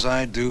things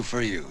I do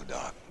for you,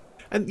 Doc.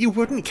 And you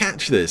wouldn't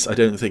catch this, I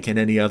don't think, in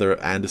any other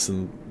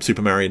Anderson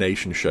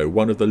Supermarionation show.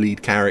 One of the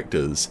lead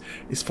characters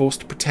is forced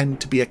to pretend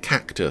to be a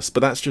cactus,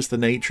 but that's just the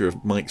nature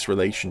of Mike's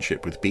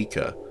relationship with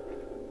Beaker.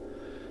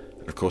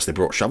 And of course they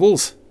brought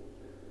shovels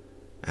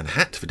and a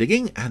hat for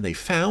digging, and they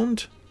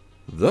found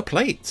the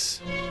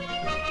plates.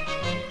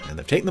 And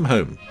they've taken them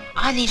home.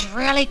 Are these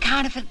really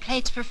counterfeit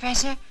plates,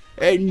 Professor?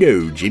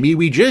 No, Jimmy,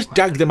 we just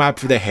dug them up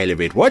for the hell of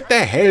it. What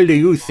the hell do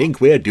you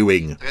think we're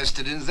doing?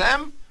 Interested in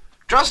them?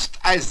 Just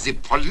as the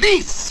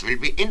police will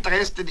be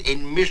interested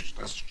in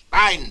Mr.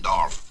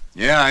 Steindorf.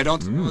 Yeah, I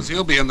don't suppose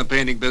he'll be in the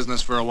painting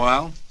business for a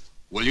while.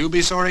 Will you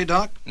be sorry,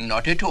 Doc?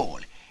 Not at all.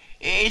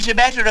 As a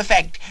matter of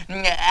fact,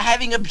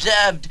 having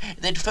observed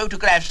that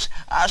photographs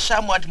are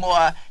somewhat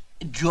more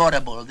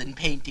durable than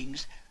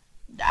paintings,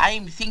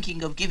 I'm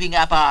thinking of giving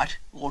up art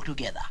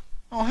altogether.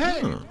 Oh,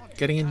 hey.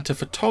 Getting into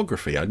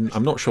photography.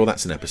 I'm not sure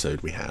that's an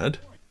episode we had.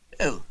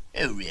 Oh,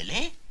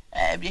 really?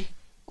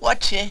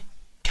 What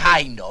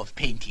kind of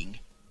painting?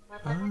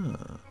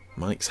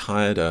 Mike's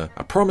hired a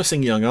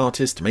promising young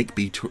artist to make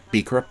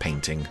Beaker a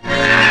painting.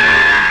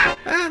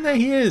 And there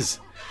he is.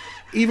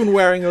 Even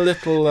wearing a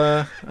little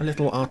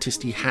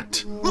artisty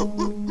hat.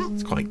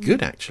 It's quite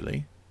good,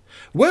 actually.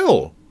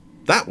 Well,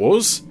 that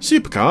was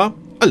Supercar,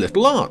 A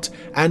Little Art.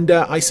 And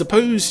I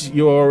suppose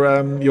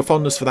your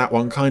fondness for that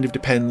one kind of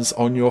depends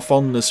on your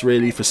fondness,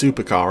 really, for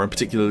Supercar, and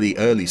particularly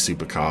early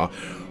Supercar,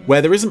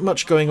 where there isn't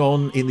much going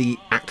on in the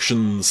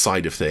action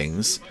side of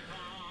things,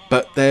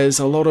 but there's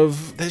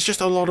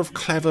just a lot of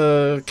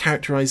clever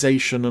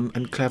characterization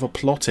and clever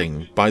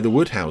plotting by the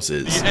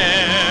Woodhouses.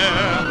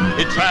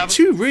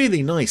 Two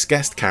really nice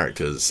guest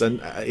characters, and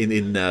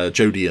in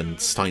Jodie and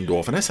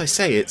Steindorf. And as I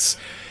say,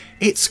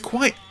 it's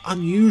quite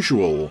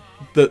unusual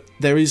that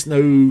there is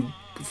no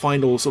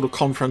final sort of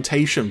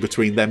confrontation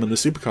between them and the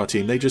Supercar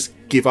team. They just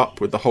give up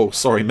with the whole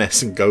sorry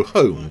mess and go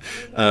home.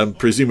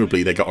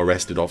 Presumably they got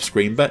arrested off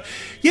screen, but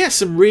yeah,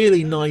 some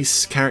really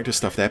nice character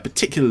stuff there,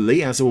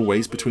 particularly, as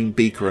always, between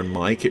Beaker and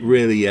Mike. It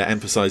really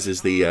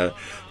emphasises the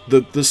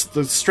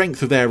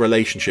strength of their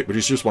relationship, which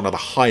is just one of the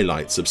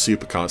highlights of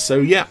Supercar. So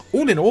yeah,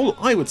 all in all,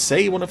 I would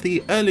say one of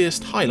the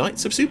earliest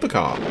highlights of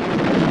Supercar.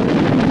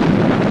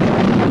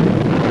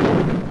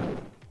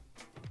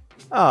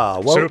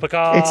 Well,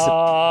 Supercar.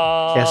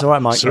 Yes, all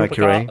right, Mike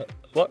Mercury.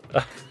 What?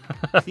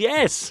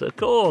 Yes, of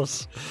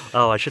course.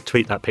 Oh, I should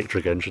tweet that picture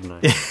again, shouldn't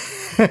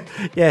I?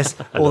 Yes,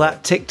 or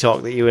that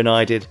TikTok that you and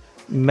I did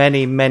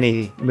many,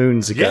 many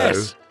moons ago.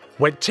 Yes,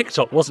 when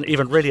TikTok wasn't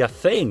even really a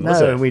thing,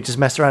 was it? No, and we just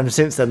messed around, and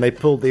since then they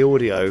pulled the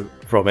audio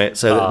from it,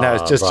 so that now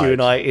it's just you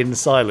and I in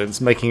silence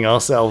making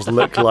ourselves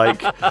look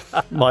like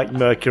Mike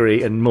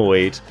Mercury and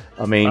Moid.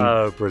 I mean,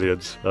 oh,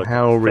 brilliant. Okay,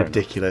 how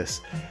ridiculous.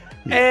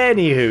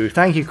 Anywho,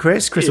 thank you,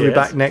 Chris. Chris will be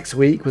back next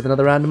week with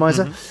another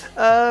randomizer.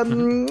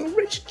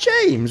 Richard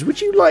James,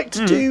 would you like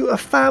to do a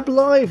Fab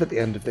Live at the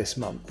end of this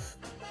month?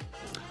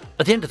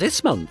 At the end of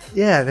this month?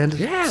 Yeah, at the end of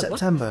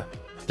September.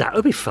 That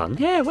would be fun.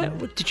 Yeah,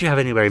 what did you have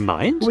anywhere in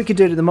mind? We could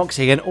do it at the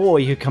Moxie again, or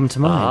you could come to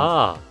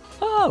mine.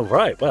 Oh,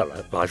 right. Well,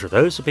 either of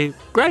those would be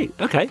great.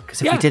 Okay.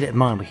 Because if we did it at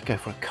mine, we could go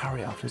for a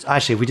curry afterwards.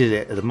 Actually, if we did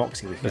it at the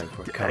Moxie, we could go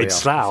for a curry afterwards.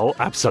 S.H.A.D.O,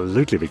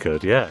 absolutely we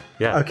could, yeah.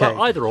 Okay.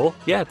 Well, either or.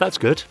 Yeah, that's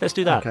good. Let's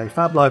do that. Okay,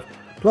 Fab Live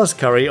plus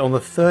curry on the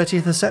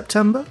 30th of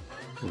September?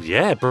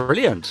 Yeah,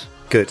 brilliant.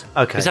 Good,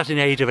 okay. Is that in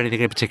aid of anything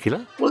in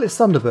particular? Well, it's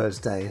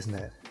Thunderbirds Day, isn't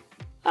it?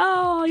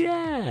 Oh,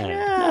 yeah.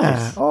 Yeah,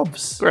 nice.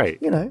 obs.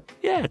 Great. You know.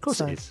 Yeah, of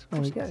course it is.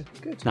 There we go.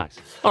 Good. Nice.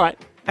 All right.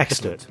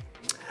 Excellent.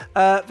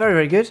 Very,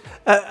 very good.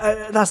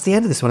 That's the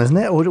end of this one, isn't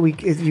it? Or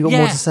you got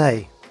more to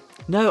say?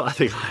 No, I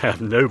think I have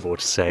no more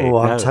to say. Oh,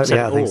 I'm totally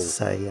out of things to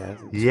say, yeah.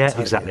 Yeah,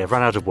 totally exactly. I've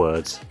run out of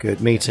words.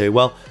 Good, me too.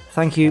 Well,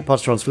 thank you,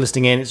 Podsterons, for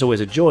listening in. It's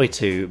always a joy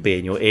to be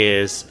in your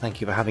ears.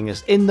 Thank you for having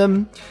us in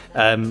them.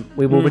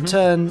 We will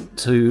return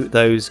to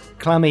those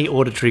clammy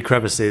auditory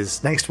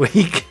crevices next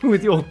week,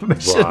 with your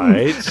permission.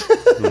 Right.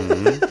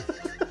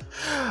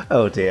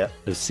 Oh, dear.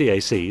 The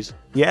CACs.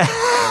 Yeah.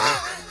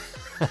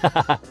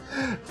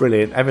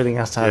 Brilliant. Everything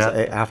has to have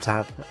a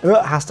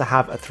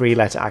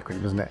 3-letter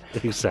acronym, doesn't it?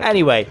 Exactly.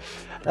 Anyway,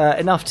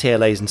 enough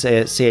TLAs and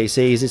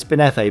CACs. It's been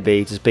FAB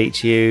to speak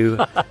to you.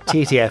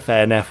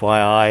 TTFN,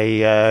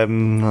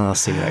 FYI. I'll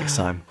see you next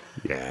time.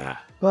 Yeah.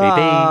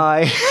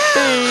 Bye.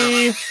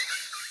 Bye.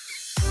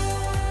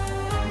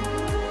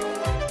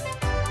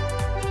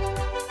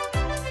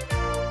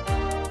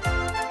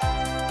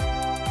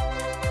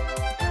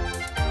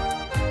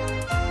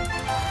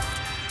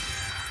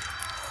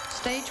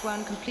 Stage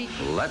 1 complete.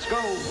 Let's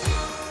go.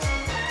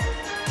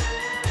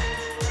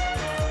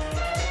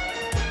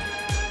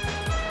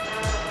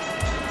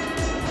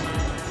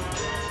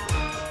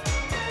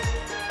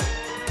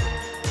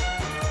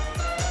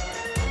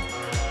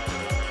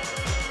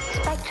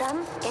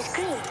 Spectrum is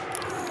green.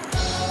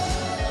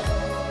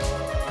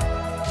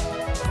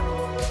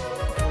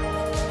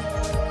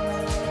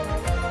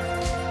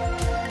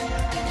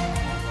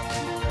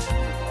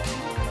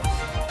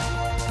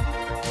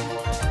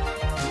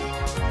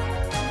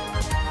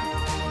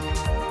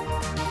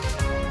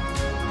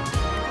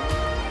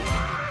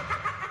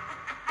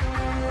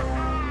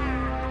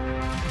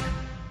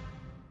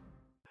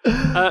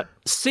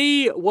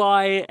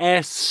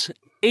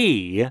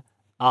 CYSEIA.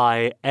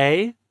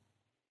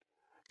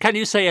 Can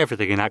you say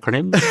everything in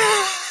acronyms?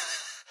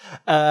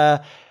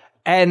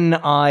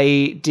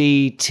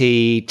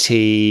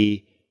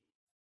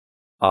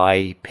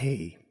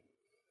 NIDTTIP.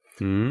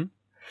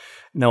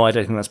 No, I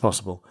don't think that's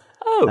possible.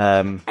 Oh,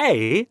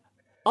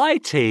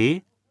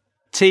 AITTIAQS.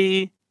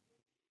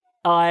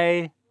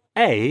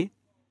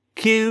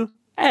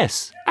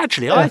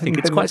 Actually, I think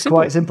it's quite simple.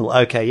 Quite simple.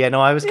 Okay, yeah,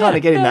 no, I was kind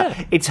of getting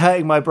that. It's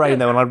hurting my brain,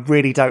 though, and I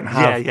really don't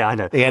have I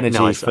know. the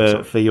energy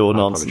for your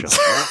nonsense.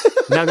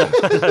 No,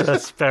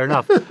 that's fair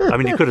enough. I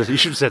mean, you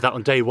should have said that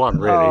on day one,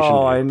 really.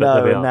 Oh, I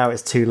know, and now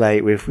it's too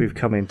late. We've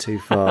come in too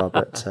far,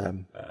 but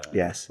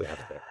yes.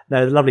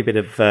 No, the lovely bit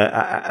of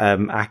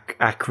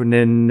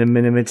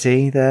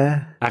acronymity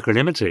there.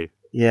 Acronymity?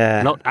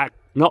 Yeah. Not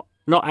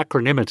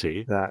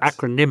acronymity.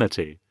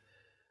 Acronymity.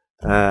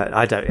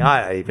 I don't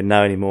even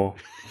know anymore.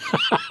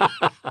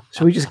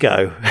 Shall we just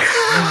go?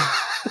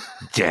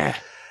 Yeah.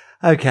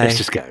 Okay. Let's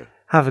just go.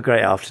 Have a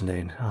great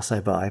afternoon. I'll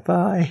say bye.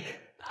 Bye.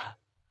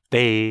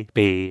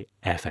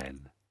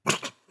 BBFN.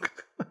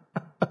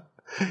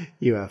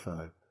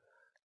 UFO.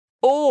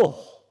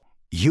 Oh!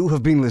 You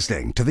have been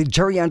listening to the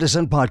Jerry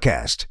Anderson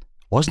Podcast.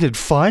 Wasn't it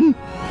fun?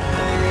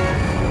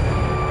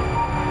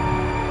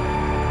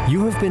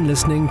 You have been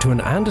listening to an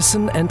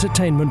Anderson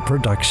Entertainment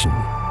production.